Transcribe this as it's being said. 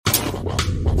สวั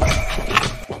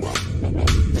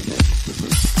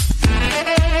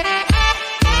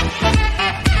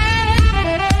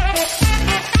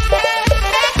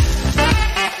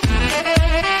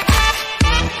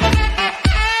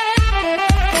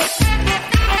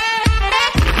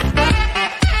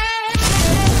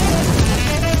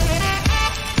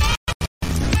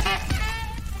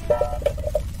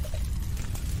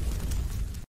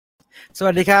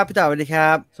สดีครับพี่ต่อสวัสดีครั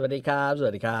บสวัสดีครับส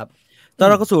วัสดีครับตอน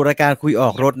เราก็สู่รายการคุยออ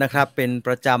กรถนะครับเป็นป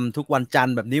ระจำทุกวันจันท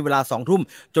ร์แบบนี้เวลา 20:00 น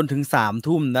จนถึง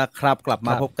 3:00 นนะครับกลับม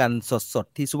าพบกันสด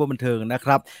ๆที่ซุปเปอร์บันเทิงนะค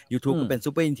รับ YouTube ก็เป็นซุ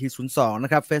ปเปอร์อินที02น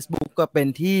ะครับ Facebook ก็เป็น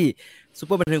ที่ซุปเ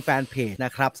ปอร์บันเทิงแฟนเพจน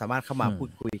ะครับสามารถเข้ามาพูด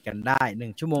คุยกันได้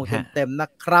1ชั่วโมงเต็มๆนะ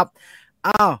ครับ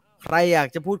อ้าวใครอยาก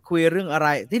จะพูดคุยเรื่องอะไร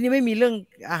ที่นี่ไม่มีเรื่อง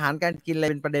อาหารการกินอะไร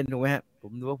เป็นประเด็นถูกไหมฮะผ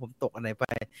มดูว่าผมตกอันไหนไป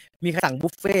มีใครสั่งบุ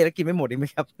ฟเฟ่แล้วกินไม่หมดอีกไหม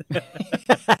ครับ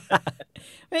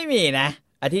ไม่มีนะ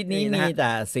อาทิตย์นี้มีแต่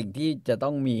สิ่งที่จะต้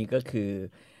องมีก็คือ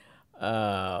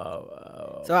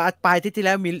ปลายอาทิตย์ที่แ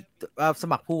ล้วมีส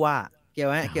มัครผู้ว่าเกี่ยว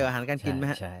ไหมเกี่ยวอาหารการกินไหม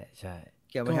ฮะใช่ใช่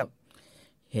เกี่ยวไหมครับ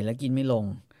เห็นแล้วกินไม่ลง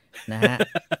นะฮะ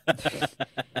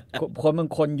คนบาง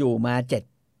คนอยู่มา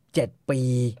7 ปี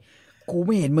กูไ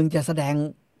ม่เห็นมึงจะแสดง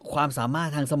ความสามารถ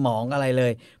ทางสมองอะไรเล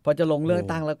ยพอจะลงเลือก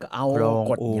ตั้งแล้วก็เอา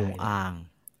กดใหญ่อ่าง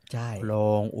ใช่ล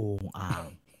องอ่าง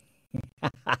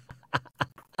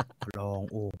ลอง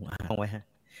อ่างไว้ฮะ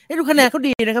ดูคะแนนเขา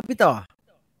ดีนะครับพี่ต่อ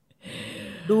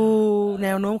ดูแน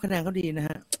วโน้มคะแนนเขาดีนะฮ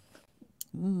ะ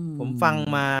ผมฟัง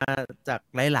มาจาก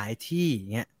หลายๆที่อย่า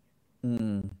งเงี้ย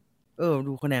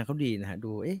ดูคะแนนเขาดีนะฮะ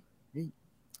ดู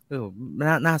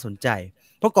น่าสนใจ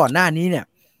เพราะก่อนหน้านี้เนี่ย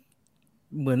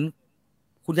เหมือน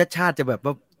คุณชาติจะแบบ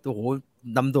ว่าโอ้โห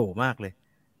ดำโด่มากเลย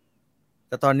แ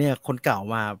ต่ตอนนี้คนเก่า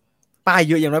มาป้าย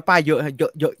เยอะอย่างน้อยป้ายเยอะ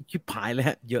เยอะชิบหายเลย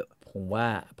ฮะเยอะผมว่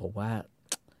า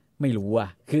ไม่รู้อ่ะ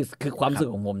คือความรู้สึก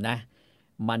ของผมนะ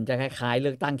มันจะคล้ายๆเลื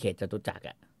อกตั้งเขตจตุจักร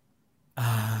อ่ะ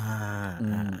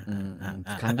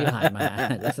ครั้งที่ผ่านมา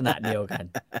ลักษณะเดียวกัน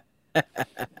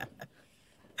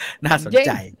น่าสนใ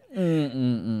จ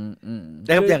แ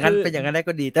ต่อย่างนั้นเป็นอย่างนั้นได้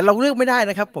ก็ดีแต่เราเลือกไม่ได้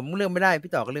นะครับผมเลือกไม่ได้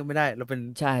พี่ต่อก็เลือกไม่ได้เราเป็น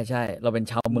ใช่เราเป็น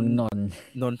ชาวเมือง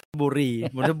นนทบุรีเ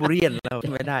รา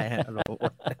ไม่ได้ฮะเรา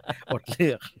อดเลื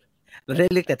อกเราได้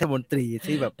เลือกแต่เทศมนตรี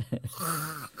ที่แบบ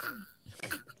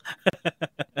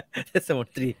เทศมน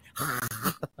ตรี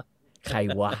ใคร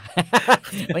วะ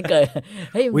มันเกิด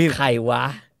เฮ้ยใครวะ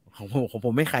ของผ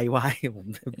มไม่ใครวะผม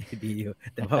ดีอยู่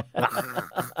แต่ว่า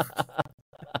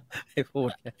ให้พูด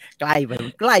ใกล้ไป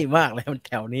ใกล้มากเลยมันแ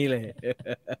ถวนี้เลย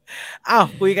อ้าว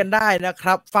คุยกันได้นะค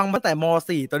รับฟังมาแต่ม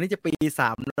.4 ตอนนี้จะปี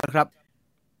3แล้วครับ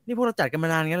นี่พวกเราจัดกันมา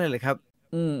นานงั้นเลยเหรอครับ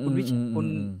คุณ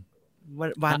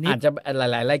วันนี้อาจจะห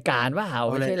ลายๆรายการว่า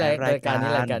ไม่ใช่รายการ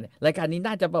นี้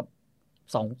น่าจะแบบ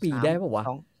2 ปีได้ป่ะวะ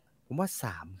ผมว่า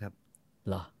3ครับเ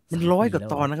หรอมัน100 กว่า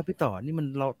ตอนนะครับพี่ต่อนี่มัน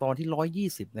เราตอนที่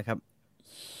120นะครับ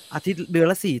อาทิตย์เดือน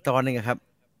ละ4 ตอนเองครับ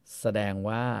แสดง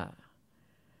ว่า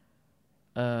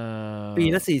ปี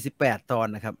ละ48 ตอน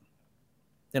นะครับ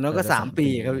อย่างน้อยก็3 ปี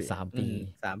ครับ3 ปี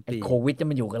โควิดจะ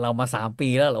มาอยู่กับเรามา3 ปี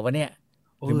แล้วเหรอวะเนี่ย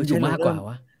หรือมันอยู่มากกว่า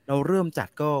วะเราเริ่มจัด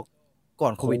ก็ก่อ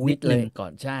นโควิดนิดเล นึงก่อ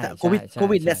นใช่โค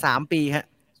วิดเนี่ย3 ปีฮะ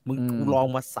มึงกูลอง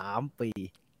มา3 ปี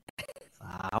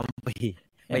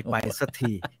ไม่ไปสัก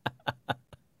ที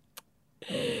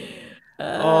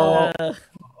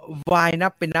ไวน์นั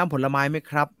บเป็นน้ำผลไม้ไหม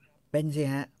ครับเป็นสิ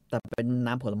ฮะแต่เป็น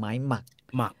น้ำผลไม้หมัก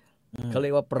เขาเรี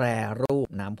ยกว่าแปรรูป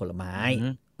น้ำผลไม้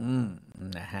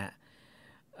นะฮะ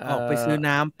ออกไปซื้อ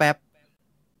น้ำแป๊บ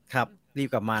ครับรีบ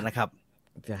กลับมานะครับ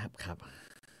ครับ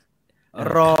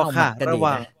รอค่ะระห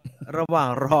ว่าง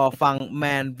รอฟัง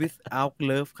Man Without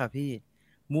Love ค่ะพี่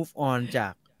Move On จา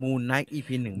ก Moon Knight EP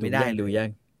 1ไม่ได้ดูยัง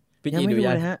พี่ยังไม่ดู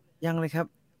เลยฮะยังเลยครับ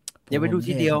อย่าไปดู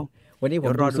ทีเดียววันนี้ผ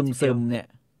มรอซึมๆเนี่ย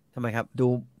ทำไมครับดู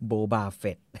โบบาเฟ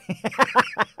ต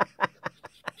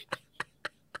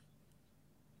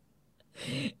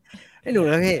ให้ดูแ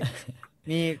ล้วพี่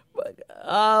มี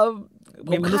ผ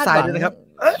มคาดหวังนะครับ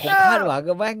ผมคาดหวัง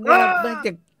กับแม่งจ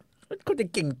ะเขาจะ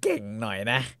เก่งๆหน่อย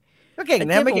นะก็เก่ง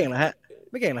นะไม่เก่งเหรอฮะ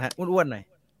ไม่เก่งเหรอฮะอ้วนๆหน่อย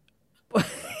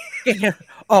เก่ง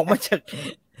ออกมาจาก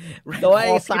โดย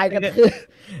ทรายกระทืบ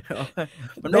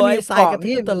โดยทรายกระ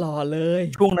ทืบตลอดเลย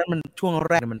ช่วงนั้นมันช่วง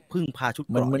แรกมันพึ่งพาชุดเ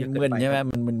กราะเยอะเกินไปใช่ไหม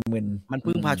มัน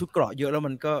พึ่งพาชุดเกราะเยอะแล้ว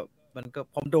มันก็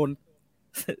พอมโดน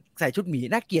ใส่ชุดหมี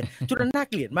น่าเกลียดชุดนั้นน่า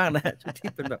เกลียดมากนะชุดที่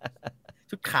เป็นแบบ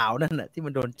ชุดขาวนั่นน่ะที่มั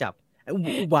นโดนจับ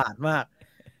อุบาทมาก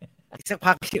สัก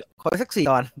พักขอสัก4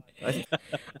 ตอน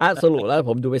สรุปแล้ว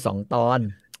ผมดูไป2 ตอน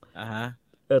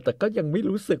แต่ก็ยังไม่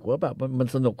รู้สึกว่าแบบมัน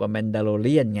สนุกกว่าแมนดาโลเ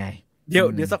รียนไงเ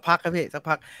ดี๋ยวสักพักครับพี่สัก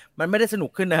พักมันไม่ได้สนุก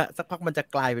ขึ้นนะฮะสักพักมันจะ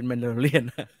กลายเป็นแมนดาโลเรียน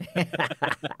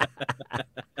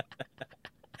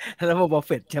แล้วบอฟเ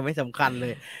ฟตจะไม่สำคัญเล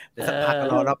ยเดี๋ยวสักพัก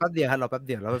รอแป๊บเดียวครับรอแป๊บเ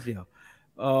ดียว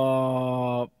เอ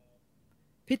อ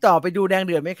พี่ต่อไปดูแดงเ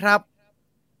ดือดไหมครับ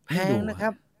แพงนะครั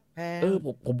บแพง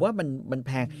ผมว่ามันแ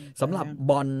พงสำหรับ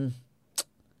บอ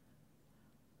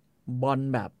ล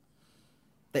แบบ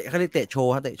เตะเขาเรียกเตะโช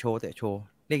ว์ครับเตะโชว์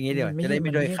เรียกอย่างนี้เดี๋ยวจะได้ไ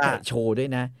ม่ด้อยค่าเตะโชว์ด้วย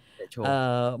นะ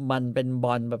มันเป็นบ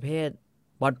อลประเภท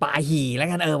บอลปาหี่แล้ว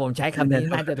กันผมใช้คำนี้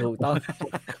น่าจะถูกต้อง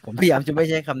ผมพยายามจะไม่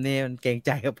ใช้คำนี้มันเกรงใจ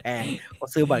กับแพงเขา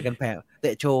ซื้อบัตรกันแพงเต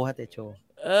ะโชว์ครับเตะโชว์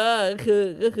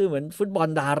ก็คือเหมือนฟุตบอล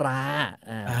ดารา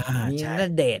มีณ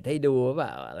เดชน์ให้ดูเปล่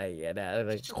าอะไรอย่างเงี้ยนะ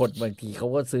คนบางทีเขา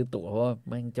ก็ซื้อตั๋วเพราะว่า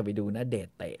มันจะไปดูณเดช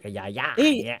น์เตะกับยาย่าอ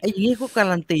ย่างเงี้ยอย่างนี้เขากา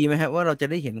รันตีไหมฮะว่าเราจะ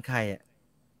ได้เห็นใคร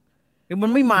คือมั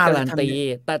นไม่มาการันตี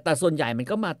แต่ส่วนใหญ่มัน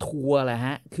ก็มาทัวร์แหละฮ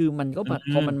ะคือมันก็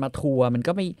พอมันมาทัวร์มัน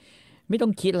ก็ไม่ต้อ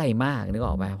งคิดอะไรมากนึกอ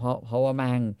อกไหมเพราะว่ามั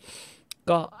น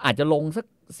ก็อาจจะลงสัก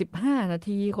15 นา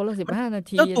ทีคนละ15 นา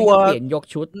ทีตัวเปลี่ยนยก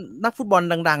ชุดนักฟุตบอล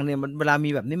ดังๆเนี่ยมันเวลามี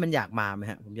แบบนี้มันอยากมาไหม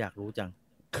ฮะผมอยากรู้จัง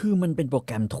คือมันเป็นโปรแก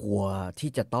รมทัวร์ที่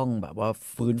จะต้องแบบว่า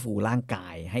ฟื้นฟูร่างกา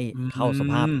ยให้เข้าส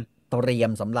ภาพเตรีย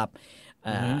มสำหรับ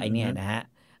ไอเนี้ยนะฮะ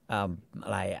อ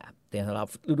ะไรเตรียมสำหรับ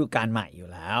ฤดูกาลใหม่อยู่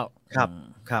แล้วครับ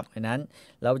เพราะนั้น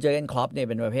เราเจอกันครอปเนี่ย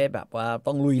เป็นประเภทแบบว่า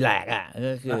ต้องลุยแหลก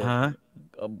ก็คือ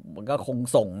มันก็คง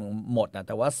ส่งหมดแ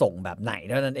ต่ว่าส่งแบบไหน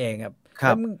เท่านั้นเองค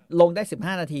รับลงได้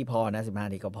15 นาทีพอนะ15 น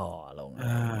าทีก็พอลง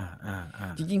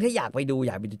จริงๆถ้าอยากไปดู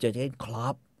เจอกันครอ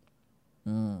ป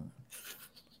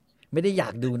ไม่ได้อยา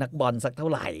กดูนักบอลสักเท่า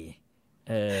ไหร่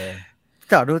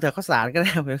ก็ดูแต่ข้าวสารก็ไ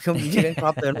ด้เหมือนเขามีเล่นคร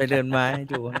อปเดินไปเดินมาให้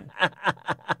ดู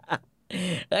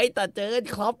แต่เจอ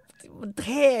ครอปมันเ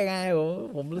ท่ไง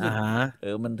ผมรู้สึก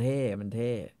มันเ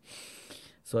ท่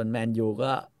ส่วนแมนยู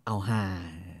ก็เอาฮา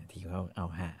ที่เขาเอา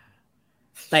ฮา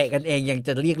เตะกันเองยังจ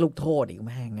ะเรียกลูกโทษอีกแ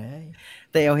ม่ง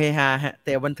เตะเอาเฮฮาฮะเต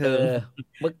ะบันเทิง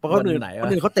เพราะคนอื่น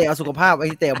เขาเตะเอาสุขภาพไอ้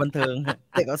เตะบันเทิง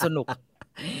เตะเอาสนุก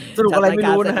อะไรไม่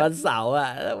รู้นะวันเสาร์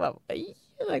แล้วแบบ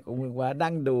อะไรของมึงว่า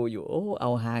นั่งดูอยู่เอ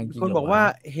าฮาจริงคนบอกว่า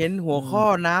เห็นหัวข้อ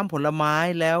น้ำผลไม้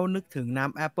แล้วนึกถึงน้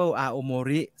ำแอปเปิลอาโอโม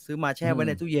ริซื้อมาแช่ไว้ใ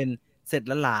นตู้เย็นเสร็จ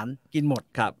หลานกินหมด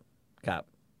ครับ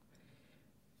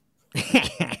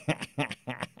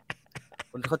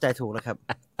คนเข้าใจถูกแล้วครับ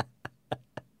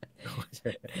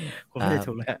คนเข้าใจ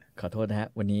ถูกแล้วขอโทษนะฮะ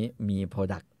วันนี้มี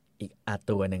product อีก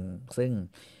ตัวหนึ่งซึ่ง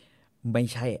ไม่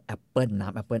ใช่แอปเปิลน้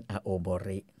ำแอปเปิลอาโอโม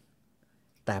ริ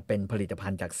แต่เป็นผลิตภั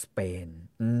ณฑ์จากสเปน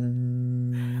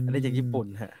อันนี้จากญี่ปุ่น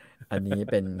ฮะอันนี้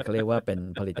เป็นเขาเรียกว่าเป็น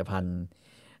ผลิตภัณฑ์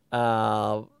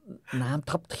น้ำ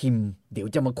ทับทิมเดี๋ยว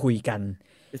จะมาคุยกัน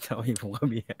ผมก็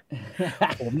มี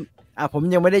ผม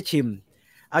ยังไม่ได้ชิม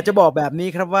อาจจะบอกแบบนี้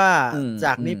ครับว่าจ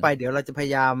ากนี้ไปเดี๋ยวเราจะพย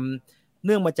ายามเ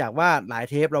นื่องมาจากว่าหลาย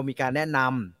เทปเรามีการแนะน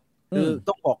ำคือ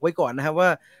ต้องบอกไว้ก่อนนะครับว่า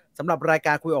สำหรับรายก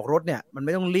ารคุยออกรถเนี่ยมันไ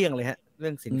ม่ต้องเลี่ยงเลยฮะเรื่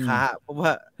องสินค้าเพราะว่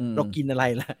าเรากินอะไร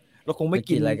ล่ะเราคงไม่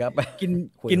กินอะไรครับ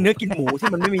กินเนื้อกินหมูที่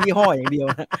มันไม่มียี่ห้ออย่างเดียว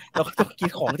นะเราก็ต้องกิน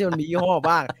ของที่มันมียี่ห้อ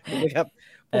บ้างถูกไหมครับ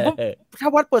ผมว่าถ้า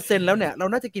วัดเปอร์เซ็นต์แล้วเนี่ยเรา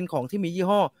น่าจะกินของที่มียี่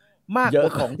ห้อมากกว่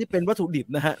าของที่เป็นวัตถุดิบ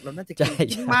นะฮะเราน่าจะ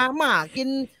กินมากิน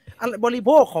บริโภ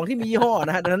คของที่มียี่ห้อ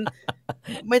นะฮะดังนั้น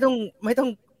ไม่ต้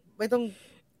อง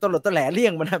ตลดตะแหลเลี่ย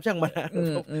งมันครับช่างมัน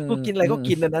ก็กินอะไรก็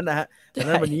กินนั้นนะฮะดัง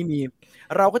นั้นวันนี้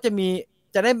เราก็จ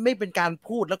ะได้ไม่เป็นการ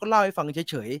พูดแล้วก็เล่าให้ฟัง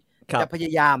เฉยๆจะพย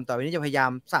ายามต่อไปนี้จะพยายา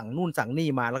มสั่งนู่นสั่งนี่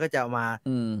มาแล้วก็จะมา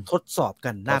ทดสอบ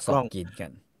กันหน้ากล้องกินกั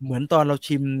นเหมือนตอนเรา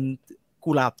ชิม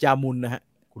กุหลาบจามุนนะฮะ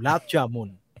กุหลาบจามุน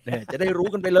เนี่ยจะได้รู้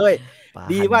กันไปเลย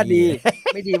ดีว่าดี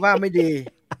ไม่ดีว่าไม่ดี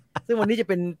ซึ่งวันนี้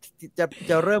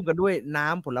จะเริ่มกันด้วยน้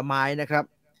ำผลไม้นะครับ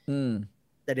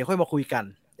แต่เดี๋ยวค่อยมาคุยกัน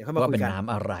ว่าเป็นน้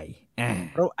ำอะไร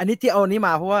อันนี้ที่เอานี้ม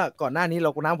าเพราะว่าก่อนหน้านี้เรา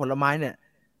ก็น้ำผลไม้เนี่ย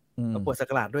เราเปิดสั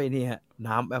กราชด้วยนี่ฮะ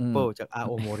น้ำแอปเปิลจากอาโ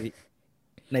อโมริ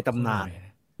ในตำนาน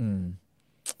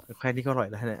ใครที่เขาอร่อย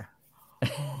แล้วเนี่ย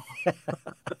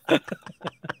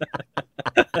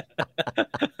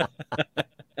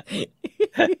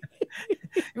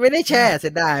ไม่ได้แช่เสี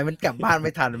ยดายมันกลับบ้านไ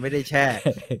ม่ทันไม่ได้แช่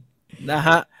นะฮ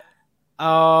ะ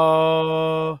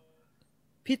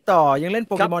พี่ต่อยังเล่นโ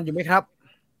ปเกมอนอยู่ไหมครับ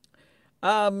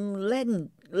เล่น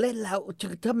แล้ว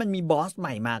ถ้ามันมีบอสให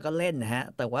ม่มาก็เล่นนะฮะ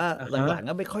แต่ว่าหลังๆ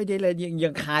ก็ไม่ค่อยได้เล่นยั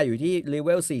งคาอยู่ที่เลเว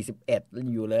ล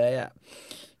41อยู่เลย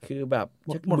คือแบบ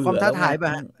หมดความท้าทายป่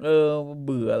ะเ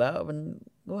บื่อแล้วมัน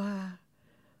ว่า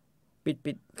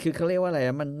ปิดคือเขาเรียกว่าอะไร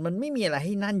มันไม่มีอะไรใ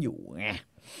ห้นั่นอยู่ไง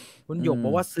คุณหยกบ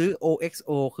อกว่าซื้อ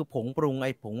OXO คือผงปรุงไ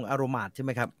อ้ผงอโรมาใช่ไห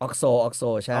มครับออกโซ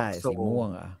ใช่สีม่วง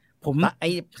ผมไอ้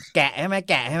แกะใช่ไห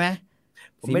ม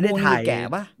ผมไม่ได้ถ่ายแกะ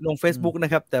ป่ะลง Facebook น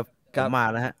ะครับแต่มา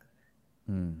แล้วฮะ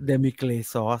เดมิเกร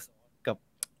ซอสกับ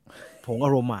ผงอ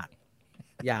โรมา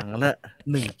อย่างละ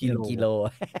1 กิโล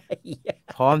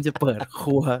พร้อมจะเปิดค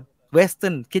รัวเวสเทิ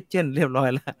ร์นคิทเช่นเรียบร้อย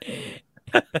แล้ว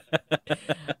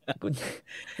คุณ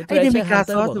คุณไอ้เดมิ Treasure กาซ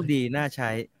Hunter อสบอกดูดีน่าใช้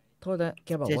โทษนะแก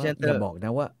บอกว่า Treasure อย่า Hunter บอกน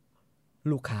ะว่า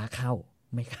ลูกค้าเข้า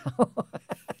ไม่เข้า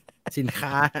สินค้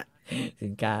า สิ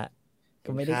นค้าก็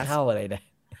สินไม่ได้ค้า เข้าอะไรนะ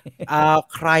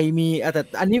ใครมีแต่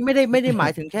อันนี้ไม่ได้หมา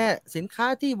ยถึงแค่สินค้า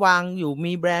ที่วางอยู่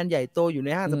มีแบรนด์ใหญ่โตอยู่ใน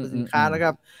ห้างสรรพสินค้านะค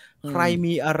รับ ใคร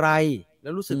มีอะไรแล้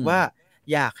วรู้สึกว่า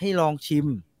อยากให้ลองชิม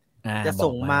จะ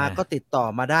ส่งมาก็ติดต่อ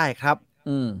มาได้ครับ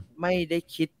ไม่ได้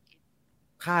คิด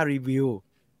ค่ารีวิว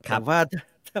แต่ว่า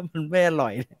ถ้ามันไม่อร่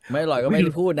อยก็ไม่ไ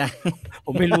ด้พูดนะ ผ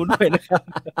มไม่รู้ด้วยนะครับ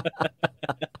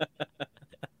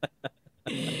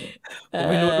ผม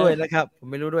ไม่รู้ด้วยนะค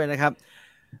รับ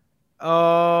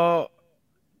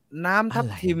น้ำทับ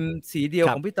ทิมสีเดียว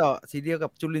ของพี่ต่อสีเดียวกั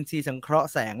บจุลินทรีย์สังเคราะห์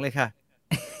แสงเลยค่ะ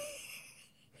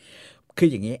คือ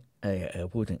อย่างนี้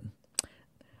พูดถึง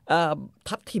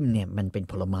ทับทิมเนี่ยมันเป็น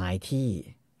ผลไม้ที่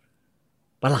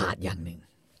ประหลาดอย่างหนึ่ง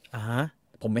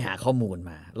ผมไปหาข้อมูล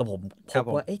มาแล้วผมพบ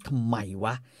ว่าทำ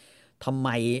ไม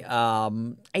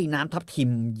ไอ้น้ำทับทิม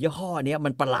ยี่ห้อเนี้ยมั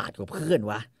นประหลาดกว่าเพื่อน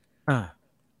วะ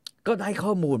ก็ได้ข้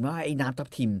อมูลว่าไอ้น้ำทับ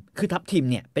ทิมคือทับทิม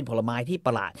เนี่ยเป็นผลไม้ที่ป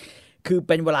ระหลาดคือเ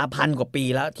ป็นเวลา1,000 กว่าปี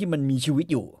แล้วที่มันมีชีวิต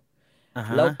อยู่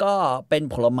แล้วก็เป็น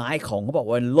ผลไม้ของเขาบอก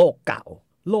ว่าโลกเก่า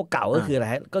ก็คืออะไร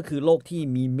ก็คือโลกที่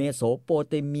มีเมโสโป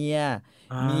เตเมีย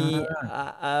มี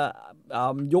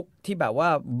ยุคที่แบบว่า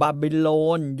บาบิโล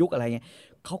นยุคอะไรเงี้ย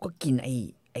เขาก็กินไ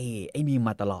อ้นี่ม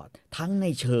าตลอดทั้งใน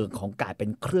เชิงของการเป็น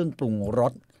เครื่องปรุงร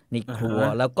สในครัว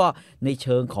แล้วก็ในเ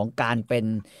ชิงของการเป็น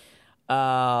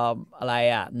อะไร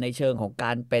ในเชิงของก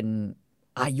ารเป็น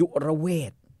อายุรเว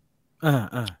ท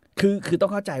คือต้อ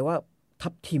งเข้าใจว่าทั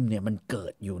บทิมเนี่ยมันเกิ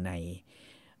ดอยู่ใน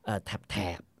แถ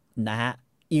บนะฮะ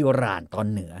อิหร่านตอน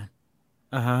เหนือ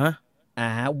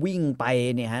วิ่งไป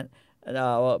เนี่ยฮะ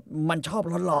มันชอบ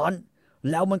ร้อน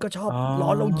แล้วมันก็ชอบร้อ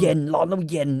นแล้วเย็น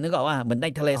นึกออกว่าเหมือนใน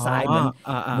ทะเลทรายเห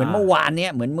มือนเมื่อวานเนี้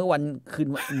ยเหมือนเมื่อวันคืน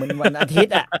เหมือนวันอาทิต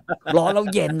ย์ร้อนแล้ว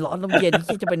เย็น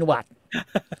ที่จะเป็นหวัด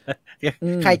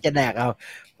ใครจะแดกเอา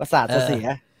ประสาทจะเสีย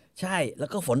ใช่แล้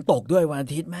วก็ฝนตกด้วยวันอา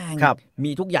ทิตย์แม่ง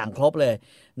มีทุกอย่างครบเลย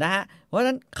นะฮะเพราะฉะ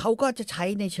นั้นเขาก็จะใช้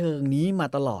ในเชิงนี้มา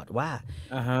ตลอดว่า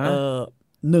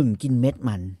1กินเม็ด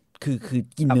มันคือ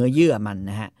กินเนื้อเยื่อมัน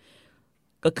นะฮะ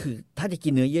ก็คือถ้าจะกิ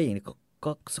นเนื้อเยื่ออย่างนี้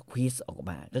ก็สควีซออก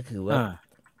มาก็คือว่า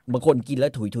บางคนกินแล้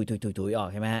วถุยออก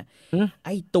ใช่ไหมฮะไ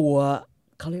อ้ตัว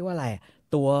เขาเรียกว่าอะไร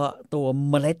ตัว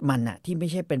เมล็ดมันอะที่ไม่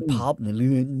ใช่เป็นพัลป์หรือ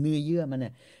เนื้อเยื่อมันเนี่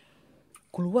ย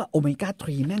คุณรู้ว่าโอเมก้า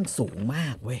 3แม่งสูงมา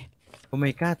กเว้ยโอเม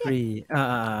ก้า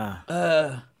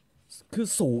 3คือ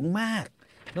สูงมาก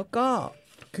แล้วก็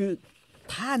คือ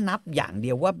ถ้านับอย่างเดี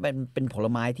ยวว่าเป็นผล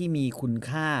ไม้ที่มีคุณ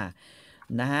ค่า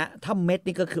นะฮะถ้าเม็ด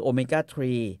นี่ก็คือโอเมก้า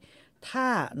 3ถ้า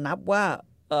นับว่า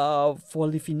โฟ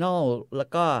ลิฟินอลแล้ว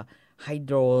ก็ไฮโด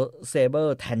รเซเบอ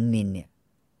ร์แทนนินเนี่ย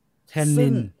ซึ่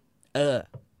ง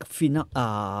ฟินอล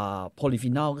โพลิ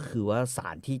ฟินอลก็คือว่าสา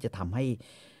รที่จะทำให้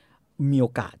มีโอ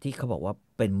กาสที่เขาบอกว่า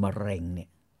เป็นมะเร็งเนี่ย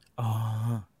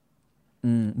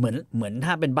เหมือน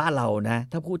ถ้าเป็นบ้านเรานะ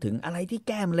ถ้าพูดถึงอะไรที่แ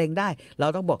ก้มะเร็งได้เรา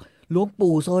ต้องบอกหลวง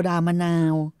ปู่โซดามะนา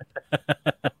ว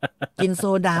กินโซ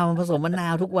ดาผสมมะนา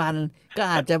วทุกวันก็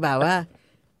อาจจะแบบว่า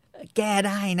แก้ไ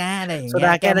ด้นะอะไรอย่างเงี้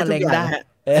ยแก้มะเร็งได้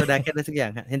โซดาแก้ได้ทุกอย่า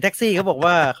งเห็นแท็กซี่เขาบอก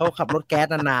ว่าเขาขับรถแก๊ส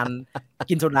นานๆ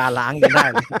กินโซดาล้างยังได้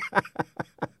เลย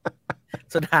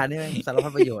โซดานี่สารพั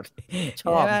ดประโยชน์ช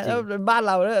อบจริงบ้าน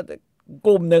เราเนี่ยก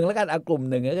ลุ่มหนึ่งแล้วกันกลุ่ม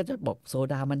หนึ่งก็จะบอกโซ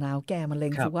ดามะนาวแก้มะเร็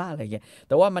งซิว่าอะไรอย่างเงี้ยแ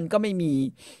ต่ว่ามันก็ไม่มี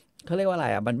เขาเรียกว่าอะไร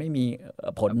มันไม่มี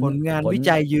ผลงานวิ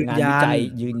จัยยืน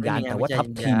ยันแต่ว่าทับ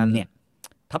ทิมเ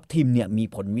นี่ยมี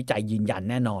ผลวิจัยยืนยัน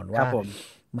แน่นอนว่า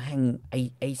แม่ง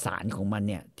ไอสารของมัน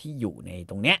เนี่ยที่อยู่ใน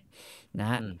ตรงเนี้ยนะ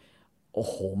ฮะโอ้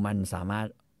โหมันสามารถ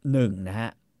นะฮะ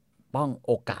ป้องโ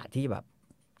อกาสที่แบบ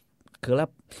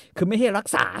คือไม่ใช่รัก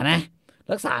ษานะ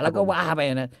รักษาแล้วก็ว่าไป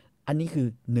นะอันนี้คือ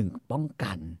ป้อง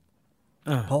กัน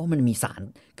เพราะว่ามันมีสาร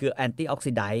คือแอนตี้ออก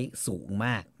ซิไดซ์สูงม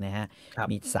ากนะฮะ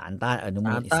มีสารต้านอนุ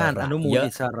มูลอิสระเยอะ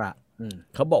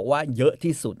เขาบอกว่าเยอะ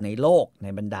ที่สุดในโลกใน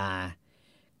บรรดา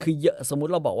คือเยอะสมมุ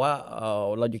ติเราบอกว่า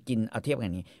เราจะกินเอาเทียบกั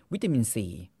นนี้วิตามินซี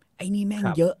ไอ้นี่แม่ง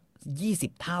เยอะ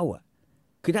20 เท่าอ่ะ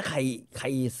คือถ้าใคร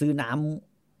ซื้อน้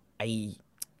ำไอ้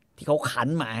ที่เขาคั้น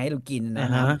มาให้เรากินนะ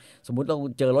ครับสมมุติเรา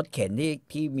เจอรถเข็น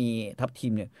ที่มีทับทิ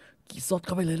มเนี่ยสดเ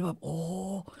ข้าไปเลยแล้วแบบโอ้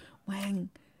แม่ง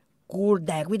กูแ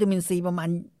ดกวิตามินซีประมาณ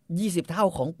20 เท่า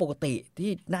ของปกติ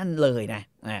ที่นั่นเลยนะ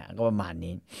ก็ประมาณ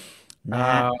นี้นะ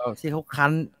ที่เขาคั้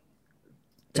น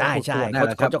ใช่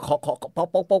เขาจะเคาะโ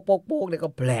ป๊กเนี่ยก็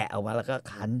แผลออกมาแล้วก็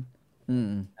คั้น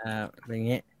อย่าง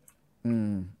เงี้ย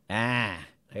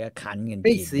แล้วก็คั้นกัน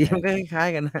กินสีมันก็คล้าย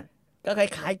ๆกันนะก็ค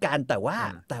ล้ายๆกันแต่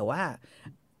ว่า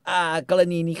กร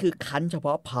ณีนี้คือคั้นเฉพ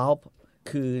าะพัลป์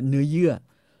คือเนื้อเยื่อ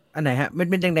อันไหนฮะเ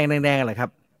ป็นแดงๆเหรอครับ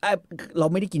เรา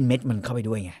ไม่ได้กินเม็ดมันเข้าไป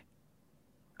ด้วยไง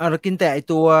เรากินแต่ไอ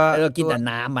ตัวเรากินแต่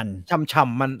น้ำมันฉ่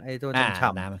ำๆมันไอตัวฉ่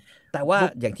ำน้ำแต่ว่า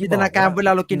อย่างที่จินตนาการเวล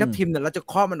าเรากินทับทิมเนี่ยเราจะ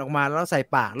เคาะมันออกมาแล้วเราใส่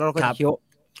ปากแล้วเราก็เคี้ยว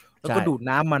แล้วก็ดูด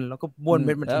น้ำมันแล้วก็บ้วนเ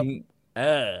ม็ดมันทิ้ง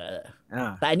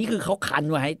แต่อันนี้คือเขาคั้น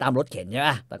ไว้ตามรถเข็นใช่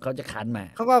ป่ะแต่เขาจะคั้นมา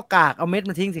เขาก็กากเอาเม็ด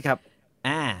มันทิ้งสิครับ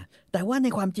แต่ว่าใน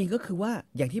ความจริงก็คือว่า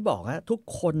อย่างที่บอกฮะทุก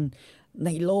คนใน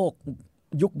โลก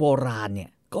ยุคโบราณเนี่ย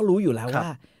ก็รู้อยู่แล้วว่า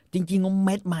จริงๆเ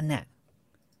ม็ดมันเนี่ย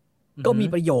ก็มี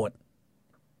ประโยชน์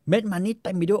เม็ดมันนี่เ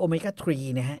ต็มไปด้วยโอเมก้า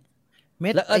3นะฮะ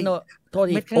แล้วโทษ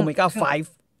ทีโอเมก้า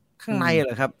5ข้างในเห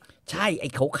รอครับใช่ไอ้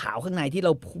ขาวๆข้างในที่เร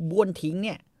าบ้วนทิ้งเ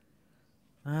นี่ย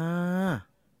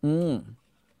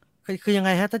คือยังไง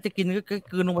ฮะถ้าจะกินก็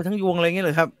กลืนลงไปทั้งยวงอะไรเงี้ยเ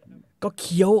ลยครับก็เ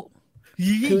คี้ยว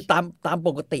คือตามป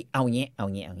กติเอางี้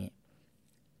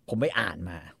ผมไปอ่าน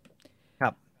มาครั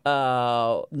บ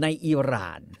ในอิหร่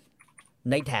าน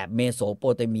ในแถบเมโสโป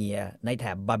เตเมียในแถ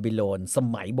บบาบิโลนส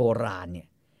มัยโบราณเนี่ย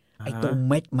ไอ้ตัว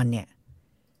เม็ดมันเนี่ย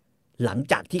หลัง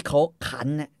จากที่เขาคั้น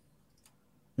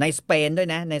ในสเปนด้วย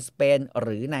นะในสเปนห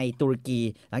รือในตุรกี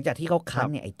หลังจากที่เขาคั้น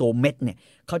เนี่ยไอ้ตัวเม็ดเนี่ย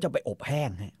เขาจะไปอบแห้ง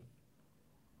ฮะ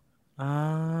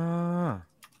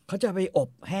เขาจะไปอ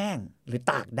บแห้งหรือ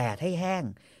ตากแดดให้แห้ง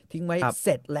ทิ้งไว้เส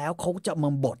ร็จแล้วเขาจะมา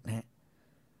บดฮะ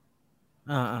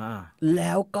แ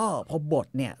ล้วก็พอบด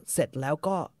เนี่ยเสร็จแล้ว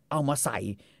ก็เอามาใส่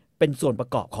เป็นส่วนประ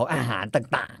กอบของอาหาร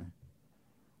ต่าง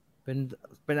ๆเป็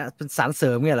นสารเส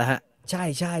ริมเนี่ยเหรอฮะใ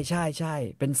ช่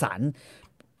เป็นสาร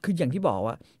คืออย่างที่บอก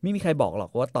ว่าไม่มีใครบอกหรอก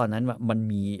ว่าตอนนั้นมัน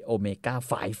มีโอเมก้า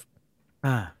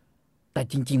5แต่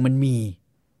จริงๆมันมี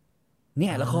เนี่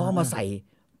ยแล้วเขาเอามาใส่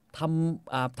ท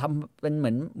ำเป็นเห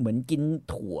มือนกิน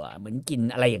ถั่วเหมือนกิน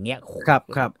อะไรอย่างเงี้ย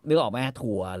ครับนึกออกไหม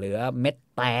ถั่วหรือเม็ด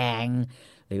แตง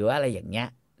หรือว่าอะไรอย่างเงี้ย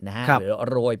นะฮะหรือ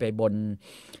โรยไปบน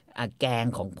แกง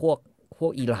ของพวก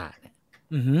อิหร่าน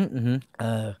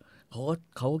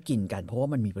เขากินกันเพราะว่า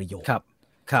มันมีประโยชน์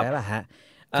ใช่ป่ะฮะ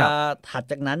ถัด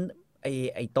จากนั้น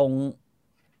ไอ้ตรง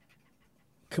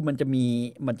คือมันจะ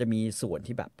มีส่วน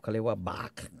ที่แบบเขาเรียกว่าบาร์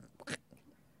ก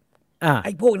ไ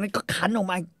อ้พวกนั้นก็คั้นออก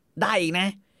มาได้อีกนะ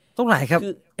ตรงไหนครับ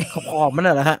ขอบมัน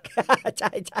เหรอฮะใ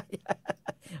ช่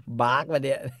บาร์กมาเ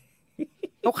นี่ย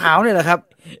ขาวเนี่ยเหรอครับ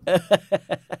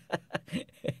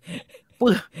ปื้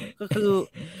อก็คือ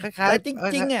คล้ายๆจ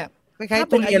ริงๆอ่ะคล้าย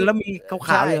ๆตุ้งเย็นแล้วมีข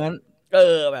าวๆอย่างนั้น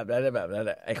แบบนั้นแ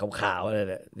หละไอ้ขาวๆอะไร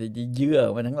เนี่ยเยื่อ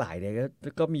มันทั้งหลายเนี่ย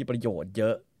ก็มีประโยชน์เยอ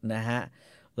ะนะฮะ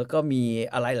แล้วก็มี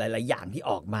อะไรหลายๆอย่างที่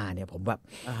ออกมาเนี่ยผมแบบ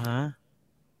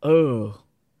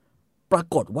ปรา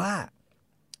กฏว่า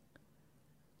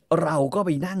เราก็ไป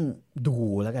นั่งดู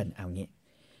แล้วกันเอางี้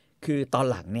คือตอน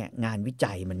หลังเนี่ยงานวิ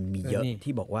จัยมันมีเยอะ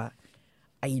ที่บอกว่า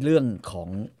ไอ้เรื่องของ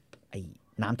ไอ้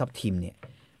น้ำทับทิมเนี่ย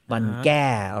มันแก้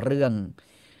เรื่อง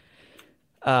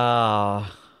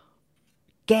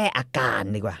แก้อาการ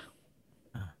ดีกว่า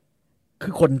คื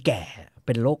อคนแก่เ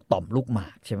ป็นโรคต่อมลูกหมา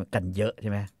กใช่ไหมกันเยอะใช่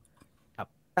ไหมครับ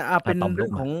เป็นเรื่อ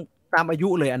งของตามอายุ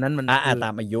เลยอันนั้นมันต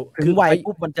ามอายุถึงวัย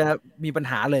ปุ๊บมันจะมีปัญ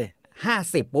หาเลย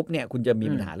50ปุ๊บเนี่ยคุณจะมี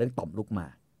ปัญหาเรื่องต่อมลูกหมา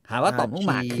กถามว่าต่อมลูก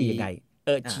หมากคือยังไง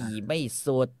ฉี่ไม่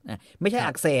สุดไม่ใช่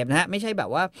อักเสบนะฮะไม่ใช่แบบ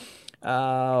ว่า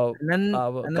นั้น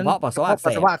กระเพาะปัสสาวะ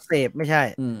อักเสบไม่ใช่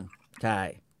ใช่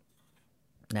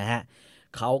นะฮะ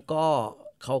เขา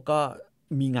ก็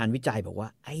มีงานวิจัยบอกว่า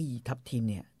ไอ้ทับทิม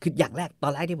เนี่ยคืออย่างแรกตอ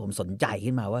นแรกที่ผมสนใจ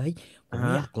ขึ้นมาว่าเฮ้ยผม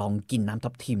อยากลองกินน้ำทั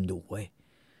บทิมดูเว้ย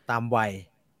ตาม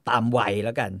วัยแ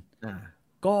ล้วกัน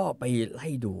ก็ไปไล่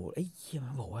ดูไอ้เหี้ย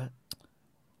มันบอกว่า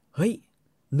เฮ้ย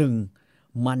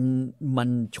มัน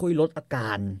ช่วยลดอาก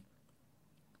าร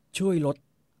ช่วยลด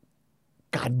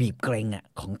การบีบเกร็ง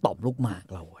ของต่อมลูกหมาก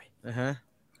เราเว้ย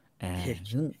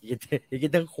กิ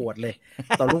นทั้งขวดเลย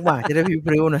ต่อมลูกหมากจะได้พ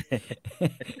ริ้วหน่อย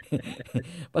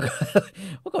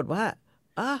ปรากฏว่า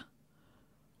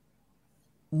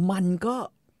มันก็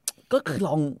คือ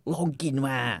ลองกินม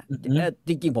าจ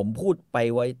ริงๆผมพูดไป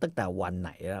ไว้ตั้งแต่วันไห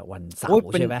นละวันเสาร์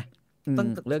ใช่ไหม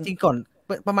เรื่องจริงก่อน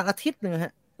ประมาณอาทิตย์นึงฮ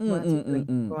ะ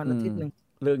ประมาณอาทิตย์นึง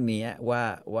เรื่องนี้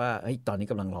ว่าเฮ้ยตอนนี้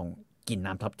กำลังลองกิน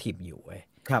น้ำทับทิมอยู่เว้ย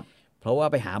ครับเพราะว่า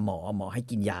ไปหาหมอให้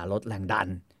กินยาลดแรงดัน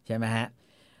ใช่ไหมฮะ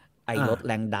ไอ้ลดแ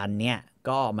รงดันเนี่ย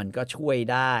ก็มันก็ช่วย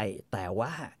ได้แต่ว่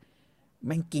าแ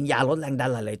ม่งกินยาลดแรงดั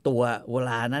นหลายๆตัวเว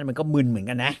ลานั้นมันก็มึนเหมือน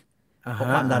กันนะเพราะ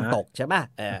ความดันตกใช่ป่ะ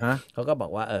เขาก็บอ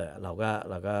กว่าเรา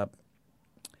ก็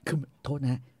คือโทษน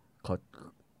ะ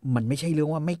มันไม่ใช่เรื่อง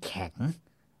ว่าไม่แข็ง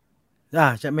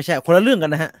ใช่ไม่ใช่คนละเรื่องกั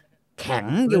นนะฮะแข็ง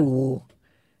อยู่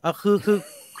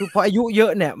คือพออายุเยอ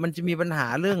ะเนี่ยมันจะมีปัญหา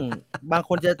เรื่องบางค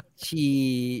นจะฉี่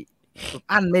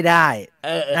อั้นไม่ได้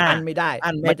อั้นไม่ได้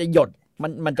มันจะหยด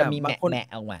มันจะมีแหมะ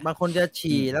ออกมาบางคนจะ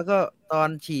ฉี่แล้วก็ตอน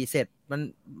ฉี่เสร็จมัน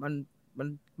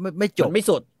ไม่จบไม่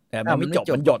สุดมันไม่จบ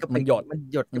มันหยดกระ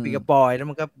ปิกระปอยแล้ว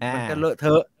มันก็เลอะเท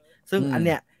อะซึ่งอันเ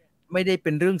นี้ย ไม่ได้เ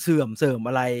ป็นเรื่องเสื่อมเสริม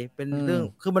อะไรเป็นเรื่อง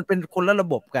คือมันเป็นคนละระ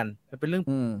บบกันมันเป็นเรื่อ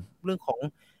งของ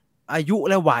อายุ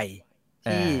และวัย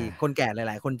ที่คนแก่ห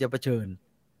ลายๆคนจะเผชิญ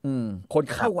คน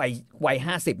เข้าวัย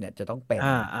50เนี่ยจะต้องเป็น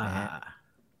นะฮะ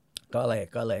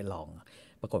ก็เลยลอง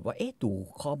ปรากฏว่าดู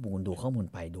ข้อมูล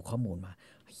ไปดูข้อมูลมา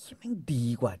แม่งดี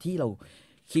กว่าที่เรา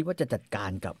คิดว่าจะจัดกา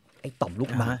รกับไอ้ต่อมลู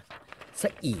กหมากซะ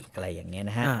อีกอะไรอย่างเงี้ย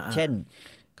นะฮะเช่น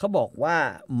เขาบอกว่า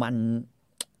มัน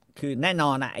คือแน่นอ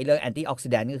นไอ้เรื่องแอนตี้ออกซิ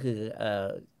แดนต์ก็คือ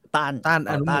ต้าน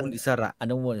อนุมูลอิ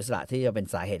สระที่จะเป็น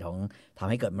สาเหตุของทำ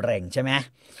ให้เกิดมะเร็งใช่ไหม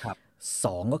ครับ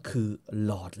2ก็คือห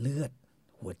ลอดเลือด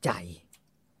หัวใจ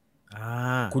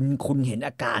คุณเห็น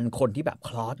อาการคนที่แบบค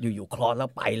ลอดอยู่คลอดแล้ว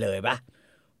ไปเลยปะ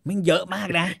มันเยอะมาก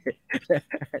นะ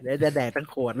แดกทั้ง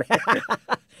ขวดเลย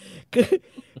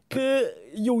คือ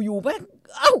อยู่แม่ง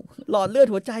หลอดเลือด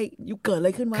หัวใจอยู่เกิดอะไร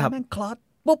ขึ้นมาแม่งคลอด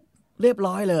ปุ๊บเรียบ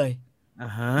ร้อยเลย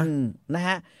นะฮ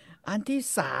ะอันที่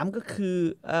3ก็คือ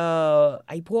ไ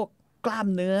อ้พวกกล้าม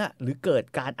เนื้อหรือเกิด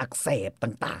การอักเสบ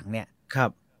ต่างๆเนี่ยครั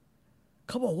บเ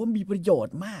ขาบอกว่ามีประโยช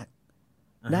น์มาก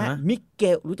นะมิเก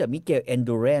ลรู้จักมิเกลเอน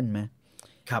ดูเรนไหม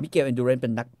มิเกลเอนดูเรนเป็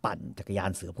นนักปั่นจักรยา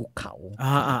นเสือภูเขา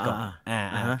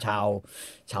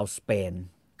ชาวสเปน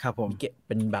ครับผมเ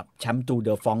ป็นแบบแชมป์ตูเด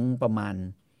อฟองประมาณ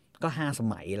ก็5ส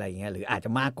มัยอะไรเงี้ยหรืออาจจะ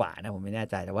มากกว่านะผมไม่แน่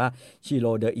ใจแต่ว่าชิโร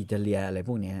เดออิตาเลียอะไรพ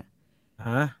วกเนี้ย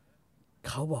เ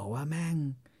ขาบอกว่าแม่ง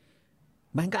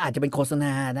มันก็อาจจะเป็นโฆษณ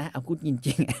านะเอาพูดจ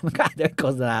ริงๆมันก็อาจจะเป็นโฆ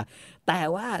ษณาแต่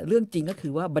ว่าเรื่องจริงก็คื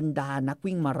อว่าบรรดานัก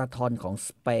วิ่งมาราธอนของส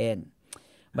เปน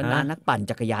บรรดานักปั่น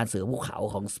จักรยานเสือภูเขา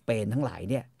ของสเปนทั้งหลาย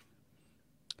เนี่ย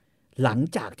หลัง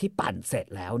จากที่ปั่นเสร็จ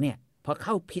แล้วเนี่ยพอเ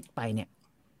ข้าพิษไปเนี่ย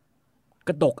ก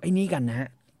ระดกไอ้นี้กันนะฮะ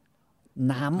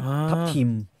น้ำทับทิม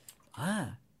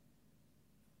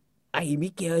ไอ้มิ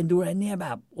เกลเอนดูเรนเนี่ยแบ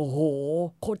บโอ้โห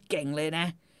โคตรเก่งเลยนะ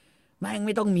แม่งไ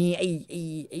ม่ต้องมีไ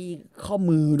อ้ข้อ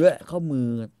มือด้วยข้อ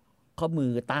มือ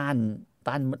ต้าน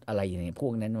อะไรอย่างเงี้ยพว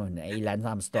กนั้นไอ้แลนซ์อ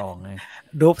าร์มสตรองไง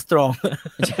โดปสตรอง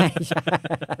ใช่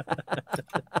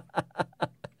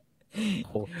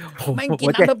แม่งกิน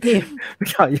น้ำทับทิมไม่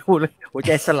ใช่พูดเลยหัวใ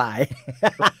จสลาย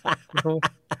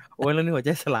โอ้ยแล้วนี่หัวใจ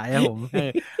สลายอะผม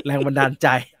แรงบันดาลใจ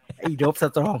ไอ้โดปส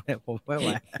ตรองเนี่ยผมไม่ไหว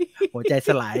หัวใจส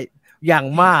ลายอย่าง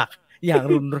มากอย่าง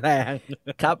รุนแรง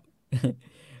ครับ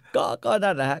ก็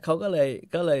นั่นนะฮะเขาก็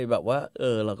เลยแบบว่า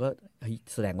เราก็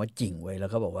แสดงว่าจริงเว้ยแล้ว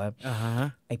เขาบอกว่า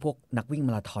ไอ้พวกนักวิ่งม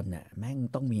าราธอนเนี่ยแม่ง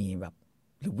ต้องมีแบบ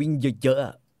หรือวิ่งเยอะ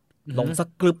ๆลงสัก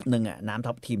กลึบหนึ่งน้ำ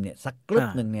ทับทิมเนี่ยสักกลึบ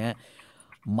หนึ่งเนี่ย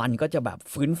มันก็จะแบบ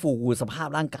ฟื้นฟูสภาพ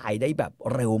ร่างกายได้แบบ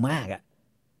เร็วมาก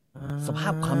สภา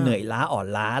พความเหนื่อยล้าอ่อน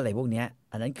ล้าอะไรพวกนี้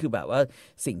อันนั้นคือแบบว่า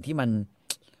สิ่งที่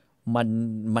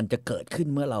มันจะเกิดขึ้น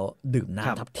เมื่อเราดื่มน้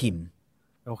ำทับทิม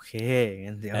โอเค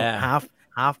งั้นเดี๋ยวฮ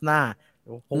าฟหน้า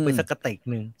คงไปสักกระติก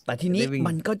นึงแต่ทีนี้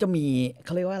มันก็จะมีเข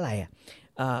าเรียกว่าอะไร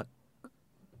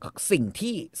สิ่ง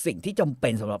ที่จำเป็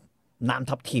นสำหรับน้ำ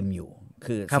ทับทิมอยู่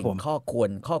คือสิ่งข้อค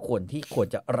วรที่ควร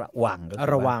จะระวังก็คือ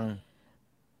ระวัง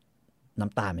น้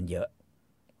ำตาลมันเยอะ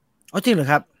จริงเหรอ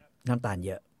ครับน้ำตาลเ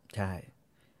ยอะใช่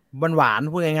มันหวาน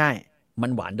พูดง่ายๆมั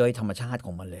นหวานโดยธรรมชาติข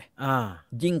องมันเลย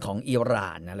ยิ่งของอิหร่า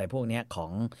นอะไรพวกนี้ขอ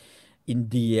งอิน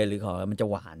เดียหรือของมันจะ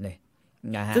หวานเลย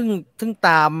นะฮะซึ่งต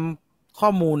ามข้อ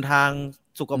มูลทาง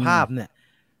สุขภาพเนี่ย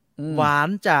หวาน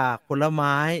จากผลไ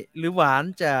ม้หรือหวาน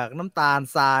จากน้ำตาล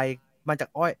ทรายมาจาก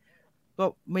อ้อยก็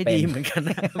ไม่ดีเหมือนกัน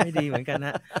นะไม่ดีเหมือนกันน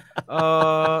ะ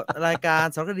รายการ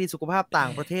สารคดีสุขภาพต่า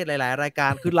งประเทศหลายๆรายกา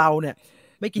รคือเราเนี่ย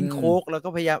ไม่กินโค้กแล้วก็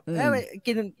พยายาม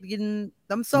กิน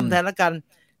น้ำส้มแทนละกัน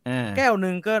แก้วนึ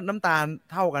งก็น้ำตาล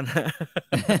เท่ากัน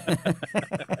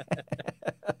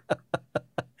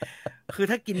คือ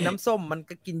ถ้ากินน้ำส้มมัน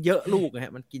ก็กินเยอะลูกนะฮ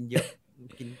ะมันกินเยอะ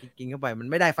กินเข้าไปมัน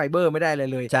ไม่ได้ไฟเบอร์ไม่ได้อะไร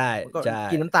เลยใช่ก็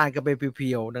กินน้ำตาลก็ไปเพี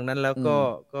ยวๆดังนั้นแล้วก็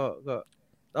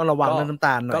ต้องระวังเรื่องน้ำต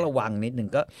าลหน่อยก็ระวังนิดนึง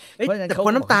ก็แต่ค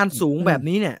นน้ำตาลสูงแบบ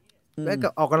นี้เนี่ยแล้วก็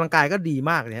ออกกำลังกายก็ดี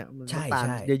มากเลยฮะน้ำตาล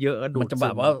เยอะๆดูมันจะแบ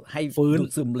บว่าให้ฟื้น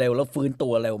ซึมเร็วแล้วฟื้นตั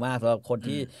วเร็วมากสำหรับคน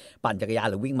ที่ปั่นจักรยาน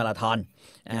หรือวิ่งมาราธอน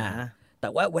แต่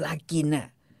ว่าเวลากินน่ะ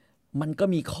มันก็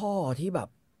มีข้อที่แบบ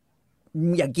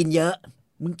อย่ากินเยอะ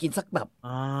มึงกินสักแบบ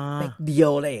เป๊กเดีย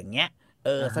วอะไรอย่างเงี้ย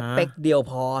สักเป๊กเดียว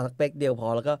พอ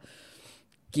แล้วก็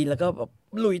กินแล้วก็แบบ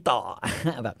ลุยต่อ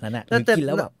แบบนั้นน่ะกินแ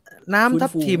ล้วแบบน้ำทั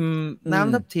บทิม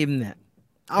เนี่ย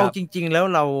เอาจริงๆแล้ว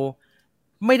เรา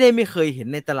ไม่เคยเห็น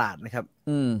ในตลาดนะครับ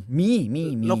มี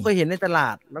เราเคยเห็นในตลา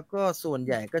ดแล้วก็ส่วนใ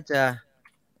หญ่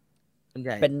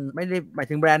เป็นไม่ได้หมาย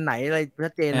ถึงแบรนด์ไหนอะไร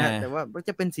ชัดเจนนะแต่ว่าจ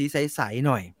ะเป็นสีใสๆ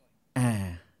หน่อย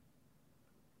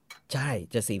ใช่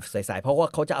จะสีใสๆเพราะว่า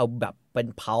เขาจะเอาแบบเป็น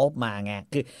เพาล์มาไง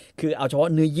คือเอาเฉพาะ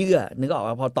เนื้อเยื่อนึกออก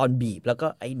ว่าพอตอนบีบแล้วก็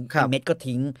ไอ้เม็ดก็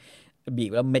ทิ้งบี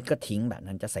บแล้วเม็ดก็ทิ้งแบบ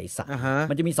นั้นจะใสๆ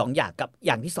มันจะมี2อย่างกับอ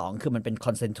ย่างที่2คือมันเป็นค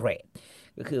อนเซนเทรต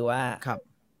ก็คือว่า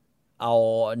เอา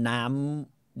น้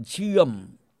ำเชื่อม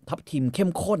ทับทิมเข้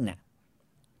มข้นเนี่ย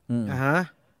ฮะ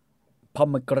พอ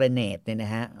มเกรเนตเนี่ยน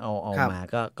ะฮะเอาครับมา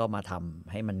ก็มาท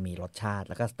ำให้มันมีรสชาติ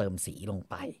แล้วก็เติมสีลง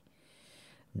ไป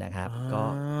นะครับก็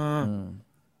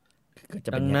จะ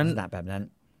เป็นลักษณะแบบนั้น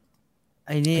ไ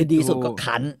อ้นี่คือดีสุดก็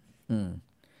คั้น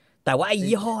แต่ว่าไอ้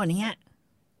ยี่ห้อเนี้ย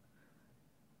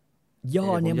ย่อ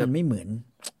เนี่ยมันไม่เหมือน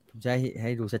ผมจะใ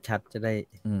ห้ดูชัดๆจะได้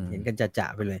เห็นกันจะ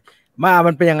ๆไปเลย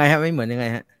มันเป็นยังไงฮะไม่เหมือนยังไง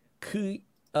ฮะคือ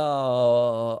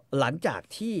หลังจาก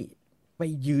ที่ไป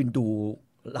ยืนดู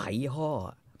หลายยี่ห้อ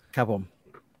ครับผม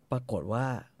ปรากฏว่า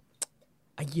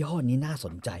ไอ้ยี่ห้อนี้น่าส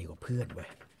นใจกว่าเพื่อนเว้ย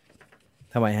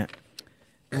ทำไมฮะ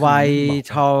ไว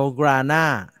ทอลกราน่า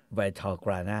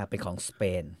เป็นของสเป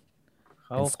นเข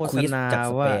าโฆษณา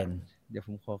ว่าเดี๋ยวผ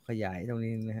มขอขยายตรง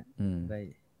นี้นะฮะได้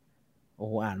โอ้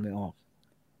โหอ่านไม่ออก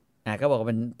ก็บอกว่า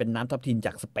เป็นน้ำทับทิมจ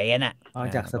ากสเปน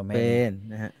จากสเปน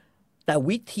นะฮะแต่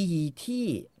วิธี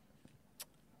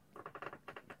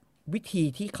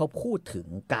ที่เขาพูดถึง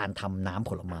การทำน้ำ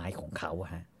ผลไม้ของเขา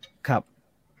ฮะครับ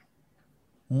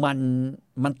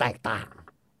มันแตกต่าง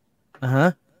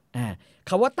ค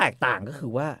ำว่าแตกต่างก็คื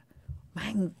อว่าแ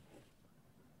ม่ง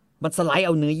มันสไลด์เอ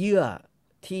าเนื้อเยื่อ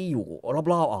ที่อยู่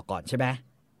รอบๆออกก่อนใช่ไหม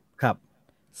ครับ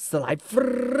สไลด์ฟ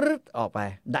รึดออกไป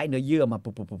ได้เนื้อเยื่อมา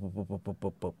ปุ๊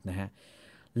บนะฮะ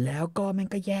แล้วก็แม่ง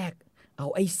ก็แยกเอา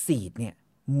ไอ้ซีดเนี่ย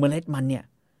เมล็ดมันเนี่ย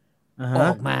อ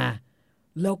อกมา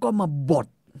แล้วก็มาบด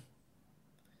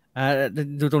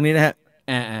ดูตรงนี้นะฮะ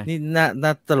นี่น่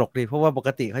าตลกดีเพราะว่าปก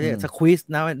ติเขาจะสควีซ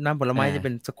น้ำผลไม้จะเ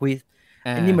ป็นสควีซ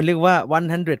อันนี้มันเรียกว่า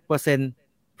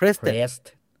 100% pressed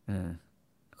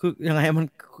คือยังไงมัน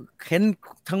เค้น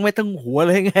ทั้งเม็ดทั้งหัวเ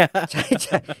ลยไงใช่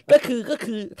ก็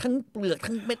คือทั้งเปลือก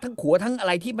ทั้งเม็ดทั้งหัวทั้งอะไ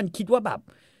รที่มันคิดว่าแบบ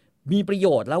มีประโย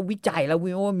ชน์แล้ววิจัยแล้ว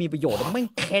ว่ามีประโยชน์แล้วไม่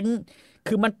เค้น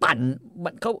คือมันปั่นมั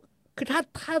นเขาคือ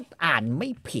ถ้าอ่านไม่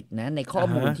ผิดนะในข้อ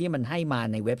มูลที่มันให้มา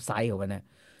ในเว็บไซต์ของมันนะ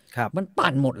ครับมัน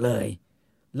ปั่นหมดเลย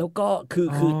แล้วก็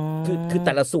คือแ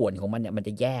ต่ละส่วนของมันเนี่ยมันจ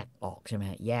ะแยกออกใช่ไหม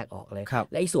แยกออกเลย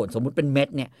และไอ้ส่วนสมมุติเป็นเม็ด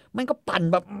เนี่ยมันก็ปั่น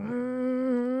แบบ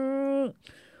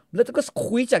แล้วก็สค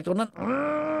วีซจากตรงนั้น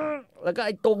แล้วก็ไ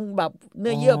อ้ตรงแบบเ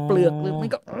นื้อเยื่อเปลือกหรือมัน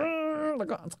ก็แล้ว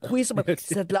ก็สควีซแบบ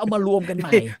เสร็จแล้วเอามารวมกันให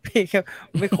ม่พี่ครับ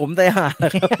ไม่ขมใจหา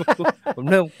ครับผม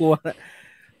เริ่มกลัวแล้ว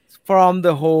from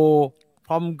the whole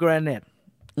pomegranate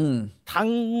ทั้ง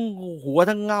หัว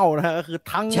ทั้งเง่านะฮะก็คือ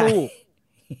ทั้งลูก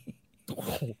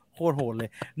โคตรโหดเลย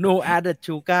no added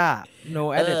sugar no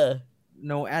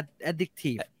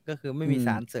addictive ก็คือไม่มีส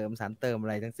ารเสริมสารเติมอะ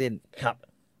ไรทั้งสิ้นครับ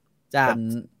จาก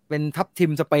เป็นทับทิ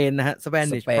มสเปนนะฮะ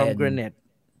Spanish pomegranate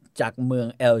จากเมือง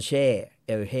เอลเช่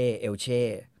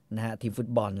นะฮะทีมฟุต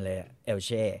บอลเลยเอลเ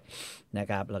ช่นะ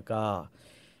ครับแล้วก็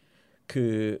คื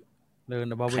อ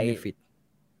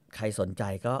ใครสนใจ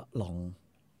ก็ลอ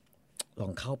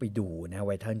งเข้าไปดูนะไ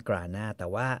วทัลกราน่าแต่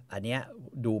ว่าอันเนี้ย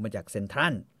ดูมาจากเซ็นทรั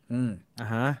ล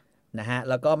นะฮะ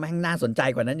แล้วก็แม่งน่าสนใจ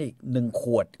กว่านั้นอีก1 ข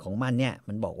วดของมันเนี่ย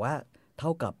มันบอกว่าเท่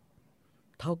ากับ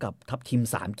ทับทิม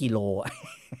3 กิโล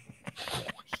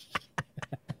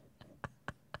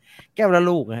แก้วละ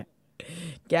ลูกฮะ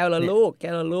แก้วละลูกแก้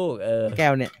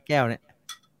วเนี่ย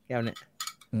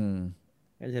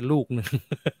ก็จะลูกนึง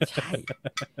ใช่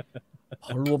พอ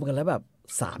รวมกันแล้วแบบ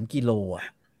3 กิโล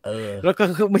แล้วก็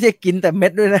คือไม่ใช่กินแต่เม็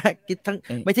ดด้วยนะกินทั้ง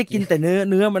ไม่ใช่กินแต่เ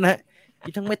นื้อมันนะกิ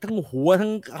นทั้งเม็ดทั้งหัวทั้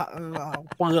ง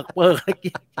เปลือกอะไรกิ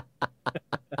น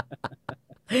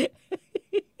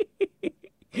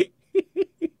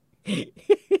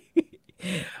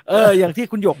อย่างที่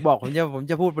คุณหยกบอกผม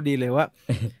จะพูดพอดีเลยว่า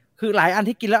คือหลายอัน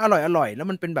ที่กินแล้วอร่อยแล้ว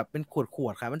มันเป็นแบบเป็นขว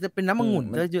ดครับมันจะเป็นน้ำองุ่น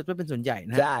จะเป็นส่วนใหญ่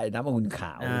นะใช่น้ำองุ่นข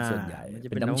าวส่วนใหญ่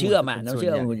เป็นน้ำเชื่อม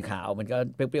องุ่นขาวมันก็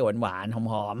เปรี้ยวๆหวานๆ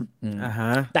หอม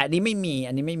ๆแต่อันนี้ไม่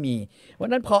มีวัน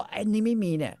นั้นพออันนี้ไม่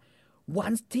มีเนี่ยวั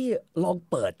นที่ลอง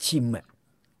เปิดชิม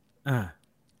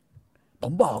ผ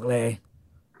มบอกเลย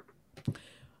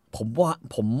ผมว่า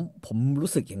ผม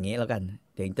รู้สึกอย่างนี้แล้วกัน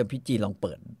เดี๋ยวจะพี่จีลองเ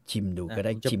ปิดชิมดูก็ไ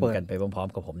ด้ชิมกันไปพร้อม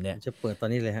ๆกับผมเนี่ยจะเปิดตอน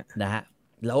นี้เลยฮะนะฮะ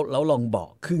แล้วลองบอ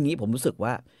กคืองี้ผมรู้สึก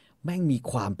ว่าแม่งมี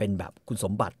ความเป็นแบบคุณส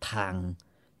มบัติท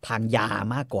างยา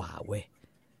มากกว่าเว้ย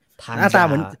หน้าตาเ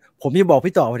หมือนผมจะบอก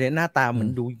พี่ต่อเลยหน้าตาเหมือน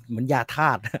ดูเหมือนยาธา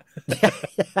ตุ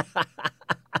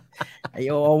ไอ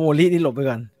โอโมลินี่หลบไป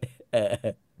ก่อน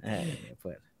เ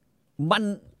ปิด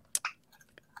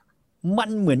มัน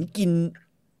เหมือนกิน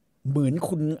เหมือน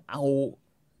คุณเอา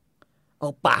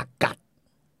ปากกัด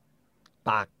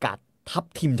ทับ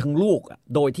ทิมทั้งลูก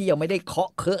โดยที่ยังไม่ได้เคาะ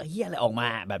เคอะเฮียอะไรออกมา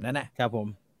แบบนั้นนะครับผม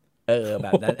แบ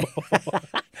บนั้น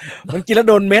มันกินแล้ว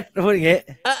โดนเม็ดพูดอย่างเงี้ย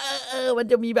มัน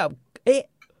จะมีแบบ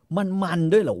มัน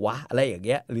ด้วยเหรอวะอะไรอย่างเ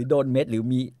งี้ยหรือโดนเม็ดหรือ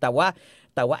มีแต่ว่า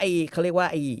ไอ้เขาเรียกว่า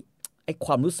ไอ้ค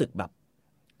วามรู้สึกแบบ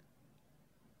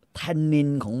แทนนิน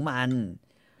ของมัน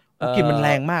เอกลิ่นมันแร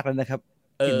องมากเลยนะครับ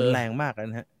เอกลิ่นมันอแรงมากเลย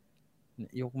นะฮะเนี่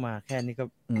ยยกมาแค่นี้ก็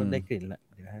อืมได้กลิ่นละ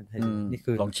เดี๋ยวให้อืดูมนี่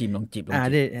คือลองชิมลองจิบลองจิ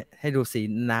บนี่ให้ดูสี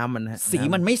น้ำมันนะฮะสี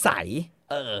น้ำมันไม่ใส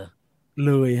เออเ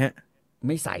ลยฮะไ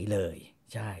ม่ใสเลย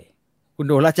ใช่คุณ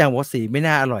โดราจังบอกว่าสีไม่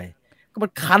น่าอร่อยก็มั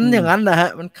นคั้นอืมอย่างนั้นนะฮะ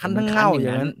มันคั้นมันทั้งคั้นอย่างนั้นเง่าอ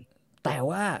ย่างนั้นแต่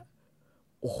ว่า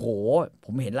โอ้โหผ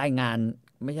มเห็นรายงาน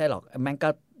ไม่ใช่หรอกแม่งก็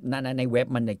นั่นนะในเว็บ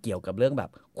มันเนี่ยเกี่ยวกับเรื่องแบบ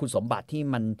คุณสมบัติที่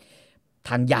มันท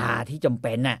างยาที่จำเ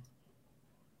ป็นน่ะ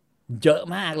เยอะ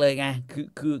มากเลยไง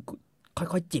คือ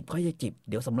ค่อยๆจิบค่อยๆจิบ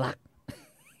เดี๋ยวสำลัก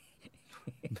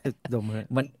ดมฮะ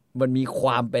มันมันมีคว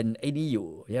ามเป็นไอ้นี่อยู่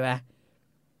ใช่ไหม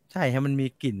ใช่ฮะมันมี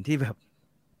กลิ่นที่แบบ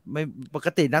ไม่ปก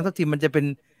ติน้ำทับทิมมันจะเป็น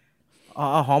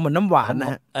หอมเหมือนน้ำหหวาอมนนะ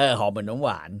ฮะหอมเหมือนน้ำหว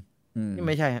านอืมนี่ไ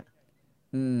ม่ใช่ฮะ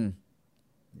อืม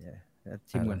เดี๋ยว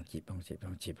ชิมลก่อนองจิบลองจิบล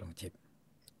องจิบลองจิบ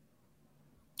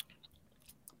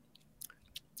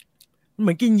เห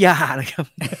มือนกินยานะครับ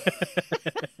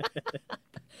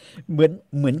เห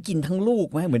มือนกินทั้งลูก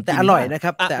ไหมเหมือนแต่กินอร่อยนะค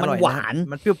รับแต่อมันร่อยนะหวาน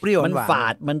มันเปรี้ยวๆมันหวานฝา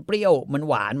ดมันเปรี้ยวมัน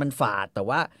หวานมันฝาด แต่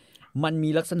ว่ามันมี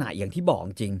ลักษณะอย่างที่บอก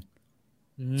จริง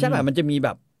ใช่ไหมมันจะมีแบ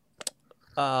บ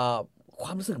เอ่อคว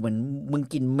ามรู้สึกเหมือนมึง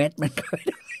กินเม็ดมันก็ไม่ไ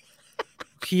ด้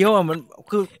เคี้ยวมัน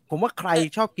คือผมว่าใคร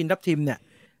ชอบกินทับทิมเนี่ย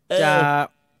จะ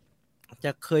จ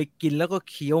ะเคยกินแล้วก็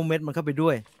เคี้ยวเม็ดมันเข้าไปด้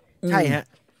วย ใช่ฮะ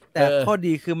แต่ข้อ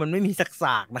ดีคือมันไม่มีส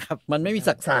ากๆนะครับ มันไม่มี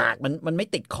สักมันไม่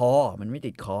ติดคอ มันไม่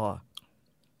ติดคอ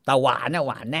แต่หวานห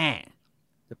วานแน่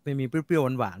จะไม่มีเปรี้ยว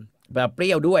ๆหวาน แบบเป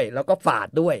รี้ยวด้วย แล้วก็ฝาด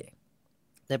ด้วย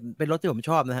ๆแต่เป็นรสที่ผม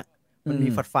ชอบนะฮะมันมี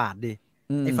ฝาดๆดี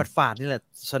ไอ้ฝาดๆนี่แหละ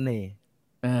เสน่ห์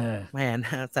แหมน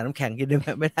ะใส่น้ำแข็งกินได้ไหม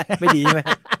ไม่ได้ไม่ดีใช่ไหม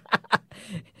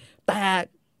แต่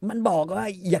มันบอกว่า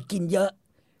อย่ากินเยอะ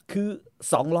คือ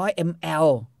200 ml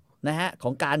นะฮะข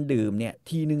องการดื่มเนี่ย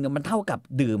ทีนึงมันเท่ากับ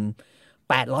ดื่ม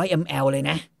800 ml เลย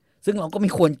นะ ซึ่งเราก็ไ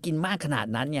ม่ควรกินมากขนาด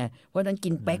นั้นไงเพราะฉะนั้นกิ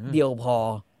นเป๊กเดียวพอ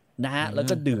นะฮะแล้ว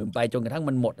ก็ดื่มไปจนกระทั่ง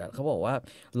มันหมดอ่ะเขาบอกว่า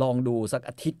ลองดูสัก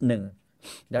อาทิตย์หนึ่ง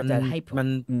แล้วจะให้มั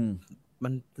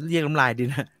นเรียกน้ำลายดี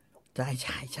นะ ใช่ใ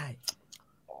ช่ใช่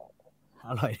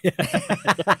อร่อย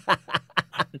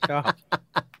ชอ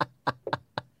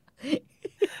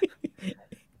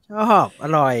บอ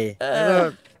ร่อยแล้วก็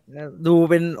ดู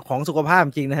เป็นของสุขภาพ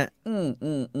จริงนะฮะ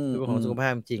ดูเป็นของสุขภา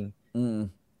พจริง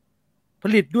ผ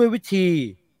ลิตด้วยวิธี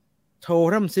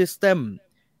Thorum System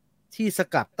ที่ส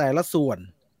กัดแต่ละส่วน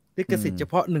ลิขสิทธิ์เฉ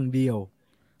พาะหนึ่งเดียว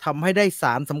ทำให้ได้ส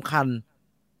ารสำคัญ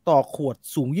ต่อขวด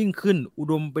สูงยิ่งขึ้น อุ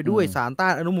ดมไปด้วยสารต้า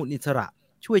นอนุมูลอิสระ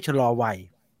ช่วยชะลอวัย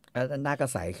แล้วหน้าก็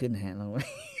ใสขึ้นฮะเรา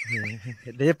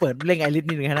เดี๋ยวจะเปิดเร่งไอริส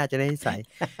นิดนึงน่าจะได้ใส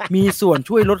มีส่วน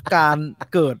ช่วยลดการ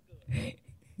เกิด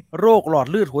โรคหลอด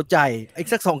เลือดหัวใจอีก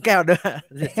สัก2 แก้วเด้อ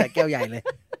ใส่แก้วใหญ่เลย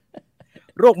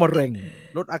โรคมะเร็ง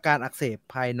ลดอาการอักเสบ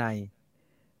ภายใน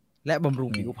และบำรุง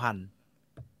ผิวพรรณ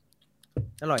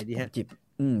อร่อยดีฮะ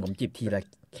ผมจิบทีละ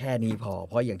แค่นี้พอเ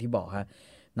พราะอย่างที่บอกฮะ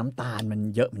น้ำตาลมัน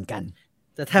เยอะเหมือนกัน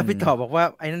แต่ถ้าพี่ต่อบอกว่า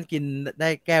ไอ้นั่นกินได้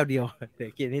แก้วเดียวเดี๋ย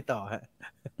วกินนี่ต่อฮะ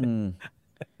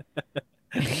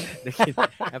เดี๋ยวกิน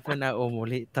แอปเปิลนาโอโม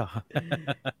ริต่อ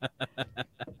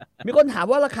มีคนถาม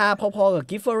ว่าราคาพอๆกับ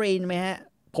กิฟเฟอรีนไหมฮะ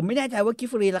ผมไม่แน่ใจว่ากิฟ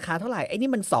เฟอรีนราคาเท่าไหร่ไอ้นี่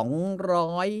มัน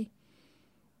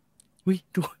200อุ้ย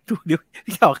ดูเดี๋ยว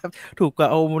พี่ต่อครับถูกกว่า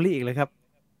โอโมริอีกเลยครับ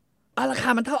ราคา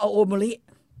มันเท่าโอโมริ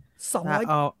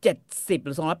270ห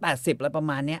รือ280อะไรประ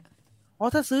มาณเนี้ย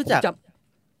ถ้าซื้อจ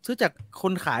ากค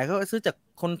นขายเขาซื้อจาก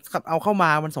คนขับเอาเข้ามา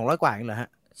มัน200 กว่าเองเหรอฮะ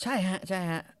ใช่ฮะใช่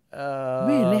ฮะไ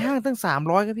ม่เห็นในห้างตั้ง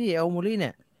300ครับพี่โอโมริเ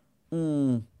นี่ย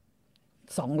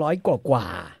200กว่า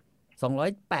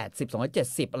280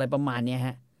 270อะไรประมาณเนี้ยฮ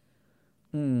ะ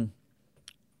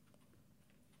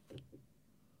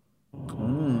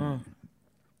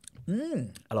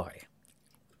อร่อย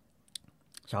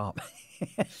ชอบ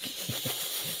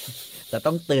แต่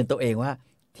ต้องเตือนตัวเองว่า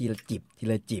ทีละจิบที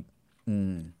ละจิบ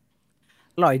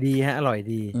อร่อยดีฮะอร่อย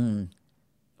ดี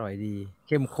อร่อยดีเ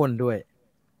ข้มข้นด้วย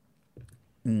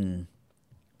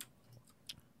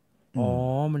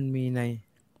มันมี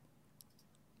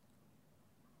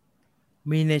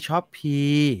ในช้อปปี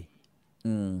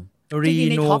รี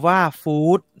โนวา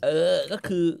ฟู้ดก็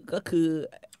คือ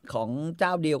ของเจ้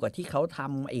าเดียวกับที่เขาท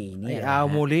ำเนี่ยอา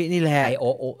โมรินี่แหละ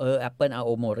แอปเปิลอาโ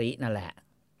อโมรินั่นแหละ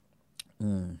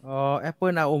แอปเปิ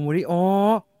ลอาโอโมริ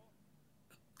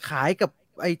ขายกับ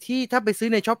ไอ้ที่ถ้าไปซื้อ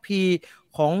ในช้อปปี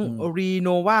ของรีโน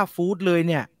วาฟู้ดเลย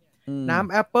เนี่ยน้ำ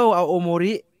แอปเปิลอาโอโม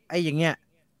ริไอ้อย่างเงี้ย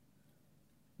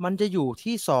มันจะอยู่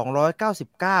ที่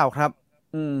299ครับ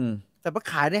แต่ไป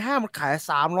ขายในห้างมันขาย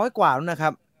300 กว่าแล้วนะครั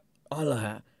บเหรอฮ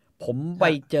ะผมไป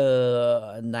เจอ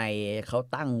ในเขา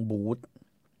ตั้งบูธ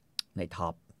ในท็อ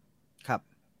ปครับ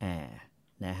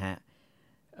นะฮะ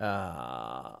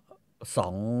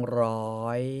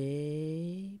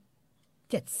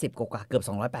270กว่าเกือบ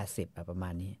280ประมา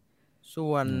ณนี้ ส่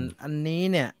วนอืมอันนี้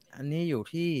เนี่ยอันนี้อยู่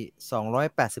ที่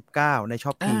289ในช้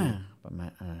อปอ่าปี้ประมา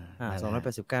ณนั่นสองแหละ ร้อยแป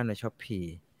ดสิบเก้าในช้อปปี้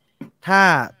ถ้า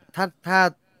ถ้า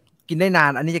กินได้นา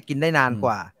นอันนี้จะกินได้นานอืมก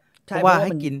ว่าเพใช่ราะเพราะว่ามันว่าใ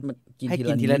ห้กินมันกินให้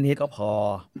กิทีละนิดนทีละนิดก็พอ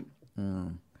อืม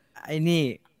ไอ้นี่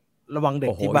ระวังเด็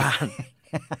โอ้โห กที่บ้าน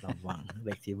ระวังเ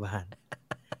ด็กที่บ้าน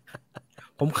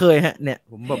ผมเคยฮะเนี่ย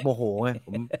ผมแบบโมโหไงผ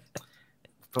ม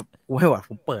แบบกูไม่ไหว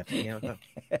ผมเปิดอย่างเงี้ยแล้วก็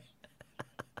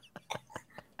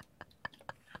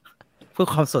เพื่อ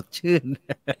ความสดชื่น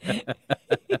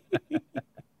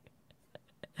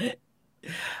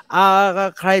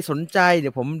ใครสนใจเดี๋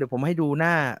ยวผมให้ดูห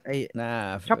น้าไอ้หน้า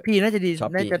ช้อปปี้น่าจะดีช้อ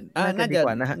ปปี้น่าจะน่าจะน่าจะดีก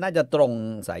ว่านะฮะน่าจะตรง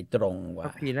สายตรงกว่าช้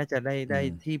อปปี้น่าจะได้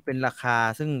อืมที่เป็นราคา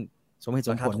ซึ่งสมเหตุส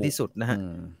มผลราคาถูกที่สุดนะฮะอื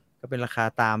มก็เป็นราคา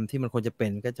ตามที่มันควรจะเป็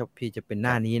นก็ช้อปปี้จะเป็นหครับ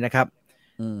น้านี้นะครับ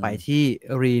อืมไปที่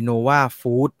Renova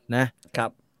Food นะครั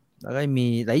บแล้วก็มี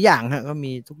หลายอย่างฮะก็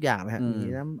มีทุกอย่างนะฮะอืมมี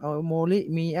น้ำเอาโมลิ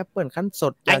มีแอปเปิลคั้นส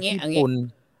ดอัจากนนี้อันนี้ญี่ปุ่น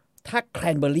ถ้าแคร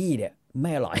นเบอร์รี่เนี่ยไ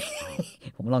ม่อร่อย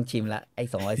ผมลองชิมแล้วไอ้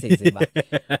240 บาท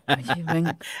ไม่ใช่แม่ง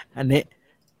อันนี้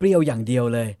เปรี้ยวอย่างเดียว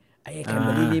เลยไอ้แคอ่นเบ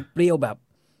อร์รี่นี่าเปรี้ยวแบบ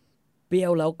เปรี้ย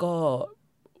วแล้วก็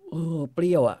เป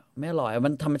รี้ยวอ่ะไม่อร่อยมั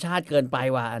นธรรมชาติเกินไป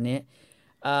ว่ะอันนี้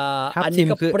ทับอันนี้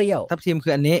ก็ทิมคือเปรี้ยวทับทิมคื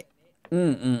ออันนี้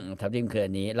ทับทิมคืออั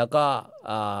นนี้แล้วก็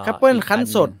แอปเปิลอีกคั้น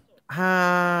สดอันหนึ่งฮา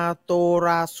โตร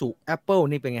าสุแอปเปิล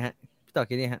นี่เป็นไงฮะพี่ต่อ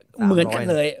คิดนี่ฮะสาเหมร้อยมือนกัน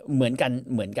เลยเหมือน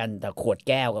กันแต่ขวดแ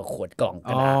ก้วกับขวดกล่องก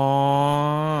อ๋อระดาษ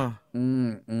อืม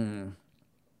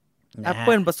นะฮะแอปเ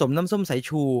ปิลผสมน้ำส้มสาย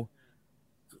ชู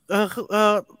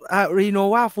รีโน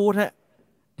วาฟู้ดฮะ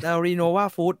รีโนวา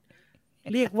ฟู้ด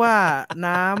เรียกว่า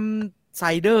น้ำไซ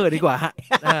เดอร์ดีกว่าฮะ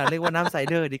เรียกว่าน้ำไซ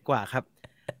เดอร์ดีกว่าครับ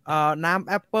น้ำ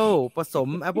แอปเปิลผสม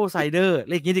แอปเปิลไซเดอร์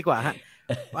เรียกงี้ดีกว่าฮะ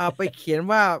ไปเขียน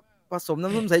ว่าผสมน้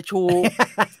ำส้มสายชู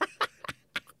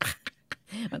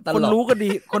มันตคนลกรู้ก็ดี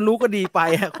คนรู้ก็ดีไป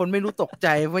ฮะคนไม่รู้ตกใจ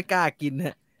ไม่กล้ากินฮ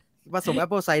ะผสมแอป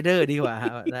เปิลไซเดอร์ดีกว่าฮ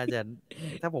ะน่าจะ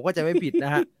ถ้าผมก็จะไม่ผิดน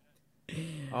ะฮะ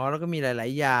อ๋อแล้วก็มีหลา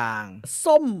ยๆอย่าง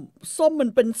ส้มส้มมัน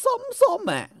เป็นส้ม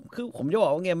อ่ะคือผมจะบอ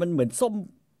กว่าไงมันเหมือน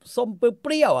ส้มเป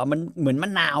รี้ยวๆอ่ะมันเหมือนมะ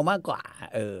นาวมากกว่า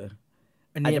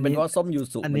อาจจะเป็นอันนี้เพราะส้มยู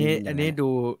สุมันอย่างนั้นอะอันนี้ดู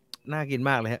น่ากิน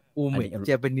มากเลยฮะอูมิอันนี้เ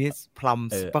จแปนิสพลัม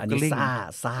สปาร์อันนี้กลิง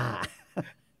ซ่า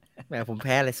แหมผมแ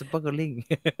พ้เลยสปาร์กลิง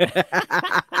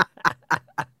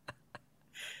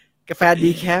กาแฟ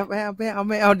ดีแคฟไม่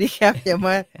เอาดีแคฟอย่าม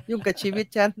ายุ่งกับชีวิต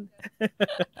ฉัน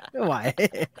ไม่ไหว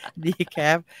ดีแค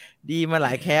ฟดีมาหล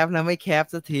ายแคฟนะไม่แคฟ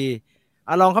สักที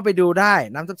ลองเข้าไปดูได้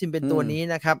น้ำทับทิมเป็นตัวนี้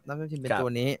นะครับน้ำทับทิมเป็นตัว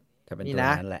นี้ถ้าเป็นนี่ตัวน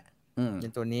ะนั้นแหละเป็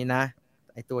นตัวนี้นะ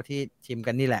ไอตัวที่ชิม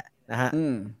กันนี่แหละนะฮะอื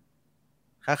ม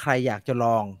ถ้าใครอยากจะล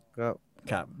องก็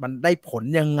ครับ มันได้ผล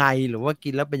ยังไงหรือว่ากิ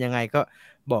นแล้วเป็นยังไงก็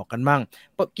บอกกันมั่ง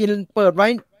กินเปิดไว้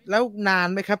แล้วนาน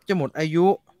ไหมครับจะหมดอายุ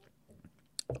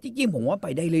จริงๆผมว่าไป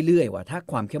ได้เรื่อยๆว่ะถ้า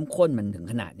ความเข้มข้นมันถึง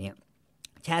ขนาดเนี้ย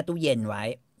แช่ตู้เย็นไว้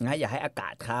นะอย่าให้อากา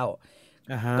ศเข้า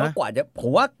ฮะก็กว่าจะผ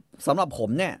มว่าสำหรับผม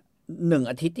เนี่ย1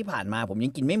 อาทิตย์ที่ผ่านมาผมยั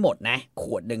งกินไม่หมดนะข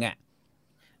วดหนึ่งอ่ะ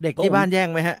เด็กที่บ้านแย่ง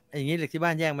ไหมฮะอย่างนี้เด็กที่บ้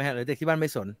านแย่งไหมฮะหรือเด็กที่บ้านไม่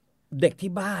สนเด็ก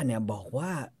ที่บ้านเนี่ยบอกว่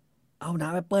าเอาน้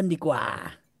ำแอปเปิลดีกว่า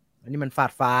อันนี้มันฝา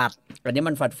ดอันนี้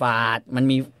มันฝาดมัน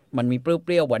มีเป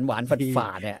รี้ยวๆหวานๆฝา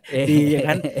ดๆเนี่ยดีอย่าง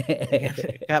นั้น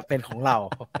ก็เป็นของเรา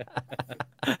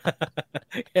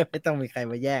ไม่ต้องมีใคร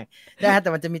มาแย่งได้ฮะแต่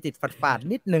มันจะมีติดฝาด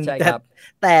นิดนึงใช่ครับ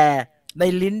แต่ใน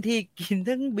ลิ้นที่กิน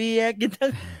ทั้งเบียร์กินทั้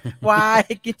งไว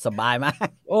น์กินสบายมาก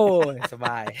โอ้ยสบ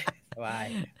ายไ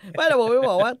ม่แต่ผมไม่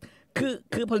บอกว่า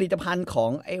คือผลิตภัณฑ์ขอ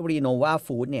งไอ้รีโนวา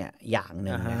ฟู้ดเนี่ยอย่างห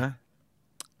นึ่งนะ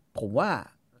ผมว่า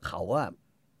เขาว่า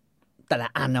แต่ละ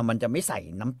อันมันจะไม่ใส่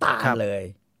น้ำตาลเลย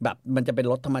แบบมันจะเป็น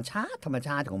รสธรรมชา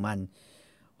ติของมัน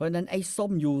เพราะฉะนั้นไอ้ส้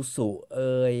มยูสุ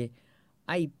ไ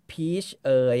อ้พีช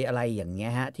อะไรอย่างเงี้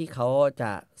ยฮะที่เขาจ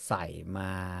ะใส่ม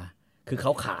า คือเข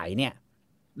าขายเนี่ย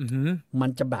มัน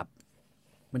จะแบบ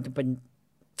มันจะเป็น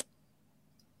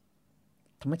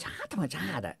ธรรมชา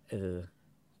ติอ่ะ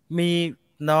มี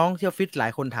น้องที่ออฟฟิศหลา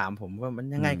ยคนถามผมว่ามัน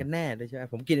ยังไงกันแน่เลยใช่ไหม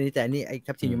ผมกินอันนี้แต่อันนี้ไอ้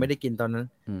ทับทิมยังไม่ได้กินตอนนั้น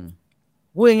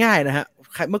พูดง่ายๆนะฮะ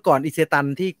เมื่อก่อนอิเซตัน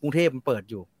ที่กรุงเทพมันเปิด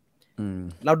อยู่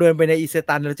เราเดินไปในอิเซ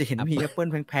ตันเราจะเห็นมีแอปเปิล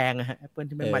แพงๆนะฮะแอปเปิล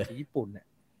ที่ไม่มาจากญี่ปุ่นเนี่ย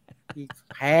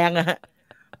แพงนะฮะ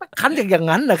คั้นอย่าง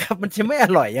นั้นเหรอครับมันจะไม่อ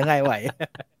ร่อยยังไงไหว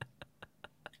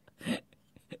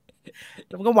แ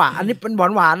ล้วมันก็หวานอันนี้เป็น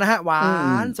หวานนะฮะหวา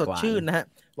นสดชื่นนะฮะ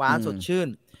หวานสดชื่น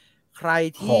ใคร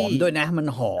ที่หอมด้วยนะมัน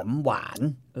หอมหวาน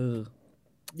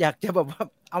อยากจะแบบว่า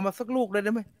เอามาสักลูกเลยไ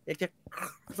ด้ไหมอยากจะ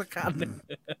สักคำหนึ่ง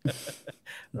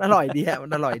อร่อยดีฮะมั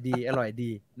นอร่อยดี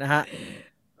นะฮะ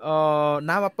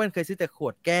น้ำแอปเปิลเคยซื้อแต่ข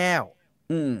วดแก้ว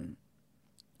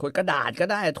ขวดกระดาษก็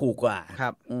ได้ถูกกว่าครั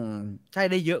บใช่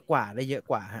ได้เยอะกว่า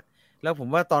ฮะแล้วผม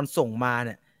ว่าตอนส่งมาเ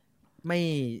นี่ย ไม่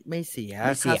ไม่เสียไ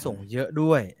ม่ค่าเสี่ยงส่งเยอะ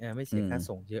ด้วยไม่เสีอืยมค่า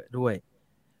ส่งเยอะด้วย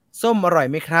ส้มอร่อย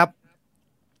ไหมครับ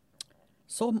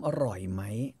ส้มอร่อยไหม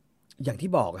อย่างที่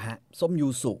บอกฮะส้มยู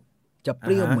สุจะเปอ่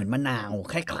าฮะรี้ยวเหมือนมะนาว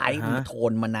คล้ายอ่าฮะๆโท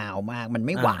นมะนาวมากมันไ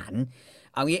ม่หวาอ่าน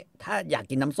เอางี้ถ้าอยาก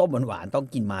กินน้ำส้มหวานๆต้อง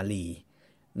กินมาลี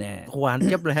แน่ หวานเ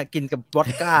จี๊ยบเลยฮะกินกับวอด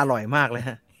ก้าอร่อยมากเลยฮ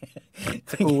ะ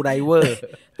สกรูไดเวอร์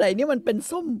แต่อันนี้มันเป็น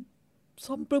ส้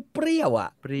มเปรี้ยวๆอ่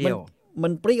ะมันเปรี้ยวมั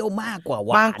นเปรี้ยวมากกว่าห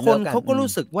วาบางคนนแล้วกันเขาก็รู้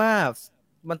สึกว่า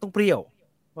มันต้องเปรี้ยว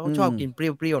เพราะเขาอืม ชอบกินเป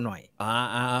รี้ยวๆหน่อย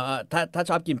ถ้า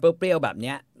ชอบกินเปรี้ยวๆแบบเ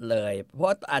นี้ยเลยเพราะ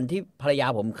อันที่ภรรยา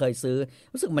ผมเคยซื้อ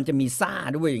รู้สึกมันจะมีซ่า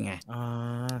ด้วยไงอ่า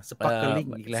สปักเกอร์ลิง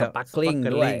อีกแล้วสปาร์คลิง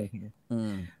ด้วย อื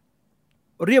ม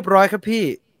เรียบร้อยครับพี่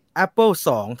Apple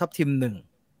 2ทับทิม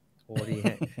1โอ้ดีฮ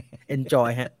ะ enjoy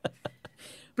ฮะ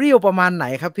เปรี้ยวประมาณไหน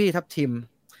ครับพี่ทับทิม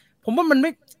ผมว่ามันเ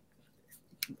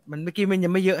มื่อกี้มันยั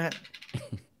งไม่เยอะฮะ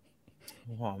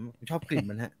หอมผมชอบกลิ่น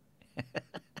มันฮะ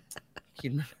กลิ่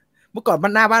นมันเมื่อก่อนบ้า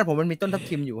นหน้าบ้านผมมันมีต้นทับ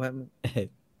ทิมอยู่ครับ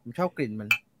ผมชอบกลิ่นมัน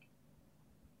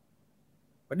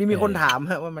วันนี้มีคนถาม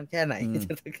ฮะว่ามันแค่ไหน อืม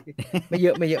ไม่เย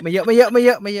อะไม่เยอะไม่เยอะไม่เยอะไม่เย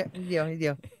อะไม่เยอะนิดเดียวนิดเดี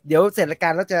ยวเดี๋ยวเสร็จรายกา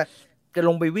รแล้วจะล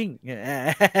งไปวิ่ง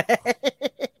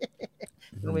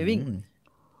ลงไปวิ่ง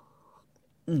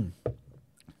อืม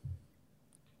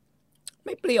ไ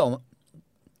ม่เปรี้ยว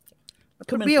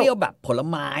คือมัน เปรี้ยวเปรี้ยวแบบผล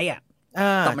ไม้อ่ะ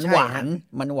แต่มัน ใช่ หวา ฮะ น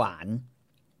มันหวาน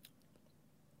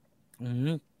อื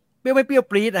มเปรี้ยวไม่เปรี้ยว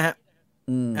ปรี๊ดนะฮะ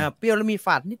อืม เปรี้ยวแล้วมีฝ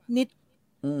าดนิด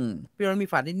อืม เปรี้ยวแล้วมี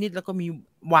ฝาดนิดแล้วก็มี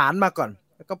หวานมาก่อน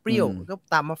แล้วก็เปรี้ยว อืม ก็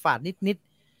ตามมาฝาดนิด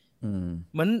อืม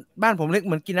เหมือนบ้านผมเล็กเ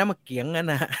หมือนกินน้ำมะเกียงงั้น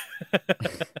นะฮะ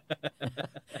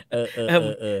เออ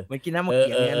เหมือนกินน้ำมะเกี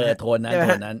ยงงั้นนะฮะ โทนนั้น ใช่ไหม โ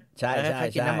ท ฮะ นนั้น ใช่ คล้าย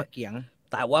ๆกินน้ำมะเกียง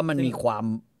แต่ว่ามัน ซึ่ง มีความ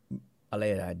อะไร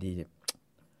อะดี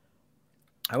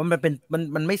แต่ว่า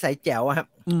มันไม่ใสแจ๋วอะครับ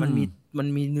อืม มัน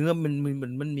มีเนื้อมั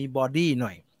นมีบอดี้หน่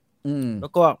อย อืม แล้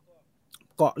วก็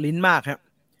เกาะลิ้นมากครับ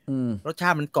อืม รสชา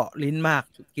ติมันเกาะลิ้นมาก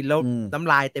กินแล้ว อืม น้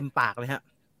ำลายเต็มปากเลยฮะ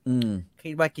อืม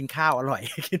คิดว่ากินข้าวอร่อย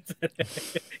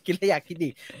กินแล้วอยากกินอี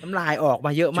กน้ำลายออกม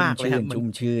าเยอะมากเลยฮะ ชุ่ม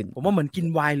ชื่น ผมว่าเหมือนกิน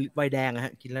ไวน์แดงอะฮ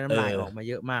ะกินแล้วน้ำลายออกมา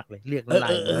เยอะมากเลย เรียกน้ำลาย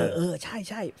มาเลย ใ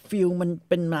ช่ฟิลมัน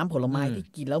เป็นน้ำผลไม้ที่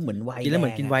กินแล้วเหมือนไวน์ กินแล้วเหมื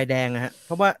อนกินไว แดง น์แดงอะฮะเ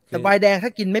พราะว่าแต่ไวน์แดงถ้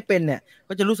ากินไม่เป็นเนี่ย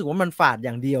ก็จะรู้สึกว่ามันฝาดอ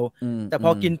ย่างเดียว แต่พ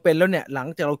อกินเป็นแล้วเนี่ยหลัง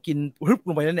จากเรากินฮึบล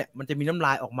งไปแล้วเนี่ยมันจะมีน้ำล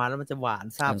ายออกมาแล้วมันจะหวาน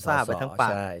ซาบไปทั้งปา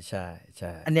ก ใช่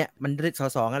อันเนี้ยมันได้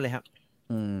สอๆกันเลยครับ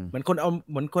อืม เหมือนคน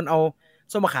เอา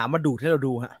ส้มมะขามมาดูดให้เรา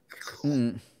ดูฮะ อืม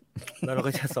แล้วเรา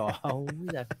ก็จะสอเอา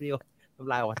อยากเปรี้ยวน้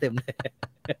ำลายออกมาเต็มเลย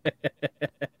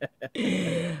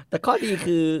แต่ข้อดี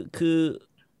คือ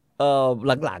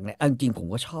หลังๆเนี่ยเอาจริงๆผม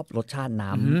ก็ชอบรสชาติน้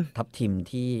อือหือ ำทับทิม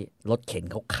ที่รถเข็น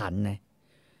เขาคั้นนะ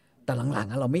แต่หลัง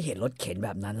ๆอะเราไม่เห็นรถเข็นแบ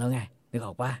บนั้นแล้วไงนึกอ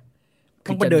อกปะ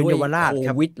ต้องไปเดินเยาวราช โค ค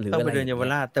รับ วิดหรือ ต้อง อะ ไป ไร เดินเยาว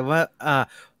ราช แต่ว่า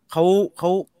เข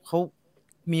า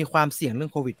มีความเสี่ยงเรื่อ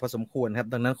งโควิดพอสมควรครับ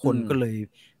ดังนั้นคนก็เลย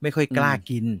ไม่ค่อยกล้า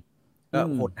กินก็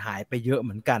หดหายไปเยอะเห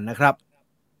มือนกันนะครับ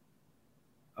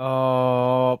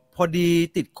พอดี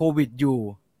ติดโควิดอยู่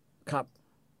ครับ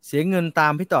เสียเงินตา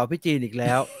มพี่ต่อพี่จีนอีกแ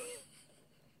ล้ว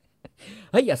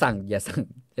เฮ้ยอย่าสั่ง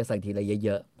ทีละเย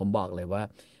อะๆผมบอกเลยว่า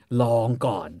ลอง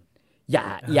ก่อน อ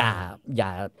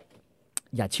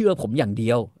ย่าเชื่อผมอย่างเดี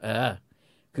ยว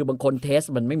คือบางคนเทส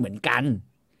มันไม่เหมือนกัน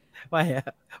ไม่ฮะ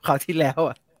คราวที่แล้ว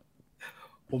อ่ะ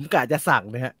ผมกะจะสั่ง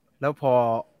นะฮะ แล้วพอ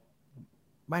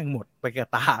แม่งหมดไปกับ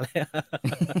ตาเลย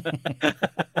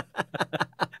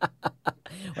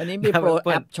วันนี้มีโปรแ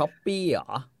อปช้อปปี้เหร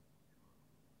อ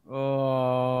เอ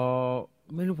อ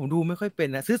ไม่รู้ผมดูไม่ค่อยเป็น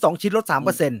นะซื้อ2 ชิ้นลด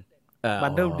 3%บั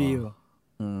นเดิลดีล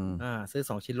ซื้อ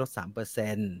2 ชิ้นลด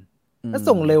 3%แล้ว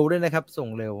ส่งเร็วด้วยนะครับ ส่ง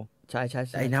เร็ว ใช่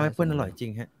แต่ไอ้น้ำแอปเปิ้ลอร่อยจริ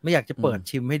งฮะไม่อยากจะเปิด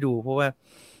ชิมให้ดูเพราะว่า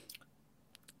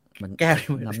มัน แก้ว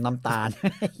น้ำตาล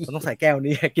มันต้องใส่แก้ว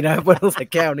นี้กินน้ำแอปเปิ้ลต้องใส่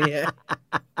แก้วนี้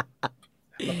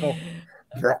แล้วก็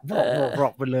รอ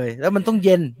กไปเลย แล้วมันต้องเ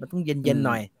ย็นห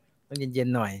น่อยต้องเย็น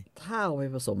หน่อย ถ้าเอาไป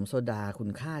ผสมโซดาคุณ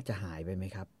ค่าจะหายไปไหม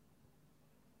ครับ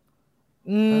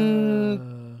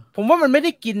ผมว่ามันไม่ไ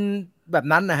ด้กินแบบ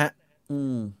นั้นนะฮะ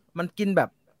มันกินแบบ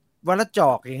วันละจ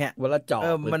อกอย่างเงี้ย วันละจอก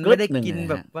มันไม่ได้กิน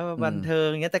แบบว่าบันเทิง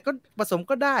อย่างเงี้ยแต่ก็ผสม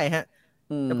ก็ได้ฮะ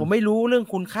แต่ผมไม่รู้เรื่อง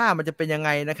คุณค่ามันจะเป็นยังไง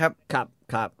นะครับ ครั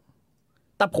บ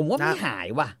แต่ผมว่าไม่หาย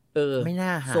ว่ะไม่น่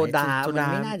าหาย โซดามัน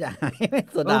ไม่น่าจะหาย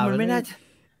โซดามันไม่น่า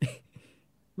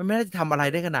จะทำอะไร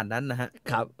ได้ขนาดนั้นนะฮะ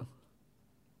ครับ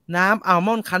น้ำอัลม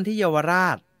อนด์คั้นที่เยาวรา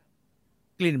ช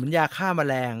กลิ่นเหมือนยาฆ่าแม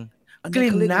ลงกลิ่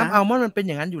นน้ำอัลมอนด์มันเป็นอ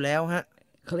ย่างนั้นอยู่แล้วฮะ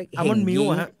เขาเรียก อัลมอนด์มิลค์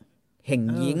ฮะ เห่ง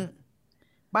ยิง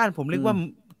บ้านผมเรียกว่า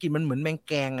กลิ่นมันเหมือนแมง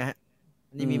แกงอะฮะ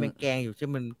นี่มีแมงแกงอยู่ใช่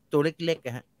มันตัวเล็กๆอ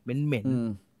ะฮะเหม็น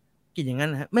กลิ่นอย่างนั้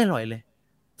นนะฮะไม่อร่อยเลย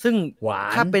ซึ่ง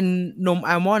ถ้าเป็นนม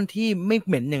อัลมอนด์ที่ไม่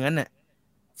เหม็นอย่างนั้นน่ะ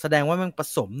แสดงว่ามันผ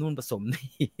สมนู่นผสมนี่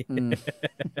อืม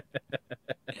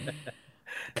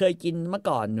เคยกินเมื่อ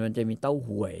ก่อนมันจะมีเต้าห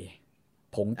วย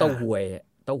ผงเต้าหวย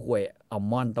อัล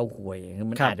มอนด์เต้าหวย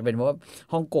มัน ครับ อาจจะเป็นเพราะว่า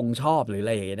ฮ่องกงชอบหรืออะไ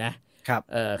รอย่างเงี้ยนะครับ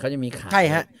เขาจะมีขาย ใช่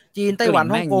ฮะ จีนไต้หวัน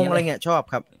กลิ่น ฮ่ แม่ อง ง กง อย่างเงี้ย อะไร เลย เงี้ยชอบ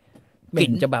ครับ กลิ่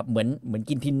นจะแบบเหมือน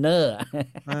กินทินเนอร์อะ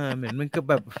เหมือนมันก็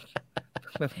แบบ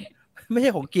ไม่ใช่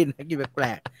ของกินนะกินแปล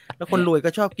กๆแล้วคนรวยก็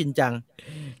ชอบกินจัง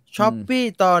ช้อปปี้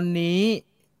ตอนนี้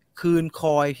คืนค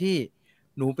อยที่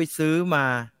หนูไปซื้อมา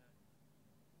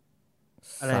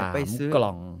อะไร สา ไป ม ซื้อ กล่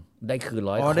องได้คืน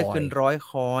100 อ๋อ ค ได้ อ คื ย น100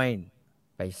 คอยน์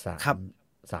ไปสาม ครับ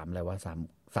อะไรวะส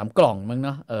ามกล่องมั้งเน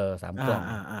าะ3 กล่อง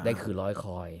ได้คืน100 ค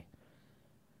อย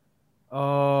เอ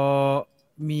อ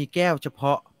มีแก้วเฉพ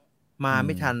าะมาไ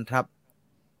ม่ทันครับ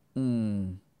อืม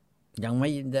ยังไม่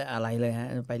ได้อะไรเลยฮะ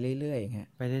ไปเรื่อยๆฮะ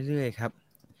ไปเรื่อยๆครับ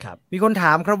ครับ มีคนถ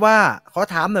ามครับว่า ขอ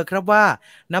ถามหน่อยครับว่า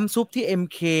น้ำซุปที่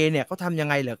MK เนี่ยเขาทำยัง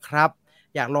ไงเหรอครับ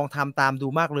อยากลองทำตามดู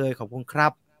มากเลยขอบคุณครั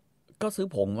บ ก็ซื้อ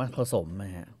ผงมาผสมน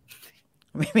ะฮะ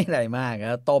ไม่อะไรมาก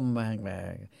แล้วต้มมา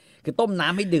คือต้มน้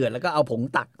ำให้เดือดแล้วก็เอาผง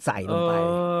ตักใส่ลงไป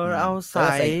เอา แล้ว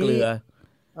ก็ใส่เกลือ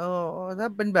ถ้า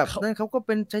เป็นแบบนั้นเขาก็เ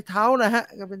ป็นใช้เท้านะฮะ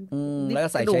ก็เป็น แล้วก็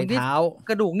ใส่ กระดู ใช้ นิด เท้า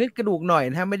กระดูกนิดกระดูกหน่อย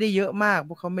นะฮะไม่ได้เยอะมากเพ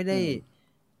ราะเขาไม่ไ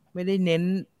ด้เน้น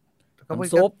เขา น้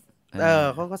ำซุป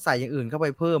เขาก็ใส่อย่างอื่นเข้าไป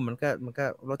เพิ่มมันก็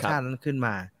รสชาตินั้นขึ้นม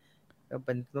าก็เ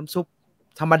ป็นน้ำซุป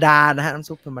ธรรมดานะฮะน้ำ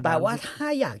ซุปธรรมดา แต่ว่าถ้า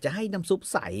อยากจะให้น้ำซุป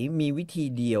ใสมีวิธี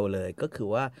เดียวเลยก็คือ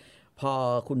ว่าพอ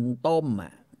คุณต้มอ่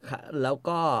ะแล้ว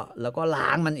ก็ล้า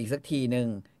งมันอีกสักทีหนึ่ง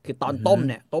คือตอนต้ม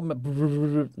เนี่ยต้มแบบ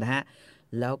นะฮะ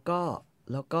แล้ว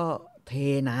ก็เท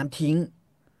น้ำทิ้ง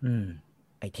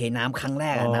ไอเทน้ำครั้งแร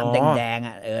กน้ำแดงๆ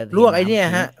อ่ะลวกไอเนี่ย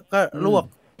ฮะก็ลวก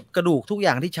กระดูกทุกอ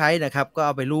ย่างที่ใช้นะครับก็เอ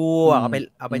าไปลวกเอา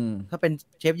ไปถ้าเป็น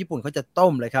เชฟญี่ปุ่นเขาจะต้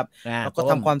มเลยครับแล้วก็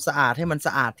ทำความสะอาดให้มันส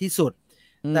ะอาดที่สุด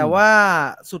แต่ว่า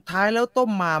สุดท้ายแล้วต้ม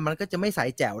มามันก็จะไม่ใส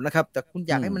แจ๋วนะครับแต่คุณ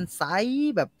อยากให้มันใส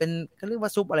แบบเป็นเขาเรียกว่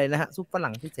าซุปอะไรนะฮะซุปฝ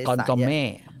รั่งที่ใสๆคอนซอมเม่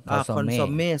คอนซอ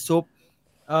มเม่ซุป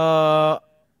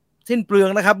สิ้นเปลือง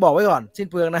นะครับบอกไว้ก่อนสิ้น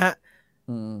เปลืองนะฮะ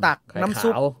ตักน้ำซุ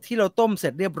ปที่เราต้มเสร็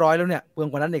จเรียบร้อยแล้วเนี่ยเปลือง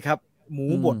กว่านั้นเลยครับหมู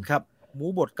บดครับหมู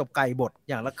บดกับไก่บด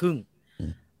อย่างละครึ่ง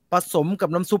ผสมกับ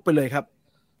น้ำซุปไปเลยครับ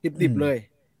ดิบๆเลย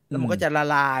แล้วมันก็จะละ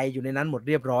ลายอยู่ในนั้นหมด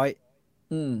เรียบร้อย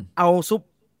เอาซุป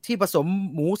ที่ผสม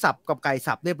หมูสับกับไก่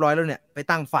สับเรียบร้อยแล้วเนี่ยไป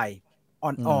ตั้งไฟ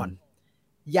อ่อน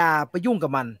ๆอย่าไปยุ่งกั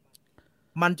บ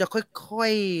มันจะค่อ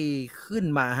ยๆขึ้น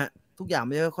มาฮะทุกอย่าง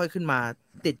มันจะค่อยๆขึ้นมา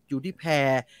ติดอยู่ที่แพร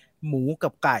หมูกั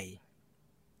บไก่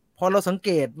พอเราสังเก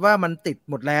ตว่ามันติด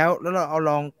หมดแล้วเราเอา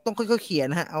ลองต้องค่อยๆเขี่ย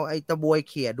นะฮะเอาไอ้ตะบวย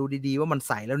เขี่ยดูดีๆว่ามันใ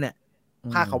สแล้วเนี่ย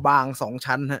ผ้าขาวบาง2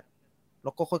 ชั้นฮะแ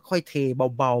ล้วก็ค่อยๆเท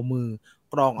เบาๆมือ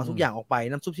กรองเอาทุกอย่างออกไป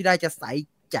น้ำซุปที่ได้จะใส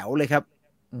แจ๋วเลยครับ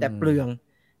แต่เปลือง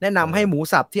แนะนำให้หมู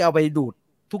สับที่เอาไปดูด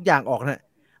ทุกอย่างออกนะ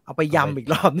เอาไปยำอีก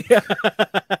รอบเนี่ย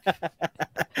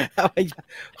เอาไป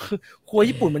ครัว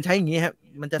ญี่ปุ่นมันใช้อย่างนี้ครับ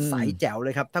มันจะใสแจ๋วเล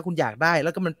ยครับถ้าคุณอยากได้แล้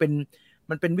วก็มันเ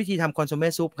ป็นวิธีทำคอนโซเม่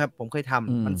ซุปครับผมเคยท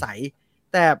ำมันใส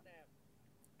แต่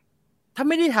ถ้า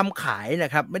ไม่ได้ทำขายน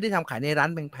ะครับไม่ได้ทำขายในร้าน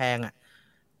แพงๆอ่ะ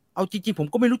เอาจริงๆผม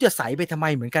ก็ไม่รู้จะใสไปทำไม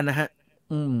เหมือนกันนะฮะ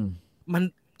มั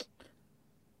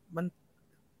น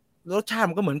รสชาติ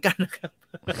มันก็เหมือนกันนะครับ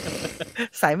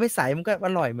ใสไม่ใสมันก็อ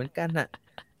ร่อยเหมือนกันน่ะ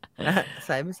ใส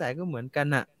ไม่ใสก็เหมือนกัน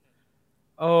น่ะ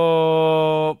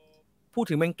พูด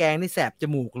ถึงแมงแกงนี่แสบจ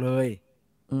มูกเลย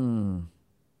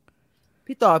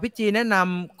พี่ต่อพี่จีแนะน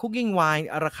ำคุกกิ้งไวน์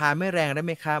ราคาไม่แรงได้ไห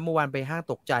มคะเมื่อวานไปห้าง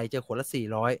ตกใจเจอขวดละ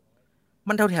400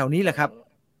มันแถวๆนี้แหละครับ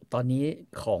ตอนนี้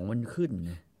ของมันขึ้น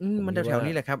มันแถวๆ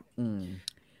นี้แหละครับ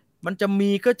มันจะ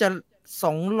มีก็จะ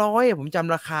200ผมจ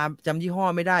ำราคาจำยี่ห้อ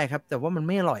ไม่ได้ครับแต่ว่ามันไ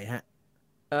ม่อร่อยฮะ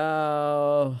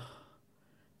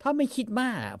ถ้าไม่คิดม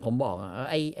ากผมบอก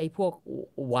ไอ้พวก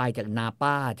ไวน์จากนา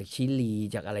ป้าจากชิลี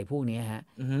จากอะไรพวกนี้ฮะ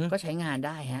ก็ใช้งานไ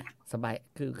ด้ฮะสบาย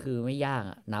คือไม่ยาก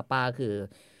นาป้าคือ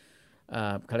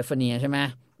แคลิฟอร์เนียใช่ไหม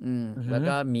แล้ว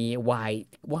ก็มีไว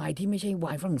น์ที่ไม่ใช่ไว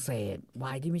น์ฝรั่งเศสไว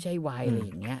น์ที่ไม่ใช่ไวน์อะไรอ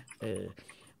ย่างเงี้ย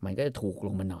มันก็จะถูกล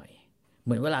งมาหน่อยเห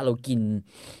มือนเวลาเรากิ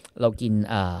น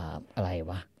อะไร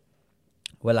วะ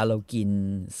เวลาเรากิน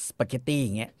สปาเกตตี้อ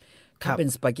ย่างเงี้ยถ้าเป็น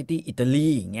สปาเกตตี้อิตาลี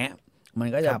อย่างเงี้ยมัน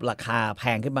ก็จะราคาแพ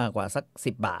งขึ้นมากว่าสัก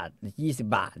10 บาท20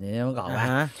 บาทอย่างนี้ต้องบอกว่า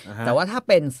แต่ว่าถ้าเ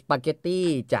ป็นสปาเกตตี้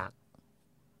จาก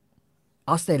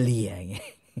ออสเตรเลียอย่างเงี้ย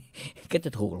ก็จะ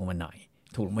ถูกลงมาหน่อย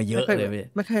ถูกลงมาเยอะเลย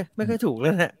ไม่ค่อยถูกแล้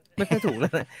วนะไม่ค่อยถูกแล้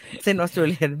วนะเส้นออสเตร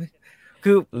เลีย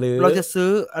คือเราจะซื้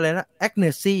ออะไรนะแอคเน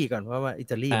ซี่ก่อนเพราะว่าอิ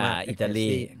ตาลีมากอิตาลี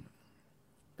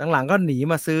หลังๆก็หนี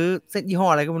มาซื้อเส้นยี่ห้อ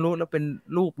อะไรก็ไม่รู้แล้วเป็น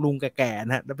ลูกลุงแก่ๆน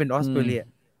ะแล้วเป็นออสเตรเลีย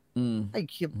ไอ้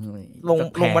คิดลง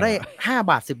มาได้5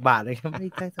 บาท10 บาทเลยครับไม่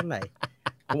ได้เท่าไหร่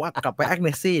ผมว่ากลับไปแอคเน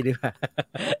ซี่ดีกว่า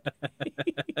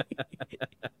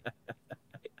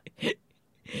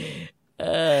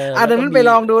แล้วดังก็นั้นไปมี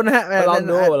ลองดูนะฮะลอง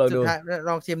ดูลองดูสุดท้าย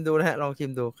ลองชิมดูนะฮะลองชิ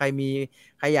มดูใค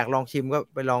รอยากลองชิมก็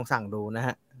ไปลองสั่งดูนะฮ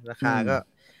ะราคาก็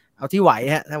เอาที่ไหว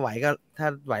ฮะถ้าไหว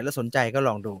แล้วสนใจก็ล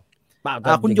องดูเปล่าแ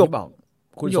ต่คุณหยกอย่างที่บอก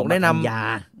คุณหยสมบักแนะนติทางยา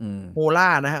ำโฮล่า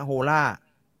นะฮะโฮล่า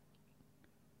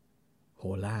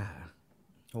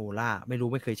ไม่รู้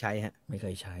ไม่เคยใช้ฮะไม่เค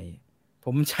ยใช้ผ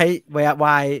มใช้ไว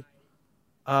น์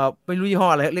ไม่รู้ยี่ห้อ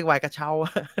อะไรเรียกไวน์กระเช้า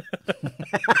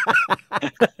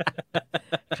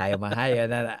ใครเอามาให้กัน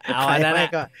นั่นแหละเอา ใคร อันนั้น ไม่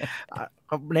น่ะ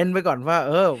ก็เน้นไปก่อนว่า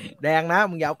แดงนะ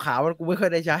มึงอย่าเอาขาวกูไม่เคย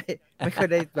ได้ใช้ ไม่เคย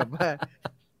ได้แบบว่า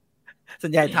ส่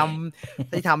วนใหญ่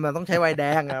ที่ทำต้องใช้ไวน์แด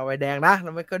งไวน์แดงนะเร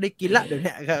าไม่ก็ได้กินละเดี๋ยว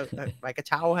นี้ก็ไวน์กระ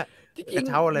เช้าฮะ จริ กระ ง เ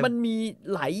ช้าอะไร ๆมันมี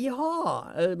หลายยี่ห้อ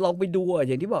ลองไปดูอ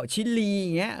ย่างที่บอกชิลีอ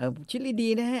ย่างเงี้ยชิลีดี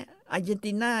นะฮะอาร์เจน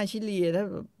ตินาชิลีถ้า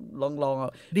ลอง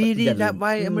ดี อย่าลื นะ ม ไว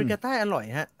น์อเมริกาใต้อร่อย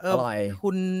ฮะอร่อย คุ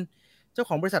ณเจ้า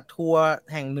ของบริษัททัวร์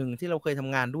แห่งหนึ่งที่เราเคยท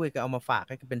ำงานด้วยก็เอามาฝากใ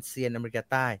ห้เป็นเซียนอเมริกา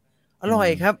ใต้อร่อย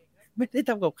ครับ ไม่ได้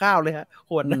ทำกับข้าวเลยฮะข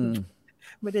วดนั้น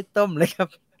ไม่ได้ต้มเลยครับ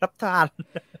รับทาน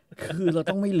คือเรา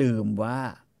ต้องไม่ลืมว่า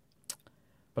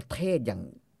ประเทศอย่าง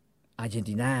อาร์เจน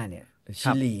ตินาเนี่ยชิ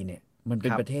ลีเนี่ยมันเป็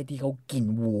นประเทศที่เขากิน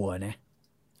วัวนะ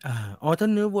ถ้า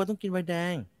เนื้อวัวต้องกินไวน์แด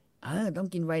งต้อง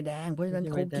กินไวน์แดงเพราะฉะนั้น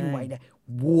ต้องกิ เขา นไวน์แดง กินไวน์แดง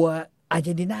วัวอาร์เจ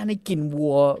นตินานี่กินวั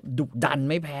วดุดัน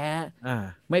ไม่แ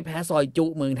พ้ซอยจุ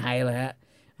เมืองไทยเลยฮะ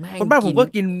คนบ้านผมก็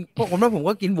กินคนบ้านผม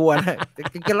ก็กินวัวนะ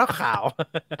กินเหล้าขาว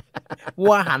วั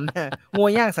วหันนะวัว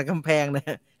ย่างสันกำแพงน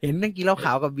ะเห็นนั่งกินเหล้าข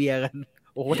าวกับเบียร์กัน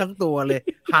โอ้โหทั้งตัวเลย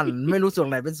หั่นไม่รู้ส่วน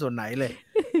ไหนเป็นส่วนไหนเลย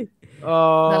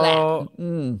นั่นแหละ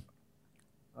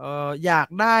อยาก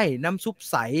ได้น้ำซุป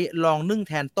ใสลองนึ่ง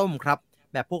แทนต้มครับ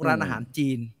แบบพวกร้านอาหารจี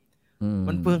น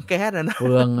มันเปลืองแก๊สนะเป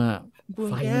ลืองเปลือ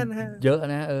งแก๊สนะเยอะ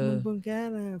นะเปลืองแก๊ส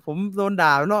นะผมโดนด่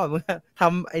ารอบท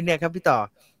ำไอเนี่ยครับพี่ต่อ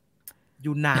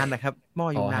ยูนานนะครับหม้อ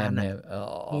ยูนานนะ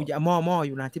หมูยาหม้อ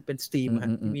ยูนานที่เป็นสตีมฮะ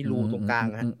ที่มีรูตรงกลาง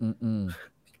ฮะ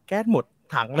แก๊สหมด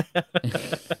ถังเลย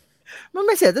มันไ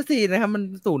ม่เสร็จสักทีนะครับมัน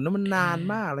ตุ๋นแล้วมันนาน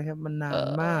มากเลยครับมันนาน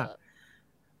มาก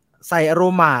ใส่อโร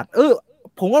มาต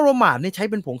ผงอโรมาตนี่ใช้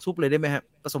เป็นผงซุปเลยได้ไหมฮะ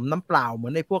ผสมน้ำเปล่าเหมื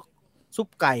อนในพวกซุป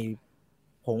ไก่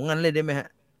ผงนั้นเลยได้ไหมฮะ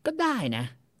ก็ได้นะ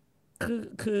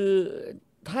คือ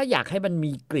ถ้าอยากให้มัน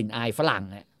มีกลิ่นอายฝรั่ง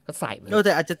เนี่ยก็ใส่ไปแ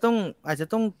ต่อาจจะต้อง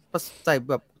ใส่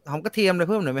แบบหอมกระเทียมอะไร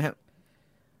เพิ่มหน่อยไหมครับ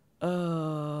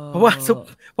เพราะว่าซุ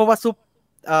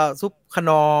ปค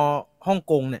นอฮ่อง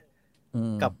กงเนี่ย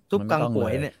กับซุปกังป่ว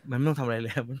ยเนี่ยมันไม่ต้องทำอะไรเล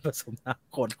ยมันผสมน้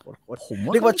ำคนผมว่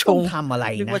าเรียกว่าชงทำอะไร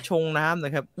นะเรียกว่าชงน้ำน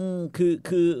ะครับ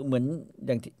คือเหมือนอ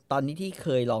ย่างตอนนี้ที่เค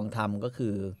ยลองทำก็คื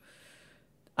อ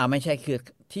ไม่ใช่คือ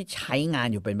ที่ใช้งาน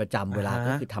อยู่เป็นประจำเวลา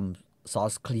ก็คือทำซอ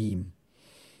สครีม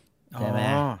ใช่ไหม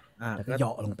แล้วก็เหย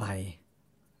าะลงไป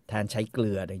แทนใช้เก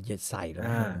ลือเดี๋ยวใส่ล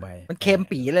งไปมันเค็ม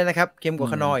ปีเลยนะครับเค็มกว่า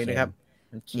ขนอยนะครับ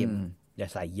มันเค็มอย่า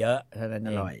ใส่เยอะเท่านั้น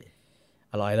เอง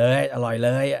อร่อยเล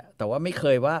ยแต่ว่าไม่เค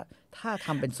ยว่าถ้าท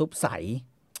ำเป็นซุปใส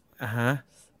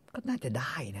ก็น่าจะไ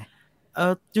ด้นะ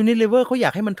ยูนิเลเวอร์เขาอยา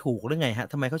กให้มันถูกหรือไงฮะ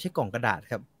ทำไมเขาใช้กล่องกระดาษ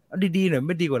ครับดีๆหน่อยไ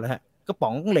ม่ดีกว่าเหรอฮะกระป๋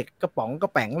องเหล็กกระป๋องกร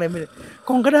ะแป๋งอะไรไม่ก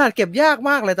ล่องกระดาษเก็บยาก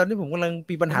มากเลยตอนนี้ผมกำลัง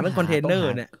มีปัญหาเรื่องคอนเทนเนอ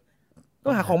ร์เนี่ยต้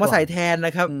องหาของมาใส่แทนน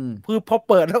ะครับคือพอ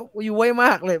เปิดแล้วย้วยม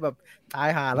ากเลยแบบตาย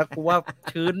หาแล้วกูว่า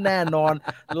ชื้นแน่นอน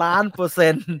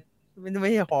1,000,000%ไ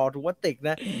ม่ใช่ห่อถุงพลาสติกน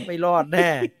ะไม่รอดแน่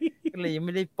ก็เลยยังไ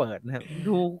ม่ได้เปิดนะครับ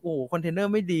ดูโอ้คอนเทนเนอ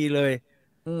ร์ไม่ดีเลย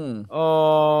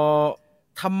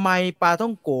ทำไมปลาท่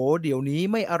องโกเดี๋ยวนี้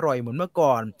ไม่อร่อยเหมือนเมื่อ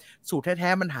ก่อนสูตรแท้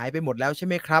ๆมันหายไปหมดแล้วใช่ไ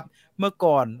หมครับเมื่อ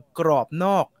ก่อนกรอบน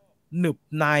อกหนึบ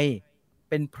ใน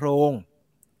เป็นโพรง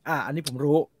อันนี้ผม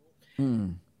รู้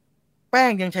แป้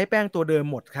งยังใช้แป้งตัวเดิม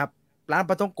หมดครับร้าน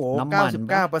ปลาท่องโก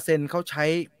 99% เขาใช้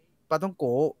ปลาท่องโก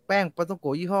แป้งปลาท่องโก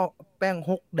ยี่ห้อแป้ง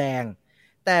ฮกแดง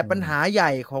แต่ปัญหาให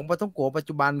ญ่ของปลาท่องโกปัจ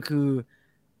จุบันคือ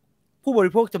ผู้บ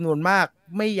ริโภคจำนวนมาก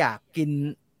ไม่อยากกิน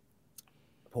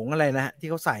ผงอะไรนะที่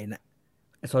เขาใส่น่ะ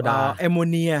โซดาแอมโม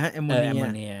เนียฮะแอมโมเ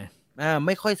นียไ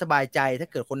ม่ค่อยสบายใจถ้า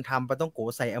เกิดคนทำปลาท่องโก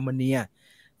ใส่แอมโมเนีย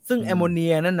ซึ่งแอมโมเนี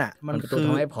ยนั่นน่ะมันคือ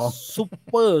ซุป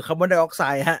เปอร์คาร์บอนไดออกไซ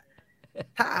ด์ฮะ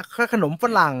ถ้าขนมฝ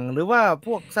รั่งหรือว่าพ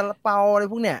วกซาลาเปาอะไร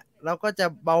พวกเนี้ยเราก็จะ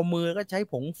เบามือก็ใช้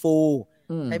ผงฟู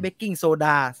ใช้เบกกิ้งโซด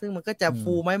าซึ่งมันก็จะ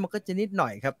ฟูไหมมันก็จะนิดหน่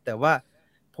อยครับแต่ว่า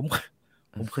ผ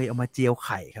มเคยเอามาเจียวไ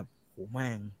ข่ครับโหแม่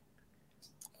ง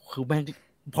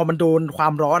พอมันโดนควา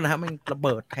มร้อนนะฮะมันระเ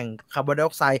บิดแห่งคาร์บอนไดอ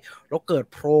อกไซด์แล้วเกิด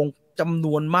โพรงจำน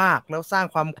วนมากแล้วสร้าง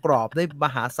ความกรอบได้ม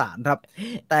หาศาลครับ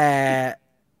แต่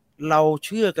เราเ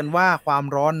ชื่อกันว่าความ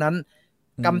ร้อนนั้น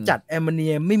กำจัดแอมโมเนี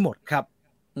ยไม่หมดครับ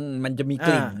มันจะมีก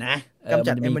ลิ่นนะกำ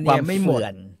จัดแอมโมเนียไม่หมด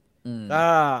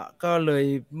ก็เลย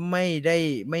ไ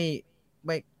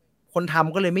ม่คนท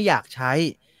ำก็เลยไม่อยากใช้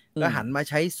ก็หันมา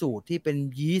ใช้สูตรที่เป็น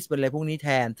ยีสต์เป็นอะไรพวกนี้แท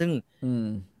นซึ่ง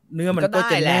เนื้อมันก็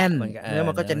จะแน่นเนื้อ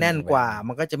มันก็จะแน่นกว่า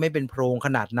มันก็จะไม่เป็นโพรงข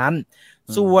นาดนั้น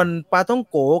ส่วนปลาท่อง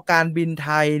โกการบินไท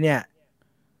ยเนี่ย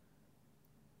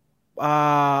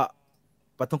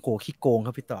ปลาท่องโกขี้โกงค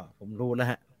รับพี่ต่อผมรู้นะ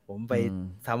ฮะผมไป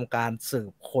ทำการสื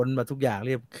บค้นมาทุกอย่างเ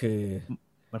รียบ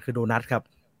มันคือโดนัทครับ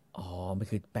อ๋อมัน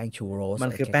คือแป้งชูโรสมั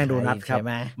นคือแป้งโดนัทครับใช่ไ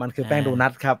หมมันคือแป้งโดนั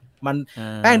ทครับมัน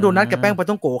แป้งโดนัทกับแป้งปลา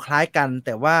ท่องโกคล้ายกันแ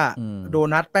ต่ว่าโด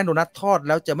นัทแป้งโดนัททอดแ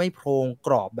ล้วจะไม่โพรงก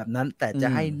รอบแบบนั้นแต่จะ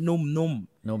ให้นุ่ม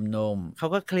เขา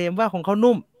ก็เคลมว่าของเขา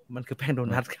นุ่มมันคือแป้งโด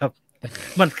นัทครับ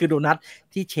มันคือโดนัท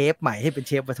ที่เชฟใหม่ให้เป็นเ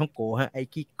ชฟปลาท่องโกฮะไอ้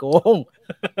ขี้โกง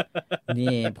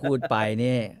นี่พูดไป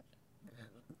นี่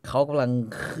เขากำลัง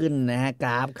ขึ้นนะฮะก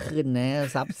ราฟขึ้นนะ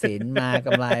ทรัพย์สินมาก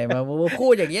ำไรมาพู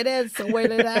ดอย่างเงี้ยได้สวย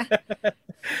เลยนะ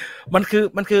มันคือ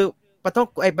ปลาท่อง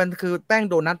มันคือแป้ง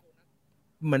โดนัท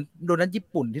เหมือนโดนัทญี่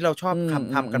ปุ่นที่เราชอบ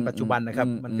ทำกันปัจจุบันนะครับ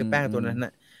มันคือแป้งตัวนั้นน่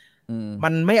ะมั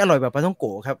นไม่อร่อยแบบปลาท่องโก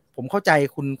ครับผมเข้าใจ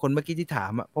คนเมื่อกี้ที่ถา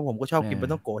มอ่ะเพราะผมก็ชอบกินปลา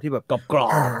ท่องโกที่แบบกรอ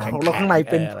บๆแล้วข้างใน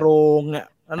เป็นโพรงอ่ะ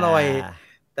อร่อย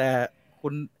แต่คุ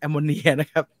ณแอมโมเนียนะ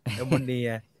ครับแอมโมเนีย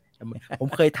ผม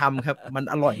เคยทำครับมัน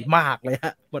อร่อยมากเลยฮ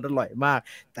ะมันอร่อยมาก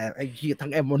แต่ไอ้ที่ทั้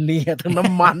งแอมโมเนียทั้งน้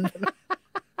ำมัน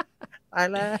ตาย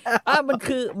แล้วมัน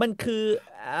คือ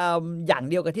อย่าง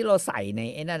เดียวกับที่เราใส่ใน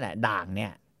ไอ้นั่นแหละด่างเนี่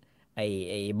ยไ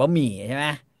อ้บะหมี่ใช่ไหม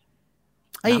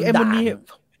ไอ้แอมโมเ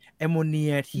นี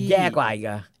ยที่แย่กว่าอีก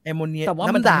อะแอมโมเนียแต่ว่า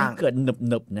มันด่างเกิดห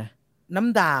นึบนะน้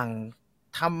ำด่าง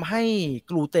ทำให้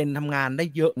กลูเตนทำงานได้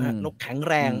เยอะนะนกแข็ง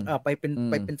แรงไปเ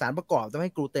ป็นสารประกอบทำใ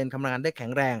ห้กลูเตนทำงานได้แข็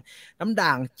งแรงน้ำด่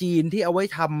างจีนที่เอาไว้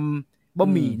ทำบะ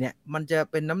หมี่เนี่ยมันจะ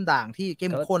เป็นน้ำด่างที่เข้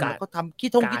มข้นแล้วก็ทำขี้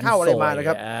เถ้าอะไรมานะค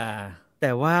รับแ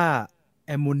ต่ว่าแ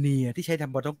อมโมเนียที่ใช้ท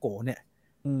ำปลาท่องโกเนี่ย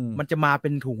มันจะมาเป็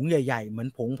นถุงใหญ่ๆเหมือน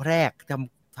ผงแพรก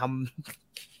ท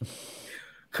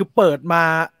ำคือเปิดมา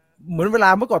เหมือนเวลา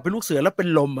เมื่อก่อนเป็นลูกเสือแล้วเป็น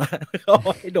ลมอ่ะเขา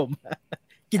ให้ดม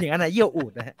กินอย่างนั้นนะเยี่ยวอู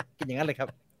ดนะฮะกินอย่างนั้นเลยครับ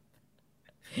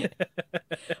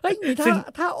เฮ้ย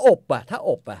ถ้าอบอ่ะ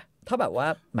ถ้าแบบว่า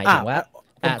หมายถึงว่า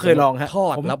ผมเคยลองฮะทอ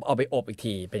ดแล้วเอาไปอบอีก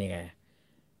ทีเป็นยังไง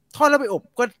ทอดแล้วไปอบ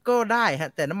ก็ได้ฮะ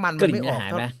แต่น้ำมันมันไม่ออก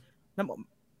น้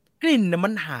ำกลิ่นเนี่ยมั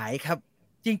นหายครับ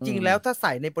จริงๆแล้วถ้าใ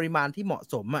ส่ในปริมาณที่เหมาะ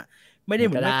สมอ่ะไม่ได้เ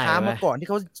หมือนแม่ค้าเมื่อก่อนที่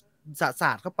เขาส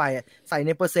าดเข้าไปใส่ใน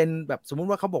เปอร์เซ็นต์แบบสมมุติ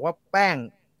ว่าเขาบอกว่าแป้ง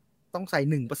ต้องใส่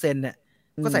 1% เนี่ย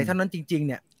ก็ใส่เท่านั้นจริงๆเ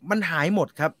นี่ยมันหายหมด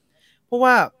ครับเพราะว่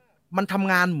ามันท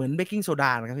ำงานเหมือนเบกกิ้งโซด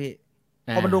าครับพี่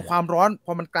พอมันโดนความร้อนพ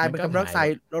อมันกลายเป็นคาร์บอนไดออกไซ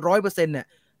ด์ 100% เนี่ย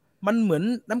มันเหมือน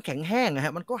น้ำแข็งแห้งฮ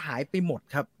ะมันก็หายไปหมด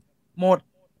ครับหมด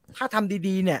ถ้าทำ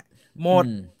ดีๆเนี่ยหมด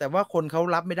แต่ว่าคนเขา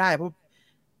รับไม่ได้เพราะ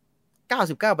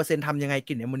 99% ทำยังไงก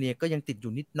ลิ่นแอมโมเนียก็ยังติดอ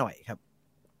ยู่นิดหน่อยครับ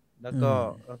แล้วก็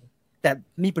แต่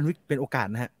นี่เป็นโอกาส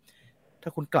นะฮะถ้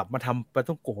าคุณกลับมาทำปลา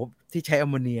ท่องโกที่ใช้แอม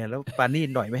โมเนียแล้วปานี่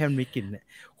หน่อยไม่ให้มันมีกลิ่นเนี่ย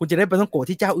คุณจะได้ปลาท่องโก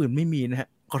ที่เจ้าอื่นไม่มีนะฮะ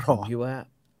กรอบพี่ว่า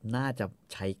น่าจะ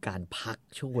ใช้การพัก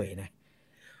ช่วยนะ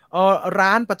ร้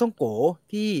านปลาท่องโก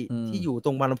ที่อยู่ต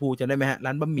รงบางลำพูจำได้ไหมฮะร้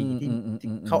านบะหมี่ที่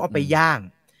เขาเอาไปย่าง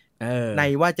ใน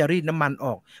ว่าจะรีดน้ำมันอ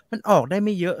อกมันออกได้ไ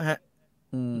ม่เยอะฮะ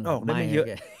ออกได้ไม่เยอะ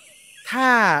ถ้า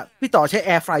พี่ต่อใช้แอ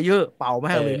ร์ฟรายเออร์เป่ามา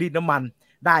ให้เลยรีดน้ำมัน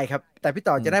ได้ครับแต่พี่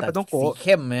ต่อจะได้ปลาท่องโกสีเ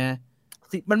ข้มไหม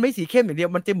มันไม่สีเข้มอย่างเดียว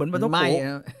มันจะเหมือนปลาท่องโก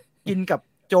กินกับ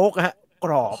โจ๊กฮะก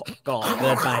รอบเกิ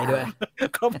นไปด้วย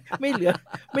ก็ไม่เหลื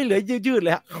อยืดเล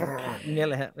ยฮะอย่างเงี้ย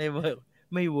เลยฮะไม่เ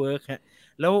วิร์กฮะ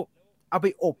แล้วเอาไป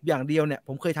อบอย่างเดียวเนี่ยผ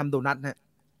มเคยทำโดนัทฮะ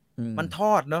มันท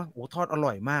อดเนาะโอ้ทอดอ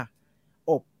ร่อยมาก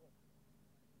อบ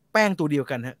แป้งตัวเดียว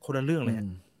กันฮะคนละเรื่องเลยฮะ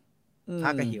ทา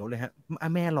กระเหี่ยวเลยฮะ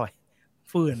แม่อร่อย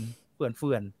เฟื่อน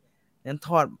นั้นท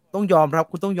อดต้องยอมรับ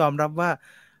คุณต้องยอมรับว่า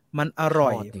มันอร่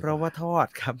อยเพราะว่าทอด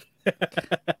ครับ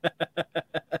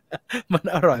มัน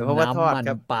อร่อยเพราะว่าทอดค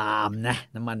รับน้ำมันปาล์มนะ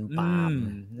น้ำมันปาล์ม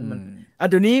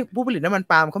เดี๋ยวนี้ผู้ผลิตน้ำมัน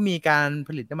ปาล์มเขามีการผ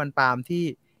ลิตน้ำมันปาล์มที่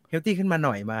เฮลตี้ขึ้นมาห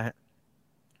น่อยมา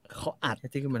เขาอัดอ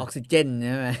อกซิเจน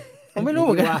ใช่ไหมผมไม่รู้เห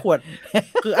มือนกันขวด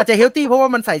คืออาจจะเฮลตี้เพราะว่า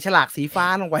มันใส่ฉลากสีฟ้า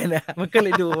ลงไปนะมันก็เล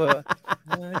ยดู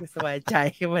สบายใจ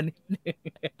ขึ้นมานิดนึง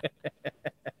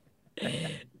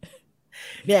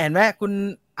เนี่ยเห็นไหมคุณ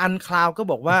อันคลาวก็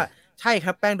บอกว่าใช่ค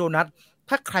รับแป้งโดนัท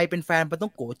ถ้าใครเป็นแฟนปลาท่อ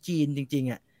งโกจีนจริง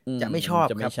ๆอ่ะจะไม่ชอบ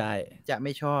ครับจะไ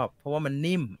ม่ชอบเพราะว่ามัน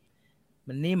นิ่ม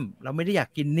เราไม่ได้อยาก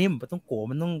กินนิ่มปลาท่องโก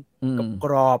มันต้องก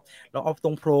รอบเราเอาต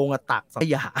รงโพรงตักสังข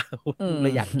ยาเรา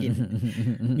อยากกิน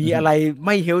มีอะไรไ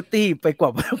ม่เฮลตี้ไปกว่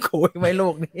าปลาท่องโกไหมโล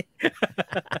กนี้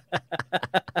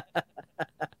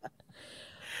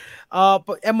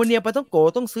แอมโมเนียปลาท่องโก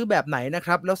ต้องซื้อแบบไหนนะค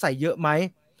รับแล้วใส่เยอะไหม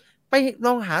ไปล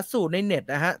องหาสูตรในเน็ต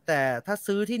นะฮะแต่ถ้า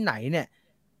ซื้อที่ไหนเนี่ย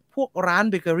พวกร้าน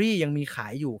เบเกอรี่ยังมีขา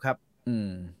ยอยู่ครับ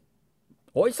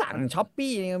โอ้ยสั่งช้อป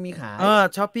ปี้ยังมีขาย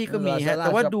ช้อปปี้ก็มีฮะแ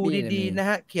ต่ว่าดูดีๆนะ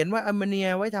ฮะเขียนว่าแอมโมเนีย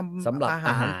ไว้ทำสำหรับอ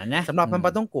าหารนะสำหรับทำปล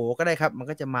าท่องโกก็ได้ครับมัน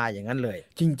ก็จะมาอย่างนั้นเลย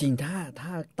จริงๆถ้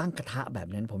าตั้งกระทะแบบ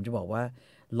นั้นผมจะบอกว่า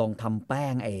ลองทำแป้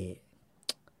ง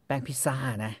แป้งพิซซ่า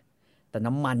นะแต่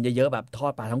น้ำมันเยอะๆแบบทอ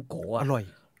ดปลาท่องโกะอร่อย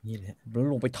นี่เลยแล้ว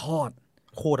ลงไปทอด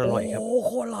โคตรอร่อยครับ โ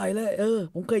คตรอร่อยเลย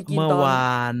ผมเคยกินเมื่อตอนว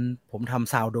านผมท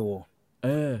ำซาวโด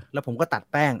แล้วผมก็ตัด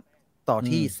แป้งต่อ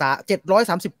ที่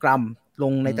730 กรัมล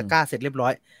งในตะกร้าเสร็จเรียบร้อ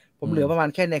ยผมเหลือประมาณ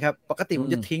แค่นี้ครับปกติผม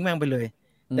จะทิ้งแม่งไปเลย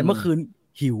แต่เมื่อคืน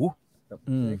หิว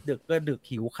ดึกก็ดึก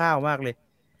หิวข้าวมากเลย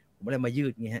ผมเลยมายื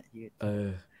ดไงฮะ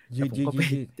ยืดผมก็ไป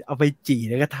เอาไปจี่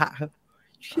ในกระทะครับ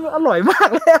ชื่ออร่อยมาก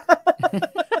เลย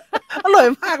อร่อย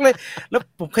มากเลยแล้ว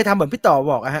ผมเคยทำเหมือนพี่ต่อ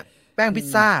บอกอะฮะแป้งพิซ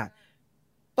ซ่า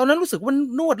ตอนนั้นรู้สึกว่า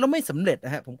นวดแล้วไม่สำเร็จน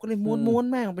ะฮะผมก็เลยม้วน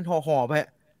แม่งเป็นห่อๆไป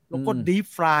แล้วก็ดี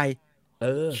ฟราย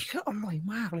อร่อย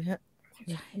มากเลยฮะ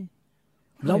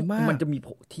แล้วมันจะมีผ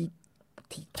งที่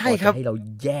ใช่ครับให้เรา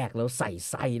แยกแล้วใส่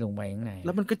ไส้ลงไปข้างในแ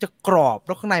ล้วมันก็จะกรอบแ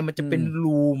ล้วข้างในมันจะเป็น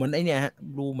รูเหมือนไอเนี้ยฮะ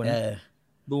รูเหมือน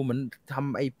ท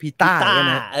ำไอพิต้าเนี่ย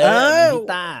นะพิ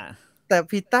ต้าแต่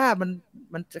พิต้ามัน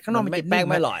ข้างนอกมันจะแป้ง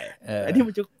ไม่อร่อยอันนี้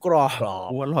มันจะกรอบ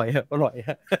อร่อยฮะอร่อยฮ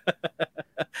ะ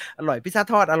อร่อยพิซซ่า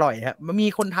ทอดอร่อยฮะมันมี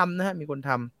คนทำนะฮะมีคนท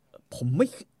ำผมไ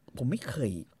ม่เ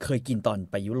คยกินตอน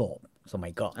ไปยุโรปสมั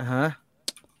ยก่อน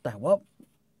แต่ว่า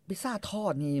พิซซ่าทอ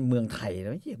ดนี่เมืองไทยแล้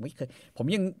วยังไม่เคยผม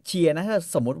ยังเชียร์นะถ้า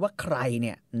สมมติว่าใครเ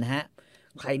นี่ยนะฮะ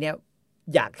ใครเนี่ย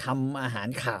อยากทำอาหาร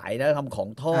ขายแล้วทำของ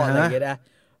ทอดอะไรอย่างเงี้ยนะ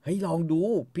เฮ้ยลองดู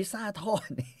พิซซ่าทอด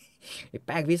แ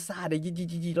ป้งพิซซ่าเนี่ย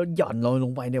ยี่แล้วหย่อนล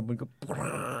งไปเนี่ยมันก็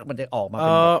มันจะออกมาเ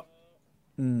ป็น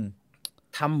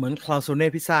ทำเหมือนคลาโซเน่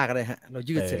พิซซ่าก็ได้ฮะเรา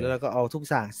ยืดเสร็จแล้วเราก็เอาทุก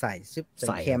อย่างใส่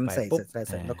แคมใส่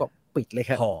แล้วก็ปิดเลย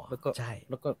ครับแล้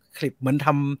วก็คลิปเหมือนท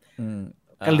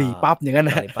ำกะหรี่ปั๊บอย่างนั้น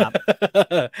นะ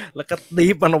แล้วก็ดี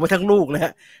ฟมันลงไปทั้งลูกเลยฮ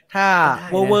ะถ้า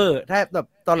เวอร์ถ้าแบบ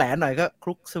ตอแหลหน่อยก็ค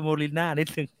ลุกสโมลิน่านิด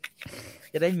นึง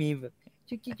จะได้มีแบบ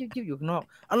จิ๊บอยู่ข้างนอก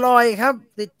อร่อยครับ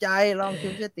ติดใจลองชิ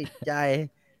มจะติดใจ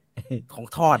ของ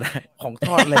ทอด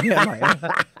อะไรเนี่ยอร่อย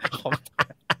ของ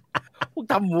พวก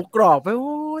ทำหมูกรอบไปโ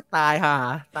อ้ตายห่า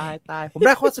ตายผมไ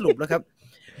ด้ข้อสรุปแล้วครับ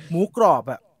หมูกรอบ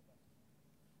อ่ะ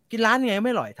กินร้านไงไ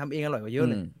ม่อร่อยทำเองอร่อยกว่าเยอะ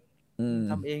เลย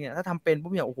ทำเองเนี่ยถ้าทำเป็นปุ๊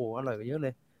บเนี่ยโอ้โหอร่อยกว่าเยอะเล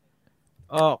ย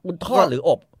คุณทอดหรืออ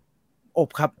บ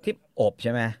ครับที่อบใ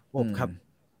ช่ไหมอบครับ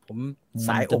ผมส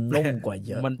ายอบนุ่มกว่าเ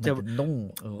ยอะมันจะนุ่ม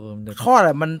ทอดอ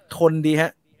ะมันทนดีฮ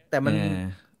ะแต่มัน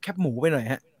แคบหมูไปหน่อย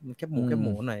ฮะมันแคบห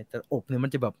มูหน่อยแต่อบเนี่ยมั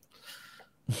นจะแบบ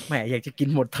แหมอยากจะกิน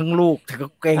หมดทั้งลูกแต่ก็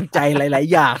เกรงใจหลาย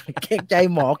ๆอย่างเกรงใจ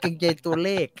หมอเกรงใจตัวเ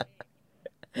ลข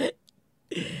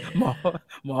หม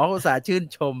ออุตส่าห์ชื่น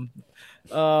ชม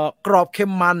กรอบเค็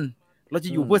มมันเราจะ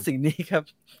อยู่เพื่อสิ่งนี้ครับ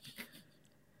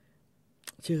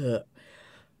เชื่อ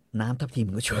น้ำทับทิม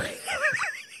ก็ช่วย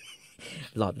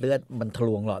หลอดเลือดมันทะล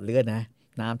วงหลอดเลือดนะ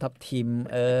น้ำทับทิม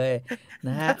น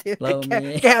ะฮะเรามี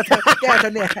แก้วเท่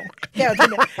านี้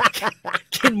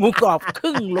กินหมูกรอบค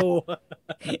รึ่งโล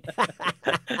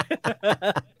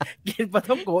กินปลา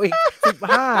ท่องโกอีก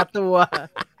15 ตัว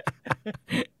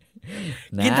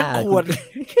กินทั้งขวด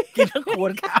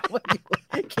ข้าวไม่อยู่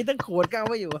กินทั้งขวดข้าว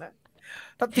ไม่อยู่ฮะ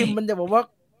ทับทิมมันจะบอกว่า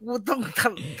กูต้อง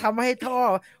ทำให้ท่อ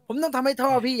ผมต้องทำให้ท่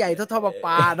อพี่ใหญ่ท่อป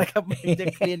ลานะครับมันจะ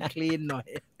คลีนหน่อย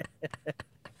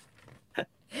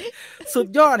สุด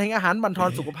ยอดแห่งอาหารบรรทอน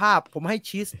สุขภาพผมให้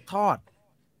ชีสทอด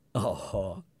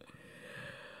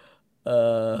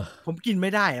ผมกินไม่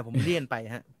ได้อะผมเลี่ยนไป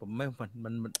ฮะผมไม่มั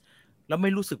นแล้วไ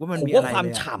ม่รู้สึกว่ามันมีอะไรเลยความ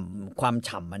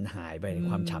ฉ่ำมันหายไป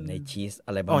ความฉ่ำในชีสอ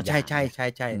ะไรบางอย่าง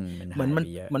ใช่เหมือน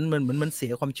มันเสี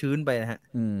ยความชื้นไปนะฮะ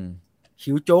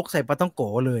หิวโจ๊กใส่ปลาต้องโก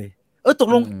เลยตก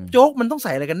ลงโจ๊กมันต้องใ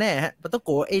ส่อะไรกันแน่ฮะปลาต้องโ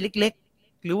กเล็ก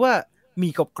ๆหรือว่ามี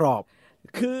กรอบ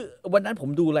คือวันนั้นผม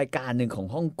ดูรายการหนึ่งของ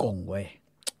ฮ่องกงเว้ย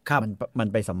มัน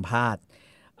ไปสัมภาษณ์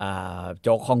โ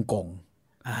จ๊กฮ่องกง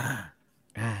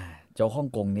โจ๊กฮ่อง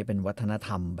กงนี่เป็นวัฒนธ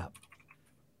รรมแบบ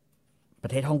ปร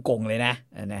ะเทศฮ่องกงเลยนะ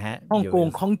ฮะฮ่องกง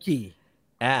คองจี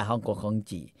ฮ่องกงคอง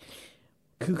จี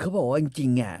คือเขาบอกว่าจริ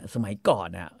งๆอ่ะสมัยก่อน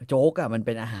อ่ะโจ๊กอ่ะมันเ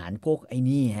ป็นอาหารพวกไอ้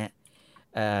นี่ฮะ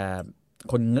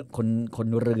คน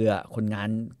เรือคนงาน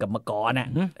กรรมกรอ่ะ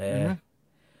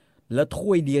แล้วถ้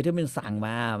วยเดียวที่มันสั่งม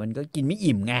ามันก็กินไม่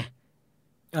อิ่มไง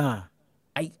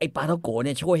ไอปลาท่องโกเ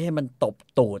นี่ยช่วยให้มันตบ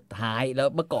ตูดท้ายแล้ว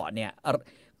เมื่อก่อนเนี่ย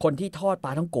คนที่ทอดปล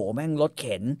าท่องโกแม่งรถเ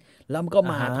ข็นแล้วมันก็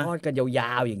มาทอดกันยา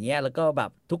วๆอย่างเงี้ยแล้วก็แบบ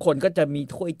ทุกคนก็จะมี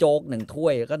ถ้วยโจ๊ก1 ถ้ว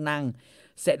ยแล้วก็นั่ง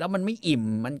เสร็จแล้วมันไม่อิ่ม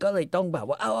มันก็เลยต้องแบบ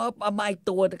ว่าเอามาอีก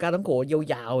ตัวปลาท่องโก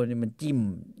ยาวๆเนี่ยมันจิ้ม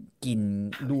กิน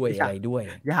ด้วยอะไรด้วย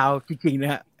ยาวจริงๆน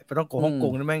ะฮะปลาท่องโกฮ่องก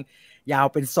งนี่แม่งยาว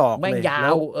เป็นศอกเลยแม่งยา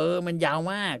วมันยาว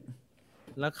มาก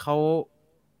แล้วเขา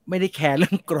ไม่ได้แคร์เรื่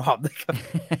องกรอบด้วยครับ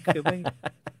คือไม่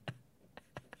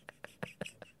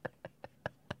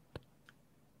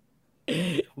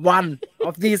one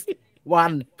of these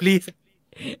one please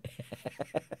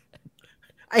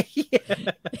ไอ้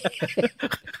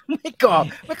ไม่กรอบ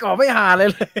ไม่หาเลย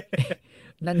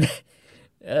นั่น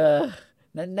เออ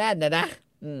แน่นนะ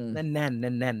แน่นแน่นแ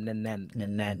น่นแน่นแน่นแน่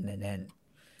น แน่นแน่น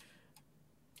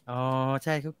อ๋อใ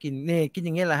ช่เขากินนี่กินอ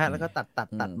ย่างเงี้ยแหละฮะแล้วก็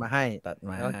ตัดมาให้ตัดม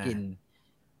าแล้วก็กิน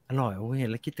อร่อยโอ้เห็น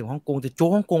แล้วคิดถึงฮ่องกงแต่โจ๊ก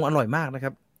ฮ่องกงอร่อยมากนะค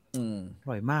รับอ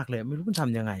ร่อยมากเลยไม่รู้มันท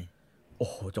ำยังไงโอ้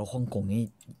โหโจ๊กฮ่องกงนี่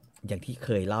อย่างที่เค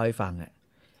ยเล่าให้ฟังอ่ะ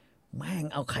แม่ง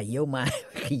เอาไข่เยี่ยวมา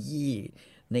ขยี้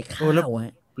ในข้าวฮ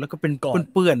ะแล้วก็เป็น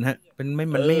เปื้อนฮะเป็นไม่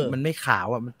มันไม่ขาว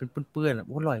อ่ะมันเป็นเปื้อนอ่ะ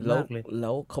อร่อยมากเลยแล้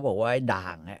วเขาบอกว่าไอ้ด่า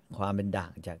งฮะความเป็นด่า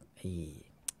งจากไ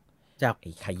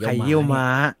อ้ไข่เยี่ยวม้า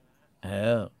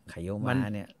ไข่เยี่ยวม้า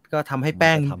เนี่ยก็ทำให้แ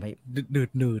ป้งห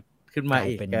นืดขึ้นมา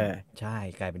อีกใช่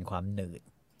กลายเป็นความหนืด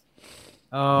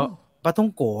ปลาท่อง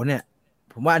โกเนี่ย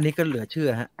ผมว่าอันนี้ก็เหลือเชื่อ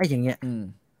ฮะไอ้อย่างเงี้ย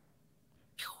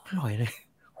อร่อยเลย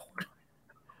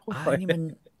ไอ้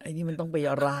นี่มันต้องไป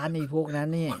ร้านในพวกนั้น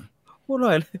นี่อ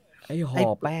ร่อยเลยไอ้ห่อ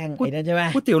แป้งไอ้นั่นใช่ไหม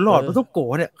ก๋วยเตี๋ยวหลอดปลาท่องโก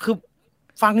เนี่ยคือ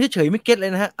ฟังเฉยๆไม่เก็ตเล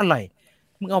ยนะฮะอะไร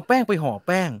มึงเอาแป้งไปห่อแ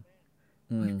ป้ง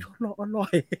อ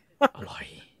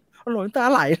ร่อยตา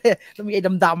ไหลเลยแล้วมีไอ้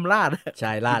ดำๆราดใ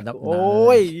ช่ราดโ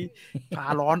อ้ยพา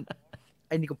ร้อนไ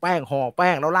อ้นี่ก็แป้งห่อแป้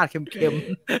งแล้วราดเค็มๆ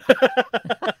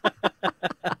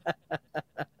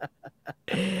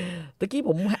ตะกี้ผ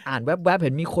มอ่านแวบๆเ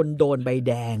ห็นมีคนโดนใบแ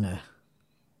ดง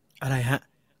อะไรฮะ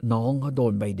น้องเขาโด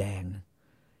นใบแดง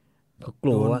เขาก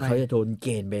ลัวว่าเขาจะโดนเก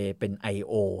ณฑ์ไปเป็น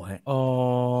IO ฮะอ๋อ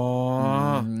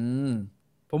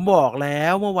ผมบอกแล้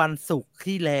วเมื่อวันศุกร์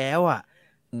ที่แล้ว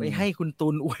ไปให้คุณตุ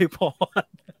ลอวยพร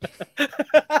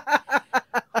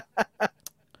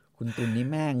คุณตุลนี่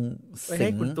แม่งไปให้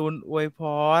คุณตุลอวยพ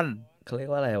รเขาเรียก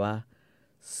ว่าอะไรวะ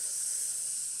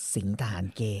สิงทหาร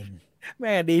เกณฑ์แ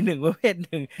ม่ดี1ประเภท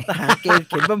1ทหารเกณฑ์เ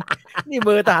ขียนบะนี่เบ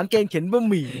อร์ทหารเกณฑ์เขียนบะ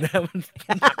หมี่นะมัน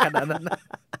หนักขนาดนั้นนะ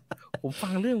ผมฟั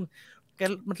งเรื่องแก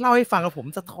มันเล่าให้ฟังแล้วผม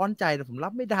สะท้อนใจแต่ผมรั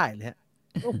บไม่ได้เลยฮะ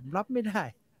ผมรับไม่ได้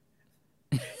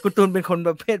คุณตูนเป็นคนป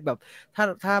ระเภทแบบ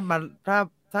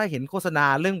ถ้าเห็นโฆษณา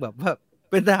เรื่องแบบว่า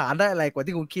เป็นทหารได้อะไรกว่า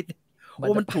ที่คุณคิดโ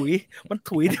อ้มันถุย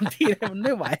เต็มที่เลยมันไ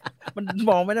ม่ไหวมัน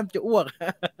มองไม่ได้มันจะอ้วก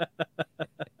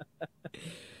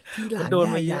ที่หลังโดน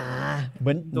มายาเห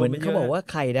มือนเขาบอกว่า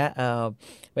ใครนะ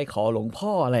ไปขอหลวงพ่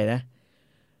ออะไรนะ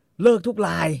เลิกทุกล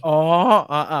าย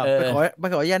ไป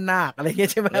ขอย่านาคอะไรเงี้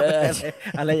ยใช่ไหม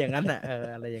อะไรอย่างนั้น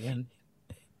อะไรอย่างนั้น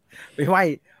ไปไหว้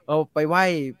ไปไ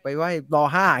หว้รอ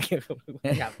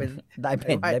5อยากเป็นได้เ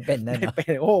ป็นนั่น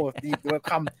โอ้ดี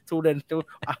welcome to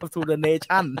the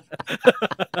nation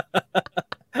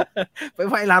ไปไ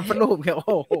หว้ร้านพระรูปโ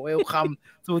อ้ welcome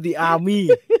to the army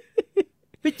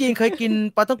พี่จีนเคยกิน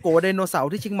ปลาท่องโกไดโนเสาร์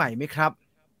ที่เชียงใหม่ไหมครับ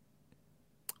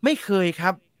ไม่เคยค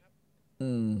รับ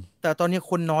แต่ตอนนี้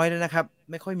คนน้อยแล้วนะครับ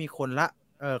ไม่ค่อยมีคนละ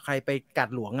ใครไปกัด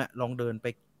หลวงลองเดิน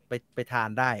ไปทาน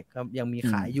ได้ก็ยังมี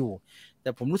ขายอยู่แต่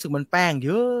ผมรู้สึกมันแป้งเย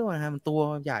อะนะฮะมันตัว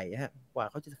ใหญ่ฮะกว่า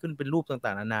เขาจะขึ้นเป็นรูปต่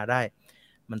างๆนานาได้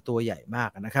มันตัวใหญ่มาก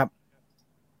นะครับ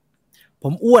ผ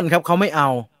มอ้วนครับเขาไม่เอา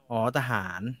ทหา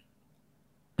ร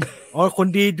คน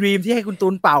ดีดรีมที่ให้คุณตู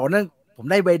นเป่านั่นผม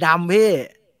ได้ใบดำพี่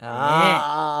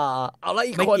เอาแล้ว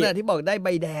อีกคนที่บอกได้ใบ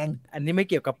แดงอันนี้ไม่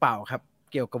เกี่ยวกับเป่าครับ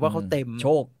เกี่ยวกับว่าเขาเต็มโช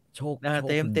ค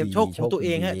เต็มโชคของตัวเอ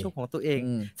งฮะโชคของตัวเอง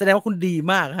แสดงว่าคุณดี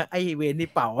มากฮะไอเวรนี่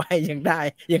เป่าให้ยังได้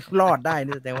ยังรอดได้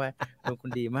นี่แสดงว่าคุ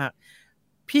ณดีมาก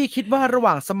พี่คิดว่าระห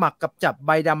ว่างสมัครกับจับใ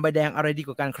บดำใบแดงอะไรดีก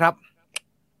ว่ากันครับ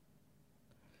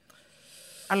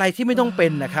อะไรที่ไม่ต้องเป็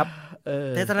นนะครับ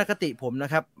ทัศนคติผมน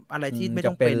ะครับอะไรที่ไม่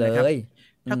ต้องเป็นนะครับ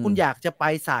ถ้าคุณอยากจะไป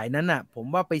สายนั้นน่ะผม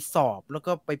ว่าไปสอบแล้ว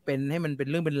ก็ไปเป็นให้มันเป็น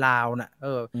เรื่องเป็นราวน่ะ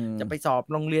จะไปสอบ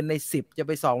โรงเรียนใน10จะไ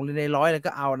ปสอบโรงเรียนใน100แล้ว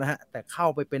ก็เอานะฮะแต่เข้า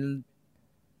ไปเป็น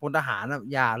พลทหาร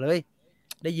อย่าเลย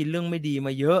ได้ยินเรื่องไม่ดีม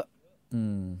าเยอะ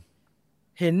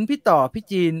เห็นพี่ต่อพี่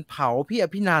จีนเผาพี่อ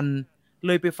ภินันท์เ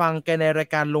ลยไปฟังแกในราย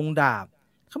การลงดาบ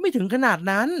เขาไม่ถึงขนาด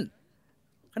นั้น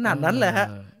แหละฮะ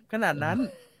ขนาดนั้น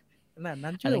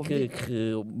อันนี้คือ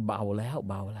เบาแล้ว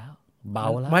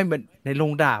ไม่เหมือนในล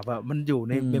งดาบมันอยู่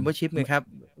ในเมมเบอร์ชิพไงครับ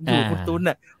อยู่คุณตุน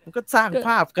มันก็สร้างภ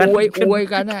าพกันอวย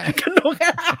กันข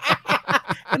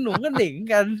นุนก็หนิง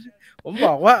กันผมบ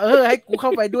อกว่าให้กูเข้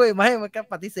าไปด้วยไหมมันก็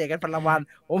ปฏิเสธกันพันละวัน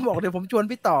ผมบอกเดี๋ยวผมชวน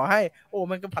พี่ต่อให้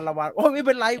มันก็พันละวันไม่เ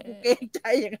ป็นไรกูเกรงใจ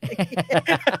อย่างไร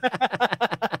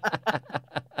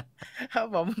เขา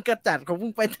บอกมึงก็จัดของมึ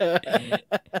งไปเถอะ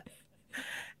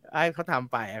เขาท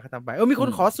ำไปมีคน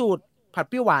ขอสูตรผัด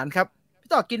เปรี้ยวหวานครับพี่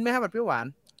ต่อกินไหมครับผัดเปรี้ยวหวาน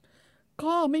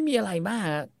ก็ไม่มีอะไรมา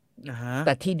กแ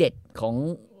ต่ที่เด็ดของ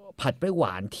ผัดเปรี้ยวหว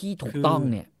านที่ถูกต้อง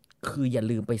เนี่ยคืออย่า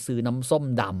ลืมไปซื้อน้ำส้ม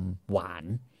ดำหวาน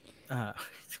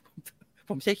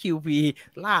ผมใช้ QV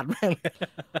ลาดแม่ง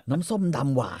น้ำส้มด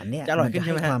ำหวานเนี่ยจะอร่อยขึ้นใ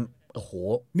ช่ไหมความโอ้โห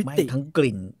มิติทั้งก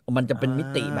ลิ่นมันจะเป็นมิ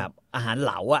ติแบบอาหารเ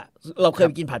หลาเราเคยไ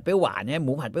ปกินผัดเปรี้ยวหวานเนี่ยห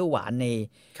มูผัดเปรี้ยวหวานใ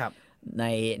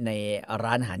น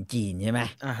ร้านอาหารจีนใช่ไหม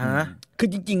คือ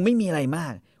จริงๆไม่มีอะไรมา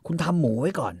ก คุณทำหมูไ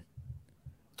ว้ก่อน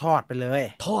ทอดไปเลย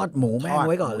ทอดหมูแม่ง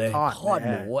ไว้ก่อนเลยทอด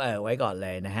หมู ทอด ไว้ก่อนเล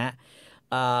ยนะฮะ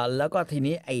แล้วก็ที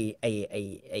นี้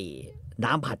ไอ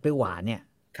น้ำผัดเปรี้ยวหวานเนี่ย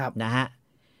ครับ นะฮะ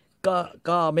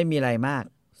ก็ไม่มีอะไรมาก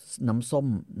น้ำ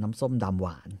ส้มดำหว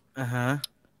าน อ่าฮะ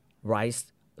rice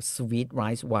sweet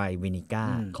rice wine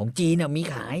vinegar อืม ของจีนเนี่ยมี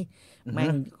ขาย อือฮึ แม่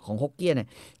งของฮกเกี้ยนเนี่ย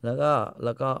แล้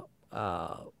วก็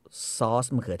ซอส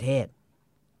มะเขือเทศ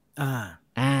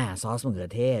ซอสมะเขื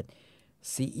อเทศ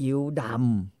ซีอิ๊วด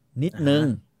ำนิดนึง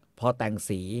พอแต่ง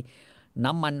สี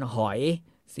น้ำมันหอย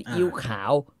ซีอิ๊วขา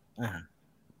ว อ่า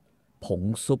ผง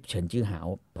ซุปเฉินจื้อหาว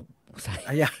ใส่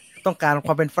อยากต้องการค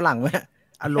วามเป็นฝรั่งไหม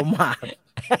อารมณ์หมา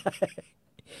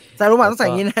ใส่อารมณ์หมาต้องใส่อ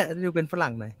ย่างนี้นะดูเป็นฝรั่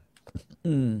งหน่อย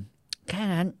แค่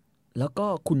นั้น แล้วก็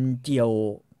คุณเจียว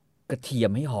กระเทีย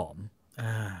มให้หอม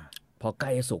พอใกล้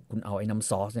จะสุกคุณเอาไอ้น้ำ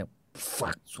ซอสเนี่ย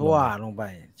ฝัก ชั่วลงไป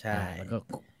ใช่ แล้วก็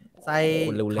ใส่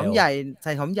เร็วๆ หอมใหญ่ใ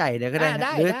ส่หอมใหญ่เดี๋ยวก็ได้ฮะ ไ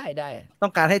ด้ หรือ ได้ ต้อ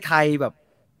งการให้ไทยแบบ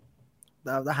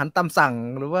อาหารตามสั่ง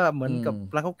หรือว่าเหมือนกับ อื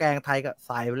ม ร้านข้าวแกงไทยก็ใ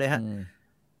ส่ไปเลยฮะ อืม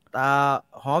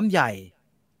หอมใหญ่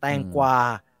แตงกวา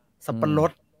สับปะร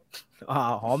ด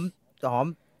หอม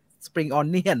สปริงออน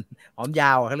เนียนหอมย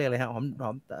าวเขาเรียกอะไรฮะหอม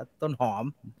ต้นหอม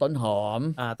ต้นหอม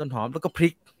ต้นหอมแล้วก็พริ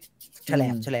กแฉล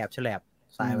บ อืม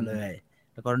ใส่มาเลย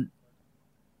แล้วก็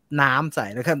น้ำใส่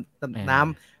แล้วก็น้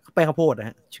ำแป้งข้าวโพดนะ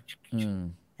ฮะ อืม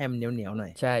ให้มันเหนียวหน่อ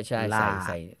ย ใช่ใช่ ลา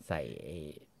ใส่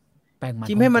แป้งมัน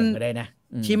ชิมให้มัน ก็ได้นะ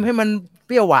อื ชิมให้มันเป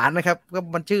รี้ยวหวานนะครับก็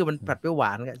มันชื่อมันผัดเปรี้ยวหว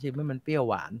านก็ชิมให้มันเปรี้ยว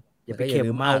หวานอย่าไป แล้วก็ เค็ม ลื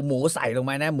มาก เอาหมูใส่ลง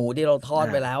มานะ หมูที่เราทอด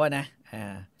อ่า ไปแล้วอะนะ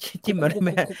จิ้มมาได้ไหม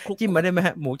ฮะ คลุกๆๆๆ จิ้มมาได้ไหมฮ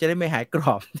ะหมูจะได้ไม่หายกร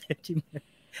อบ จิ้ม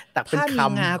ตักเป็น ถ้ามี ค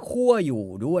ำ งาคั่วอยู่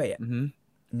ด้วยอะ อือหือ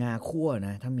ง าคั่วน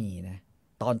ะถ้ามีนะ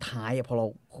ตอนท้ายอะพอเรา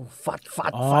ฟั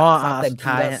ดเต็ม สุด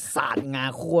ท้าย ที่แล้ว ฮะ สาดงา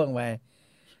คั่วลงไป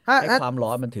ถ้า ให้ความร้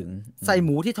อนมันถึง ใส่ห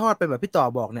มูที่ทอดไปแบบพี่ต่อ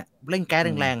บอกเนี่ยเร่งแก๊ส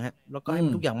แรงๆฮะแล้วก็ให้มั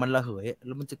น อืม ทุกอย่างมันระเหยแ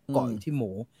ล้วมันจะเกาะ อืม อยู่ที่ห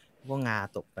มูว่างา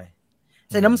ตกไป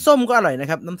ใส่น้ำส้มก็อร่อยนะ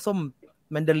ครับ น้ำส้ม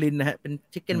แมนดารินนะฮะเป็น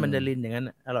ชิคเก้นแมนดารินอย่างนั้น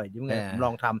น่ะอร่อยดีเหมือนกันผมล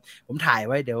องทำผมถ่าย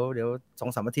ไว้เดี๋ยว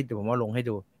2-3 อาทิตย์เดี๋ยวผมเอาลงให้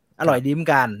ดู อร่อยดีเหมือน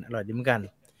กัน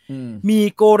มี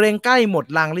โกเรงใกล้หมด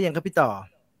ลังหรือยังครับพี่ต่อ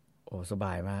โอ้สบ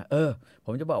ายมากผ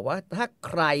มจะบอกว่าถ้าใ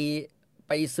ครไ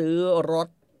ปซื้อร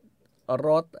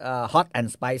สhot and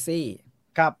spicy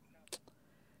ครับ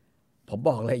ผมบ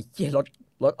อกเลยร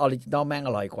สออริจินอลแม่ง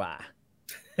อร่อยกว่า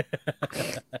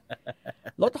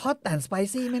รส hot and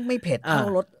spicy แม่งไม่เผ็ดเท่า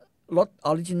รสอ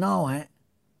อริจินอลฮะ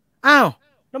อ้าว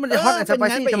แล้วมันจะฮอตแอนด์ส เป็น ไป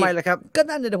งั้น ซี่ ไปอีก ทำไมล่ะครับ ก็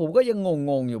นั่นเลยผมก็ยัง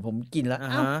งงอยู่ผมกินแล้ว อ่า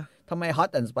อ้าว ฮะ ทำไม hot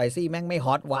and spicy แม่งไม่ฮ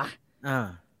อตวะ อ่า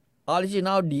ออริจิน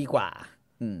อลดีกว่า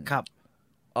ครับ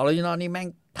ออริจินอลนี่แม่ง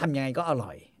ทำยังไงก็อร่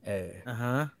อย อ่าฮ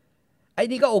ะ ไอ้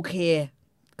นี่ก็โอเค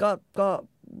ก็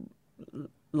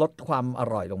ลดความอ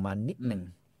ร่อยลงมานิดหนึ่ง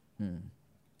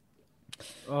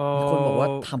มีคนบอกว่า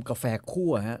ทำกาแฟคั่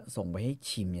วฮะ ส่งไปให้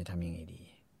ชิมเนี่ยทำยังไงดี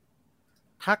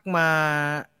ทักมา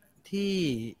ที่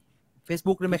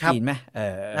Facebook ได้ไหมครับ จีนไหม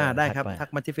ได้ครับ ทั ทั ก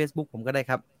กมาที่ Facebook ผมก็ได้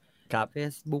ครับ ครับ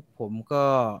Facebook ผมก็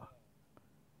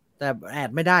แต่แอด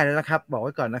ไม่ได้แล้วนะครับ บอกไ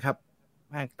ว้ก่อนนะครับ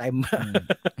แม่งเต็ม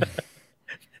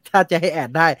ถ้าจะให้แอด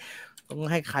ได้ ต้อง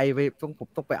ให้ใครไปผม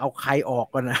ต้องไปเอาใครออก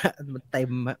ก่อนนะ มันเต็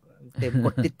มก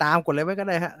ดติดตามกดอะไรไว้ก็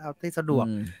ได้ฮะเอาที่สะดวก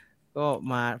ก็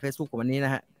มา Facebook ผมวันนี้น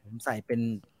ะฮะผมใส่เ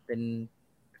ป็น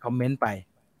คอมเมนต์ไป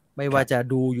ไม่ว่าจะ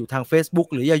ดูอยู่ทาง Facebook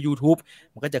หรือ YouTube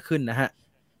มันก็จะขึ้นนะฮะ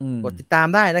กดติดตาม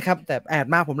ได้นะครับ แต่แอด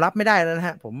มาผมรับไม่ได้แล้วนะฮ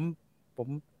ะผม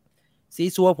ซี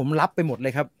ซัวผมรับไปหมดเล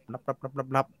ยครับรับ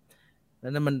แล้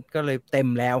วนั่นมันก็เลยเต็ม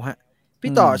แล้วฮะ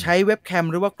พี่ต่อใช้เว็บแคม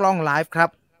หรือว่ากล้องไลฟ์ครับ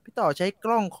พี่ต่อใช้ก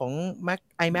ล้องของ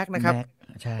iMac นะครับ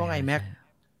กล้อง iMac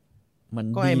มัน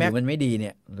กล้อง ดีห iMac รือมันไม่ดีเ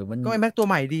นี่ยหรือมัน กล้อง iMac ตัว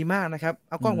ใหม่ดีมากนะครับ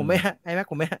เอากล้องผมไหมฮะ iMac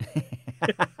ผมไหมฮะ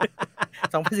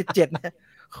 2017 นะ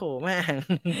โหแม่ง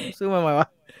ซื้อมาใหม่วะ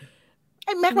ไ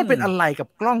อ้แม็กมันเป็นอะไรกับ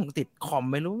กล้องติดคอม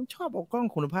ไม่รู้ชอบเอากล้อง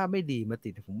คุณภาพไม่ดีมาติ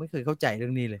ดผมไม่เคยเข้าใจเรื่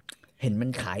องนี้เลย เห็นมัน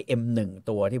ขาย M1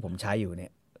 ตัวที่ผมใช้อยู่เนี่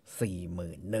ย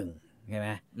 41,000ใช่ไหม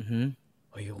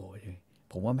โอ้โห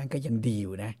ผมว่าแม่งก็ยังดีอ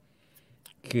ยู่นะ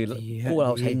คือพวกเร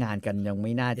าใช้งานกันยังไ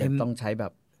ม่น่าจะต้องใช้แบ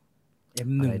บ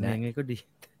M1 ยังไงก็ดี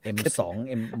M2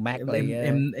 M Max อะไรเงี้ย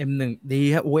M1 ดี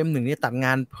ฮะโอ้ M1 นี่ตัดง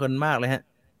านเพลินมากเลยฮะ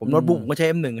ผมโน้ตบุ๊กผมก็ใช้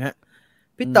M1 ฮะ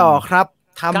พี่ต่อครับ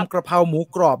ทำกระเพราหมู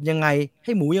กรอบยังไงใ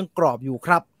ห้หมูยังกรอบอยู่ค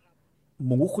รับ ห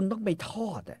มูคุณต้องไปทอ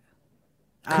ด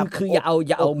คืออย่าเอา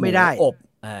หมู ไม่ได้ อบ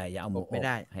อย่าเอาหมูอบ ไม่ไ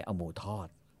ด้ ให้เอาหมูทอด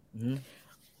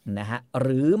นะฮะห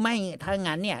รือไม่ถ้า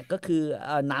งั้นเนี่ยก็คือ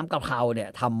น้ำกะเพราเนี่ย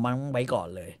ทำมันไว้ก่อน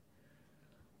เลย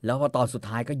แล้วพอตอนสุด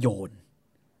ท้ายก็โยน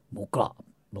หมูกรอบ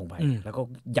ลงไปแล้วก็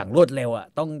อย่างรวดเร็วอ่ะ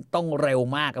ต้องเร็ว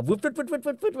มากกับวึดแ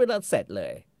ล้วเสร็จเล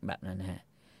ยแบบนั้นฮะ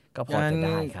ก็พอจะไ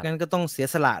ด้ครับ งั้นก็ต้องเสีย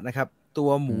สละนะครับตั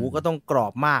วหมูก็ต้องกรอ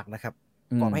บมากนะครับ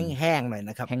กรอบแห้งๆหน่อย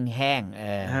นะครับแห้งๆ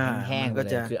แห้งๆไปเล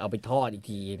ยคือเอาไปทอดอีก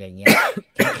ทีอะไรเงี้ย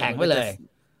แข็งไปเลย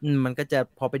มันก็จะ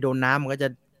พอไปโดนน้ำมันก็จะ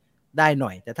ได้หน่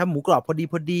อยแต่ถ้าหมูกรอบพอ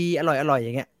ดีอร่อยอ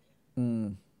ย่างเงี้ย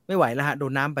ไม่ไหวแล้วฮะโด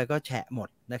นน้ำไปก็แฉะหมด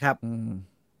นะครับ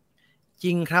จ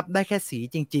ริงครับได้แค่สี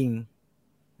จริง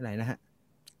ๆอะไรนะฮะ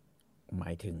หมา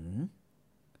ยถึง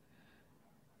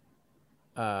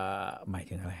หมาย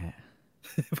ถึงอะไรฮะ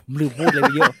ผมลืมพูดเลยไ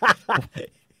ปเยอะ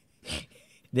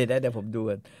เดี๋ยวผมดู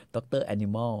ดรแอนิ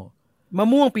มอลมะ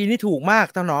ม่วงปีนี้ถูกมาก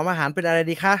ถนอมอาหารเป็นอะไร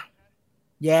ดีคะ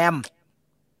แยม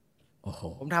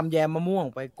ผมทำแยมมะม่วง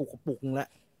ไปกุกกระปุกแล้ว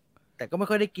แต่ก็ไม่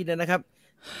ค่อยได้กินนะครับ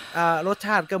รสช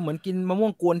าติก็เหมือนกินมะม่ว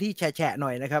งกวนที่แฉะๆหน่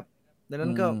อยนะครับดังนั้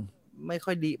นก็ไม่ค่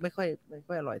อยดีไม่ค่อ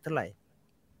ยอร่อยเท่าไหร่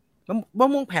มะ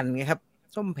ม่วงแผ่นไงครับ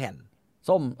ส้มแผ่น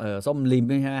ส้มลิม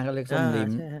ใช่ไหมเขาเรียกส้มลิม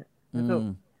ใช่ฮะแล้วก็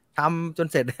ทำจน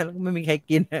เสร็จแล้วไม่มีใคร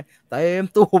กินเต็ม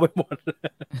ตู้ไปหมด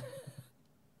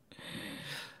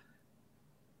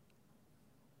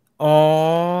อ๋อ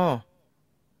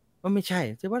ก็ไม่ใช่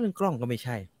จะว่าเรื่องกล้องก็ไม่ใ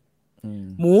ช่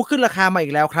หมูขึ้นราคามาอี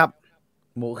กแล้วครับ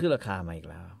หมูขึ้นราคามาอีก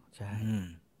แล้วใช่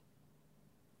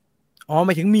อ๋อหม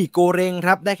ายถึงหมี่โกเรงค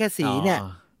รับได้แค่สีเนี่ย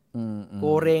โก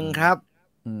เรงครับ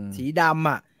สีดำ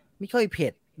อ่ะไม่ค่อยเผ็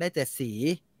ดได้แต่สี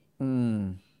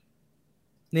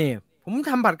นี่ผม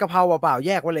ทำผัดกะเพราเปล่าแ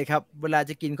ยกไว้เลยครับเวลา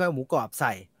จะกินก็เอาหมูกรอบใ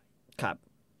ส่ครับ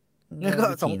งั้นก็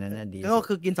ก็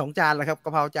คือกิน2 จานแหละครับก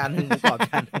ะเพราจานหนึ่งหมูกรอบ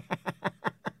จาน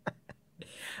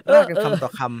ราดกันคำต่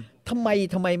อคำทำไ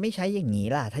มไม่ใช้อย่างนี้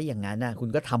ล่ะถ้าอย่างนั้นน่ะคุณ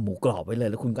ก็ทำหมูกรอบไว้เลย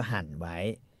แล้วคุณก็หั่นไว้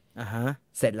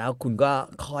เสร็จแล้วคุณก็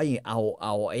ค่อยเอ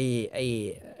าไ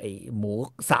อ้หมู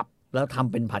สับแล้วท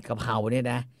ำเป็นผัดกะเพราเนี่ย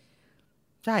นะ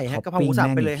ใช่ฮะกะเพราหมูสับ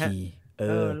ไปเลยฮะ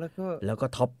แล้วก็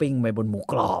ท็อปปิ้งไปบนหมู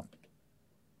กรอบ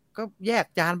ก็แยก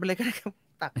จานไปเลยก็ได้ครับ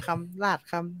ตักคำราด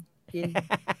คำกิน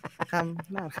ค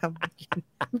ำราดคำกิน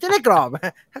มันจะได้กรอบ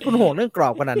ถ้าคุณห่วงเรื่องกรอ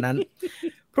บขนาดนั้น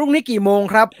พรุ่งนี้กี่โมง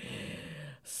ครับ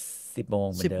10 โมง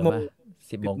เหมือนเดิม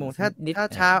10 โมงถ้า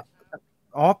เช้า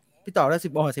อ๋อพี่ต่อได้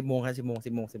10 โมง10 โมงครับ10 โมง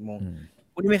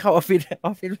วันนี้ไม่เข้าออฟฟิศ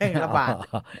แม่งระบาด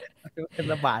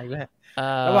อีกแล้ว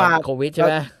ระบาดโควิดใช่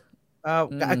ไหม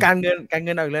การเ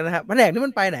งินเอาอีกแล้วนะครับแผนกนี่มั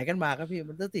นไปไหนกันมาครับพี่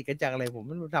มันติดกันจากอะไรผมไ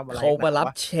ม่รู้ทำอะไรเขามารับ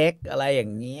เช็คอะไรอย่า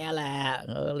งเงี้ยแหละ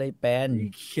เลยเป็น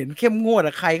เขียนเข้มงวด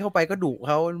ใครเข้าไปก็ดุเ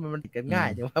ขามันติดกันง่าย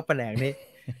จังว่าแผนกนี้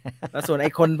แล้วส่วนไ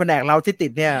อ้คนแผนกเราที่ติ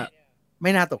ดเนี่ยไ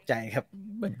ม่น่าตกใจครับ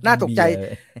น่าตกใจ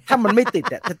ถ้ามันไม่ติด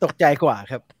จะตกใจกว่า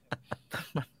ครับ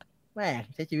แม่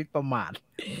ใช้ชีวิตประมาท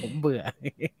ผมเบื่อ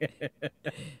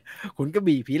ขุนกระ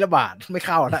บี่ผีระบาดไม่เ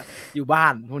ข้าแล้วอยู่บ้า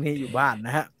นพวกนี้อยู่บ้านน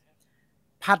ะฮะ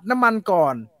ผัดน้ำมันก่อ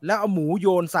นแล้วเอาหมูโย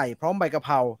นใส่พร้อมใบกะเพ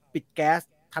ราปิดแก๊ส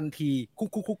ทันที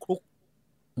คุก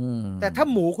แต่ถ้า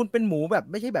หมูคุณเป็นหมูแบบ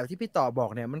ไม่ใช่แบบที่พี่ต่อบอ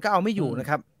กเนี่ยมันก็เอาไม่อยู่นะ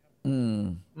ครับ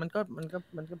มันก็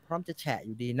พร้อมจะแฉะอ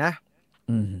ยู่ดีนะ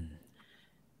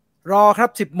รอครับ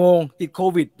10 โมงติดโค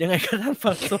วิดยังไงก็ท่าน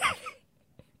ฟังสด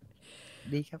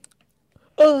ดีครับ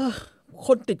ค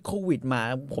นติดโควิดมา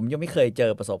ผมยังไม่เคยเจ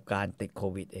อประสบการณ์ติดโค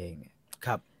วิดเองค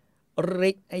รับ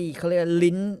ริกเขาเรียก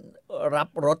ลิ้นรับ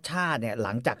รสชาติเนี่ยห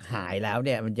ลังจากหายแล้วเ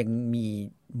นี่ยมันยังมี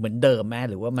เหมือนเดิมไหม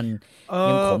หรือว่ามัน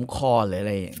ยังขมคอหรืออะ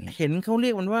ไรอย่างเงี้ยเห็นเขาเรี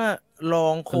ยกมันว่าลอ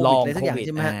งโควิดอะไรสักอย่างใ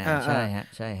ช่ไหมฮะใ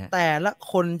ช่ฮะแต่ละ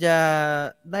คนจะ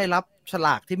ได้รับฉล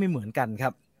ากที่ไม่เหมือนกันครั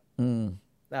บ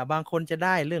แต่บางคนจะไ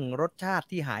ด้เรื่องรสชาติ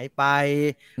ที่หายไป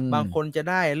บางคนจะ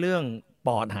ได้เรื่องป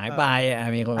อดหายไป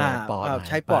มีคนบอกปอดใ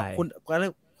ช้ปอดคุณก็เรี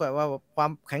ยกว่าควา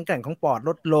มแข็งแกร่งของปอด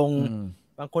ลดลง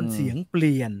บางคนเสียงเป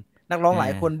ลี่ยนนักร้องหลา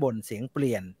ยคนบ่นเสียงเป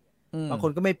ลี่ยนบางค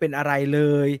นก็ไม่เป็นอะไรเล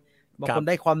ยบางคนไ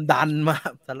ด้ความดันมา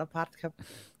สารพัดครับ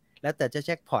แล้วแต่จะแ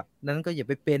จ็คพอตนั้นก็อย่า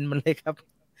ไปเป็นมันเลยครับ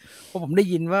เพราะผมได้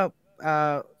ยินว่า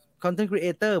content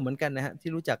creator เหมือนกันนะฮะที่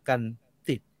รู้จักกัน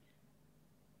ติด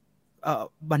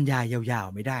บรรยายยาว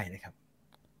ๆไม่ได้นะครับ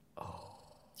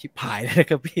ชิบหายเลยนะ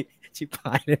ครับพี่ชิบห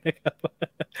ายเลยนะครับ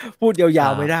พูดยา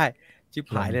วๆไม่ได้ชิบ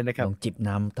หายเลยนะครับลองจิบ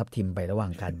น้ำทับทิมไประหว่า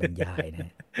งการบรรยายนะ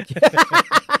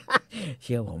เ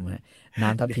ชื่อผมฮะน้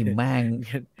ำทับทิมแม่ง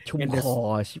ชุ่มคอ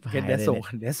ชิบหายเลยเดี๋ยว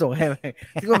ส่งให้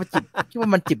คิดว่ามัน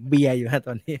จิบเบียร์อยู่ฮะต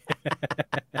อนนี้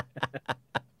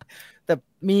แต่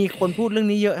มีคนพูดเรื่อง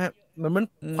นี้เยอะฮะมัน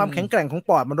ความแข็งแกร่งของป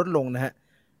อดมันลดลงนะฮะ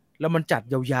แล้วมันจัด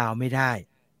ยาวๆไม่ได้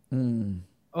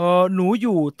หนูอ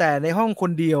ยู่แต่ในห้องค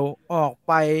นเดียวออก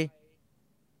ไป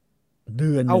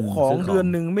เอาของเดือน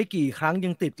หนึ่งไม่กี่ครั้งยั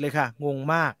งติดเลยค่ะงง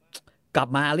มากกลับ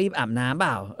มารีบอาบน้ำเป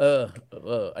ล่า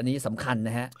อันนี้สำคัญน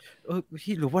ะฮะ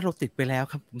พี่หรือว่าเราติดไปแล้ว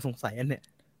ครับผมสงสัยอันเนี้ย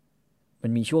มั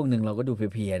นมีช่วงหนึ่งเราก็ดูเ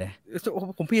พลียๆนะ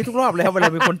ผมเพลียทุกรอบแล้วเวลา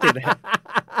มีคนติดเ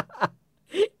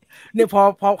นี่ย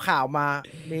พอข่าวมา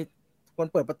มีคน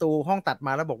เปิดประตูห้องตัดม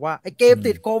าแล้วบอกว่าไอ้เกม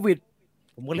ติดโควิด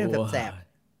ผมก็เริ่มแสบ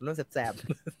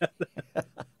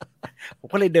ผม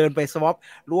ก็เลยเดินไปสวอป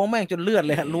ล้วงแม่งจนเลือดเ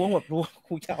ลยฮะล้วงแบบล้วง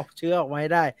กูจะเอาเชื้อออกมาให้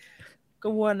ได้ก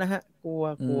ลัวนะฮะก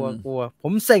ลัวผ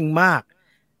มเซ็งมาก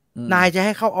นายจะใ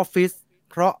ห้เข้าออฟฟิศ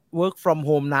เพราะ work from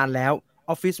home นานแล้ว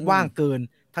ออฟฟิศว่างเกิน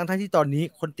ทั้งที่ตอนนี้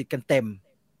คนติดกันเต็ม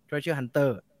Treasure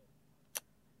Hunter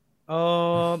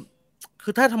คื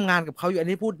อถ้าทำงานกับเขาอยู่อัน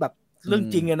นี้พูดแบบเรื่อง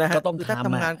จริงนะฮะคือถ้าท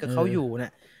ำงานกับเขาอยู่เนี่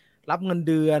ยรับเงิน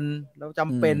เดือนแล้วจ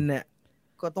ำเป็นเนี่ย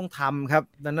ก็ต้องทำครับ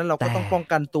ดังนั้นเราก็ต้องป้อง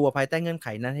กันตัวภายใต้เงื่อนไข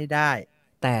นั้นให้ได้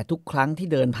แต่ทุกครั้งที่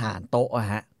เดินผ่านโต๊ะอะ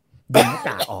ฮะดึงหน้าก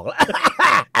ากออกแล้ว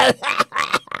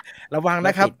ระวังน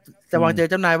ะครับจะวางเจอ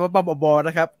เจ้านายว่าบ้าบอน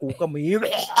ะครับกูก็มี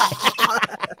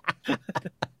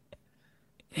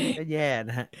ก็แย่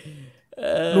นะฮะ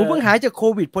หนูเพิ่งหายจากโค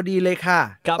วิดพอดีเลยค่ะ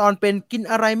ตอนเป็นกิน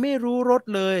อะไรไม่รู้รส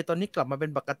เลยตอนนี้กลับมาเป็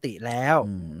นปกติแล้ว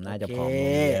น่าจะผอมล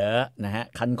งเยอะนะฮะ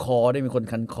คันคอได้มีคน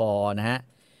คันคอนะฮะ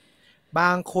บา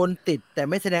งคนติดแต่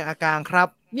ไม่แสดงอาการครับ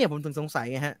เนี่ยผมถึงสงสัย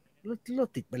ไงฮะเรา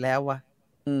ติดไปแล้ววะ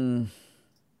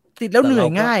ติดแล้วเหนื่อย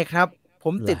ง่ายครับผ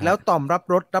มติดแล้วต่อมรับ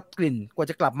รสรับกลิ่นกว่า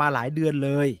จะกลับมาหลายเดือนเ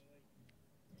ลย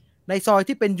ในซอย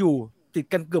ที่เป็นอยู่ติด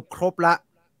กันเกือบครบละ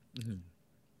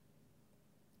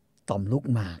ต่อมลูก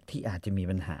หมากที่อาจจะมี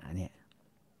ปัญหาเนี่ย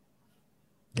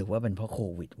หรือว่าเป็นเพราะโค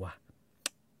วิดวะ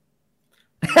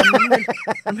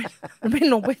มันไม่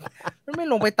ลง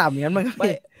ไปต่ำอย่างนั้นมัน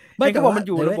ไม่ก็บอกมัน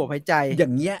อยู่ระบบหายใจอย่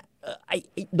างเงี้ยไอ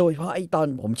โดยเฉพาะไอตอน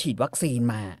ผมฉีดวัคซีน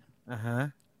มา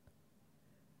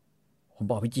ผม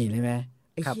บอกพี่จีนเลยไหม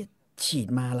ไอ้ที่ฉีด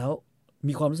มาแล้ว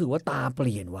มีความรู้สึกว่าตาเป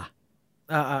ลี่ยนว่ะ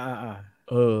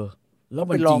แล้ว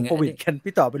มันลองโควิดกัน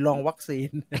พี่ต่อไปลองวัคซีน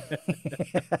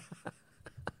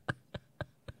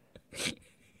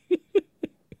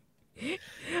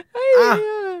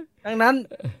ดังนั้น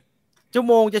ชั่ว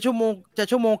โมง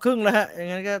ครึ่งแล้วฮะอย่า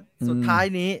งนั้นก็สุดท้าย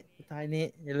นี้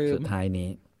อย่าลืมสุดท้ายนี้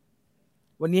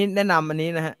วันนี้แนะนำอันนี้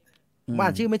นะฮะบ้า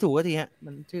นชื่อไม่ถูกก็ทีฮะมั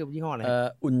นชื่อยี่ห้ออะไร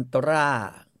อุลตร้า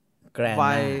แกรน่า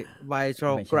ไวโทร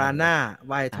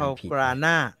กรา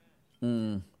น่า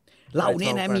เราเนี่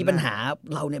ยนะมีปัญหา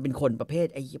เราเนี่ยเป็นคนประเภท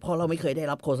ไอ้เพราะเราไม่เคยได้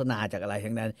รับโฆษณาจากอะไร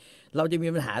ทั้งนั้นเราจะมี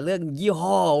ปัญหาเรื่องยี่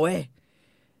ห้อเว้ย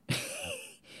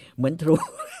เหมือนทรู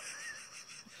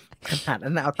ขนาดนั้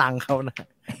นเอาตังค์เขานะ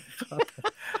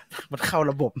มันเข้า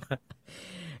ระบบ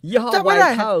ยี่ห้อไว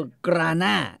เท่ากรา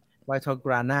น่า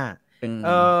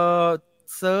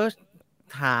เซิร์ช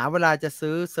หาเวลาจะ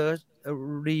ซื้อเซิร์ช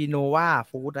รีโนวา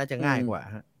ฟู้ดน่าจะง่ายกว่า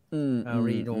ฮะ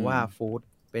รีโนวาฟู้ด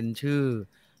เป็นชื่อ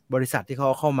บริษัทที่เขา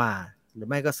เข้ามาหรือ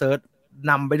ไม่ก็เซิร์ช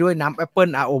นำไปด้วยน้ำแอปเปิล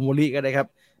อาโอโมริก็ได้ครับ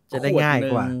จะได้ง่าย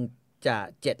กว่าจะ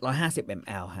750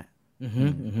 ml ฮะ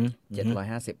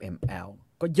750 ml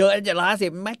ก็เยอะ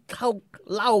750ไม่เข้า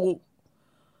เหล้า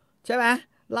ใช่ไหม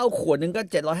เหล้าขวดนึงก็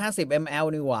750 ml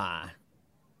นี่หว่า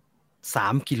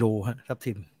3 กิโลฮะทับ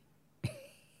ทิม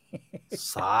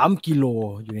3 กิโล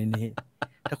อยู่ในนี้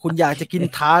ถ้าคุณอยากจะกิน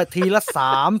ทีละ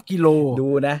3 กิโลดู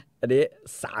นะอันนี้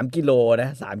3 กิโลนะ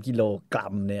3 กิโลกรั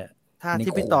มเนี่ยถ้า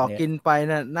ที่พี่ต่อกินไป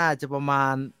น่าจะประมา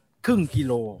ณครึ่งกิ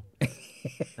โล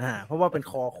เพราะว่าเป็น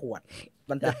คอขวด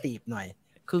มันจะตีบหน่อย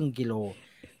ครึ่งกิโล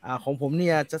ของผมเ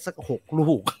นี่ยจะสัก6 ลู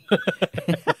ก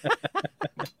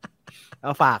เอ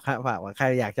าฝากว่าใคร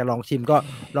อยากจะลองชิมก็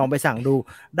ลองไปสั่งดู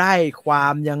ได้ควา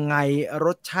มยังไงร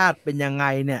สชาติเป็นยังไง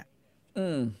เนี่ย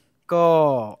ก็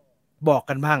บอก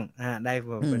กันบ้างได้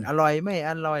เป็นอร่อยไม่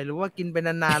อร่อยหรือว่ากินไป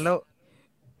นานๆแล้ว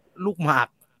ลูกหมาก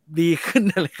ดีขึ้น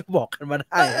อะไรก็บอกกันมาไ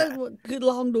ด้คือ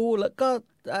ลองดูแล้วก็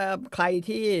ใคร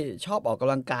ที่ชอบออกก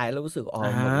ำลังกายแล้วรู้สึก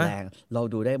หมดแรงเรา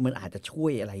ดูได้มันอาจจะช่ว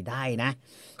ยอะไรได้นะ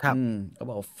ครับก็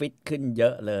บอกฟิตขึ้นเยอ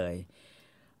ะเลย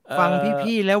ฟัง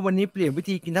พี่ๆแล้ววันนี้เปลี่ยนวิ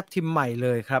ธีกินทับทิมใหม่เล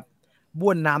ยครับบ้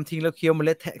วนน้ำทิ้งแล้วเคี้ยวเม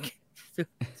ล็ดแทะ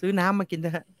ซื้อน้ำมากินน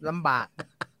ะฮะลำบาก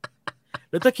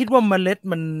หรือถ้าคิดว่าเมล็ด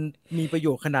มันมีประโย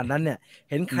ชน์ขนาดนั้นเนี่ย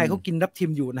เห็นใครเขากินทับทิ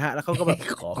มอยู่นะฮะแล้วเขาก็แบบ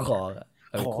ขอ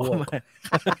มา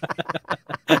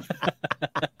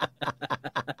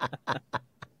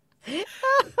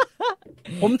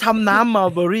ผมทำน้ำมัล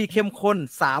เบอรี่เข้มข้น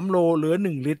3 โลเหลือ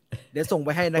1 ลิตรเดี๋ยวส่งไป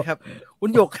ให้นะครับคุณ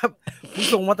หยกครับคุณ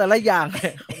ส่งมาแต่ละอย่าง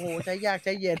โอ้โหใช้ยากใ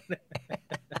ช้เย็น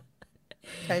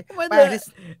ใช้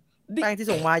แป้งที่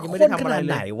ส่งมายังไม่ได้ทำอะไรเล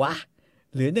ยไหนวะ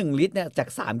เหลือ1 ลิตรเนี่ยจาก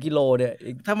3 กิโลเนี่ย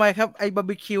ทำไมครับไอ้บาร์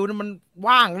บีคิวนี่มัน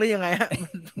ว่างหรือยังไงฮะ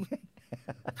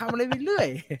ทำอะไรไปเรื่อย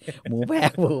หมูแพ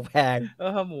งหมูแพ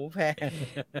ง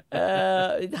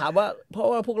ถามว่าเพราะ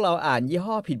ว่าพวกเราอ่านยี่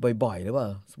ห้อผิดบ่อยๆหรือเปล่า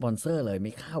สปอนเซอร์เลยไ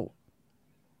ม่เข้า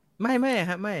ไม่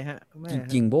ฮะจ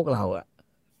ริงๆพวกเราอ่ะ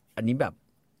อันนี้แบบ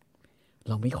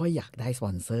เราไม่ค่อยอยากได้สป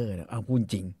อนเซอร์นะพูดจ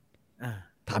ริง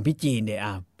ถามพี่จีนเนี่ย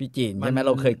พี่จีนใช่ไหมเ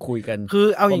ราเคยคุยกันคือ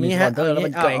เอาอย่างนี้ฮะแล้ว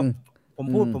มันเกรงผม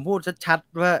พูดชัด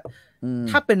ๆว่า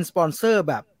ถ้าเป็นสปอนเซอร์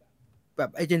แบบ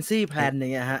เอเจนซี่แพลนอย่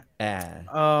างเงี้ยฮะ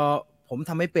ผม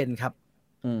ทำไม่เป็นครับ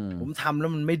ผมทำแล้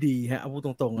วมันไม่ดีฮะเอาพูดต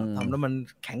รงๆทำแล้วมัน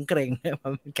แข็งเกร็งมั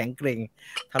นแข็งเกร็ง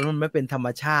ทำแล้วมันไม่เป็นธรรม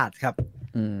ชาติครับ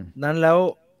นั้นแล้ว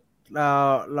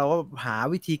เราก็หา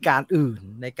วิธีการอื่น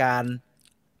ในการ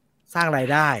สร้างราย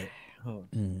ได้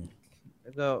แ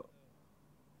ล้วก็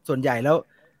ส่วนใหญ่แล้ว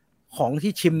ของ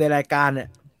ที่ชิมในรายการเนี่ย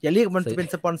อย่าเรียกมันเป็น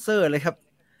สปอนเซอร์เลยครับ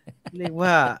เรียกว่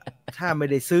าถ้าไม่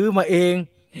ได้ซื้อมาเอง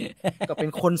ก็เป็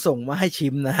นคนส่งมาให้ชิ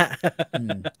มนะฮะ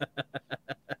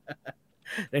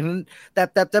ดังนั้นแต่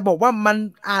จะบอกว่ามัน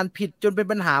อ่านผิดจนเป็น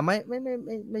ปัญหาไหมไ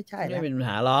ม่ใช่ไม่เป็นปัญ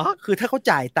หาหรอกคือถ้าเขา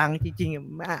จ่ายตังค์จริง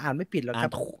ๆอ่านไม่ผิดหรอกครั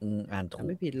บอ่านถูก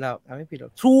ไม่ผิดหรอก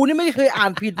ทรูนี่ไม่เคยอ่า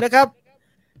นผิดนะครับ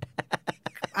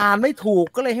อ่านไม่ถูก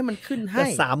ก็เลยให้มันขึ้นให้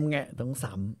ซ้ำไงต้อง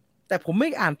ซ้ำแต่ผมไม่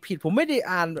อ่านผิดผมไม่ได้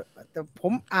อ่านแต่ผ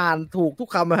มอ่านถูกทุก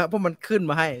คำนะฮะเพราะมันขึ้น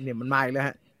มาให้เนี่ยมันมาอีกแล้ว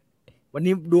ฮะวัน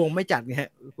นี้ดวงไม่จัดไงฮะ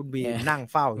คุณบีนั่ง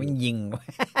เฝ้าไม่ยิง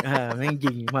ไม่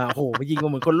ยิงมาโอ้โหไม่ยิงมา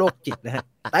เหมือนคนโรคจิตนะฮะ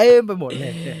เต็มไปหมดเล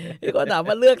ยก็ถาม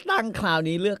ว่าเลือกตั้งคราว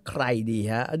นี้เลือกใครดี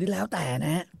ฮะอันนี้แล้วแต่น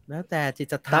ะแล้วแต่จิต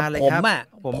ศรัทธาเลยครับ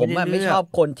ผมไม่ชอบ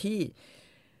คนที่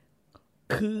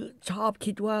คือชอบ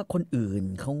คิดว่าคนอื่น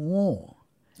เขาโง่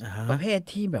ประเภท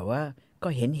ที่แบบว่าก็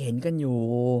เห็นกันอยู่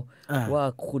ว่า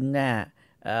คุณน่ะ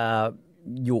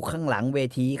อยู่ข้างหลังเว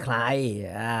ทีใคร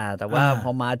แต่ว่าพ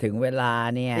อมาถึงเวลา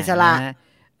เนี่ยอิสระ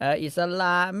อิสร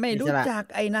ะไม่รู้จัก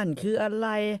ไอ้นั่นคืออะไร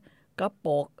ก็ป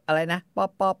กอะไรนะป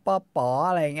อ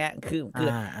อะไรเงี้ยคือ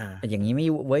อย่างนี้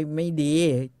ไม่ดี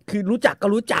คือรู้จักก็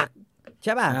รู้จักใ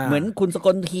ช่ป่ะเหมือนคุณสก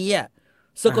ลที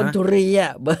สกลทรี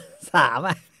เบอร์ 3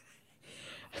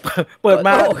เปิดม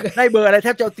าได้เบอร์อะไรแท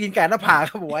บจะเอาตีนแก่หน้าผาก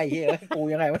ครับผมไอ้เหี้ยกู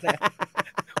ยังไงวะเนี่ย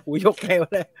กูยกไงว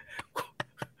ะเนี่ย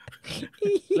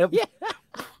แล้ว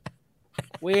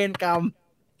เวรกรรม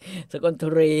สกลท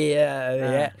รีอะไร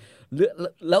เงี้ย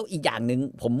แล้วอีกอย่างหนึ่ง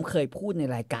ผมเคยพูดใน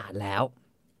รายการแล้ว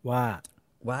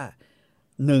ว่า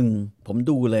1ผม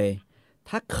ดูเลย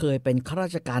ถ้าเคยเป็นข้ารา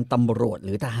ชการตำรวจห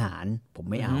รือทหารผม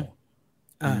ไม่เอา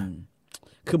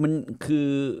คือมันคือ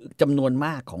จำนวนม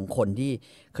ากของคนที่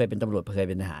เคยเป็นตำรวจเคย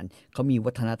เป็นทหารเขามี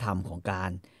วัฒนธรรมของกา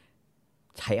ร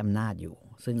ใช้อำนาจอยู่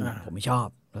ซึ่งผมไม่ชอบ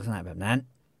ลักษณะแบบนั้น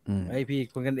ไอพี่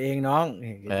คนกันเองน้อง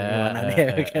นั่นเอง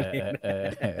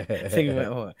ซึ่ง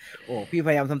โอ้พี่พ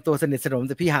ยายามทำตัวสนิทสนมแ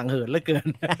ต่พี่ห่างเหินเหลือเกิน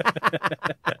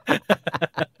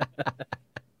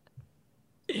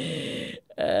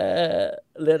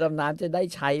เรือดำน้ำจะได้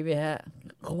ใช้ไหมฮะ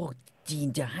เขาบอกจีน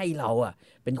จะให้เรา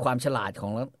เป็นความฉลาดข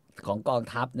องกอง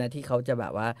ทัพนะที่เขาจะแบ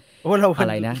บว่าอะ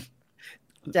ไรนะ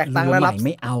แจกตังค์แล้วรับไ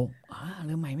ม่เอาเ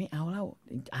รือใหม่ไม่เอาแล้ว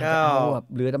อาจจะเอาแบบ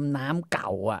เรือดำน้ำเก่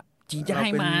าจีนจะให้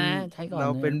มาใช้ก่อนเรา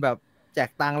เป็นแบบแจก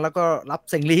ตังค์แล้วก็รับ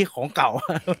เซ็งลี่ของเก่า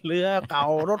เรือเก่า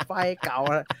รถไฟเก่า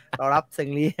เรารับเซ็ง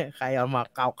ลี่ใครเอามา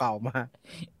เก่ามา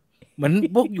เหมือน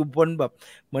พวกอยู่บนแบบ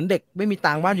เหมือนเด็กไม่มี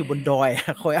ตังค์บ้านอยู่บนดอย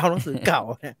คอยเอาหนังสือเก่า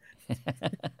เนี่ย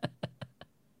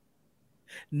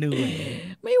เหนื่อย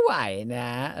ไม่ไหวน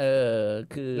ะ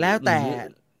คือแล้วแ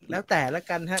ต่ละ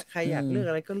กันฮะใครอยากเลือก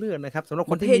อะไรก็เลือกนะครับสำหรับ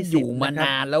คนที่มีอยู่มาน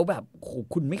านแล้วแบบ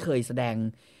คุณไม่เคยแสดง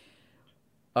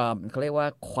เขาเรียกว่า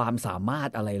ความสามารถ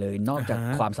อะไรเลยนอกจาก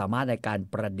ความสามารถในการ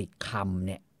ประดิษฐ์คำเ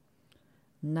นี่ย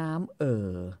น้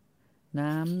ำ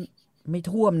น้ำไม่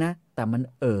ท่วมนะแต่มัน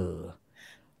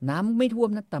น้ำไม่ท่วม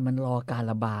นะแต่มันรอการ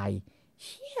ระบายเ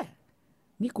ชี่ย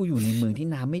นี่กูอยู่ในเมืองที่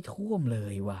น้ำไม่ท่วมเล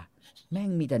ยว่ะแม่ง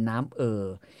มีแต่น้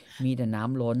ำมีแต่น้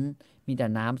ำล้นมีแต่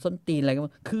น้ำส้นตีนอะไรก็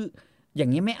คืออย่า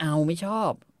งนี้ไม่เอาไม่ชอ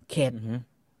บเข็ด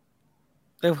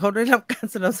แต่เขาได้รับการ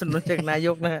สนับสนุนจากนาย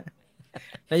กนะ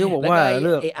นายกบอกว่าเ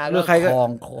ลือกใครก็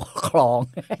คลอง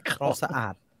สะอา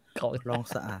ดคลอง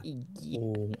สะอาดโอ้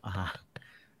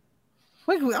ไ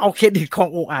ม่คือเอาเครดิตของ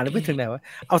องค์อาจหรือไม่ถึงไหนวะ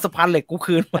เอาสะพานเหล็กกู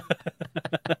คืนมา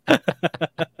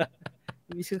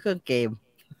มีชื่อเครื่องเกม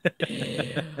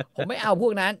ผมไม่เอาพว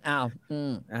กนั้น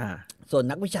ส่วน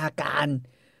นักวิชาการ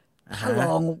ถ้า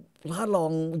ลอ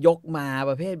งยกมา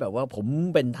ประเภทแบบว่าผม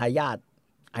เป็นทายาท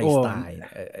ไอน์สไตน์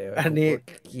อันนี้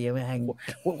เกียร์ไม่แห้ง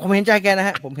ผมเห็นใจแกนะฮ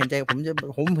ะผมเห็นใจ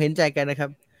แกนะครับ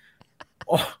โ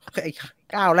อ้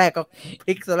ก้าวแรกก็พ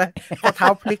ลิกซะแล้วข้อเท้า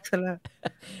พลิกซะแล้ว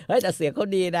เฮ้ยแต่เสียงเขา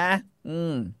ดีนะ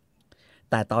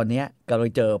แต่ตอนนี้กำลั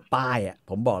งเจอป้าย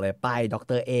ผมบอกเลยป้ายด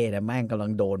ร.เอนะแม่งกำลั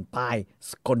งโดนป้าย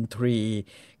สกลทรี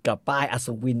กับป้ายอัศ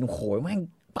วินโหยแม่ง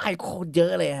ป้ายโคตรเยอ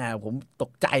ะเลยฮะผมต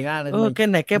กใจมากเลยแก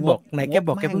ไหนแกบอก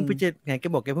แกเพิ่งพิจารณาไงแก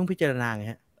บอกแกเพิ่งพิจารณาไง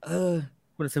ฮะ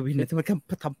คุณอัศวินเนี่ยทำไม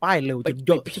ทำป้ายเร็วจนเ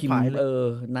ยอะพิมพ์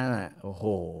นั่นโอ้โห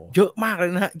เยอะมากเล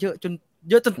ยนะฮะเยอะ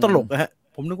จนตลกฮะ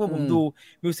ผมนึกว่าผมดู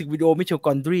มิวสิกวิดีโอมิเชลก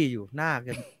อนดรีอยู่หน้า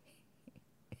กัน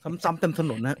ซ้ำเต็มถ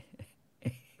นนนะ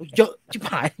เยอะชิบ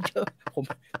หายเยอะผม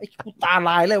ไอ้กูตาล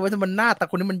ายเลยว่ามันหน้าตา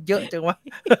คนนี้มันเยอะจังวะ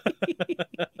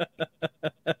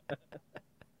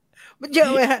มันเยอะ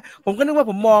ไหมฮะผมก็นึกว่า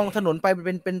ผมมองถนนไปเ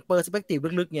ป็นเปอร์สเปกทีฟ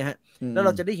ลึกๆเนี่ยฮะแล้วเร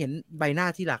าจะได้เห็นใบหน้า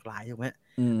ที่หลากหลายถูกไหม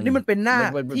อันนี้มันเป็นหน้า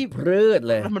ที่พืช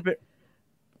เลยแล้วมันเป็น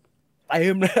เต็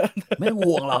มเลยไม่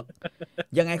ห่วงหรอก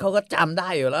ยังไงเขาก็จำได้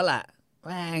อยู่แล้วล่ะแ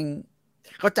ม่ง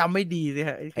เขาจำไม่ดีเลย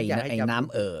ฮะไอ้น้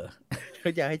ำเข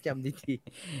าอยากให้จำดี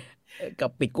ๆกับ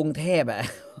ปิดกรุงเทพอะ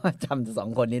จำ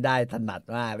2 คนนี้ได้ถนัด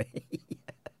มากเลย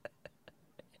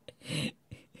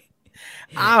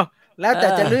อ้าวแล้วแต่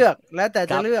จะเลือก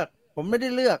ผมไม่ได้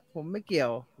เลือกผมไม่เกี่ย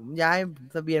วผมย้าย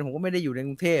ทะเบียนผมก็ไม่ได้อยู่ในก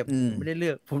รุงเทพไม่ได้เลื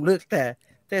อกผมเลือกแต่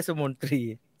เทศมนตรี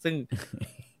ซึ่ง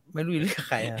ไม่รู้เลือก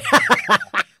ใครฮะ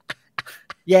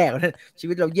แย่กว่านั้นชี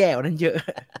วิตเราแย่กว่านั้นเยอะ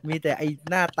มีแต่ไอ้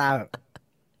หน้าตาแบบ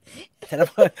แต่ละ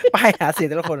คนป้ายหาเสียง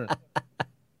แต่ละคน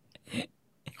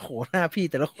โหหน้าพี่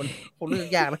แต่ละคนผมเลือก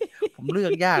ยากนะผมเลือ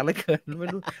กยากเหลือเกินไม่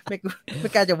รู้ไม่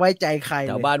กล้าจะไว้ใจใครเลย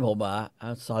แถวบ้านผม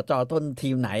สจ.ต้นที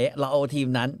มไหนเราเอาทีม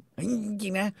นั้นจริ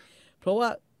งๆนะเพราะว่า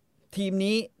ทีม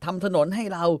นี้ทำถนนให้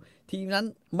เราทีมนั้น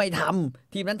ไม่ท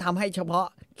ำทีมนั้นทำให้เฉพาะ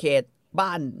เขตบ้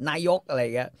านนายกอะไร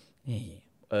เงี้ย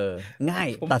ง่าย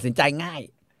ตัดสินใจง่าย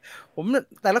ผม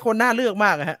แต่ละคนน่าเลือกม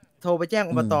ากฮะโทรไปแจ้ง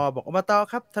อบต.บอกอบต.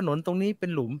ครับถนนตรงนี้เป็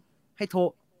นหลุมให้โทร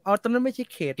เอาตรงนั้นไม่ใช่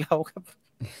เขตเราครับ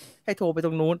ให้โทรไปต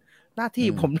รงนู้นหน้าที่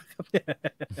ผมนะครับ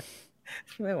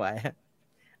ไม่ไหวฮะ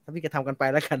ถ้าพี่จะทำกันไป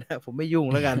แล้วกันผมไม่ยุ่ง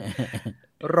แล้วกัน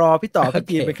รอพี่ต่อพี่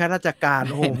จีนเป็นข้าราชการ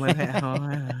โอ้ไม่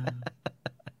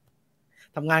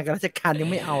ทำงานกับราชการยัง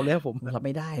ไม่เอาเลยผมรับไ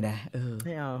ม่ได้นะไ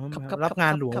ม่เอารับงา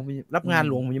นหลวง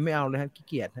ผมยังไม่เอาเลยครับขี้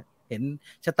เกียจเห็น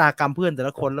ชะตากรรมเพื่อนแต่ล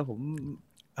ะคนแล้วผม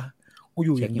กูอ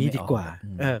ยู่อย่างนี้ดีกว่า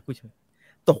กู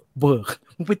ตกเบิก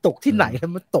มึงไปตกที่ไหนแล้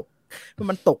วมันต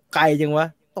กไกลจังวะ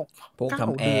ตกพวกท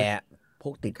ำแอร์พ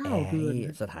วกติดแอร์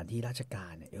สถานที่ราชกา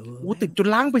รเนี่ยติดจน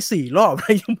ล้างไป4 รอบเล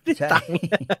ยยังไม่ได้ตังค์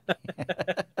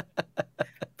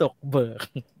ตกเบิก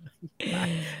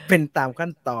เป็นตามขั้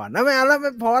นตอนนะไม่เอาแล้วไ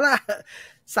ม่พอละ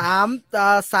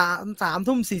3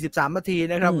 ทุ่ม 43 นาที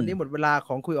นะครับวันนี้หมดเวลาข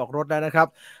องคุยออกรถแล้วนะครับ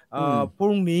พ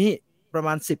รุ่งนี้ประม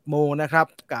าณ 10 โมงนะครับ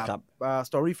กับ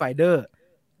Story Finder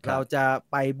เราจะ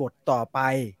ไปบทต่อไป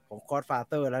ของ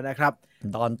Godfather แล้วนะครับ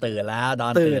ดอนตื่นแล้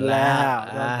ว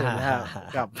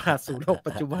กลับมาสู่โลก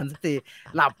ปัจจุบันสักที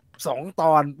หลับ2 ต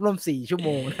อนร่วม4 ชั่วโม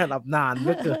งนะหลับนานเห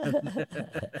ลือเกิน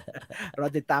เรา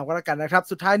ติดตามกันแล้วกันนะครับ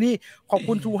สุดท้ายนี้ขอบ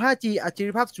คุณ True 5G อัจฉ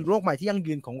ริภาพสู่โลกใหม่ที่ยั่ง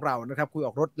ยืนของเรานะครับคุยอ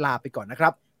อกรถลาไปก่อนนะครั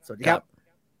บสวัสดีครับ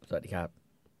สวัสดีครับ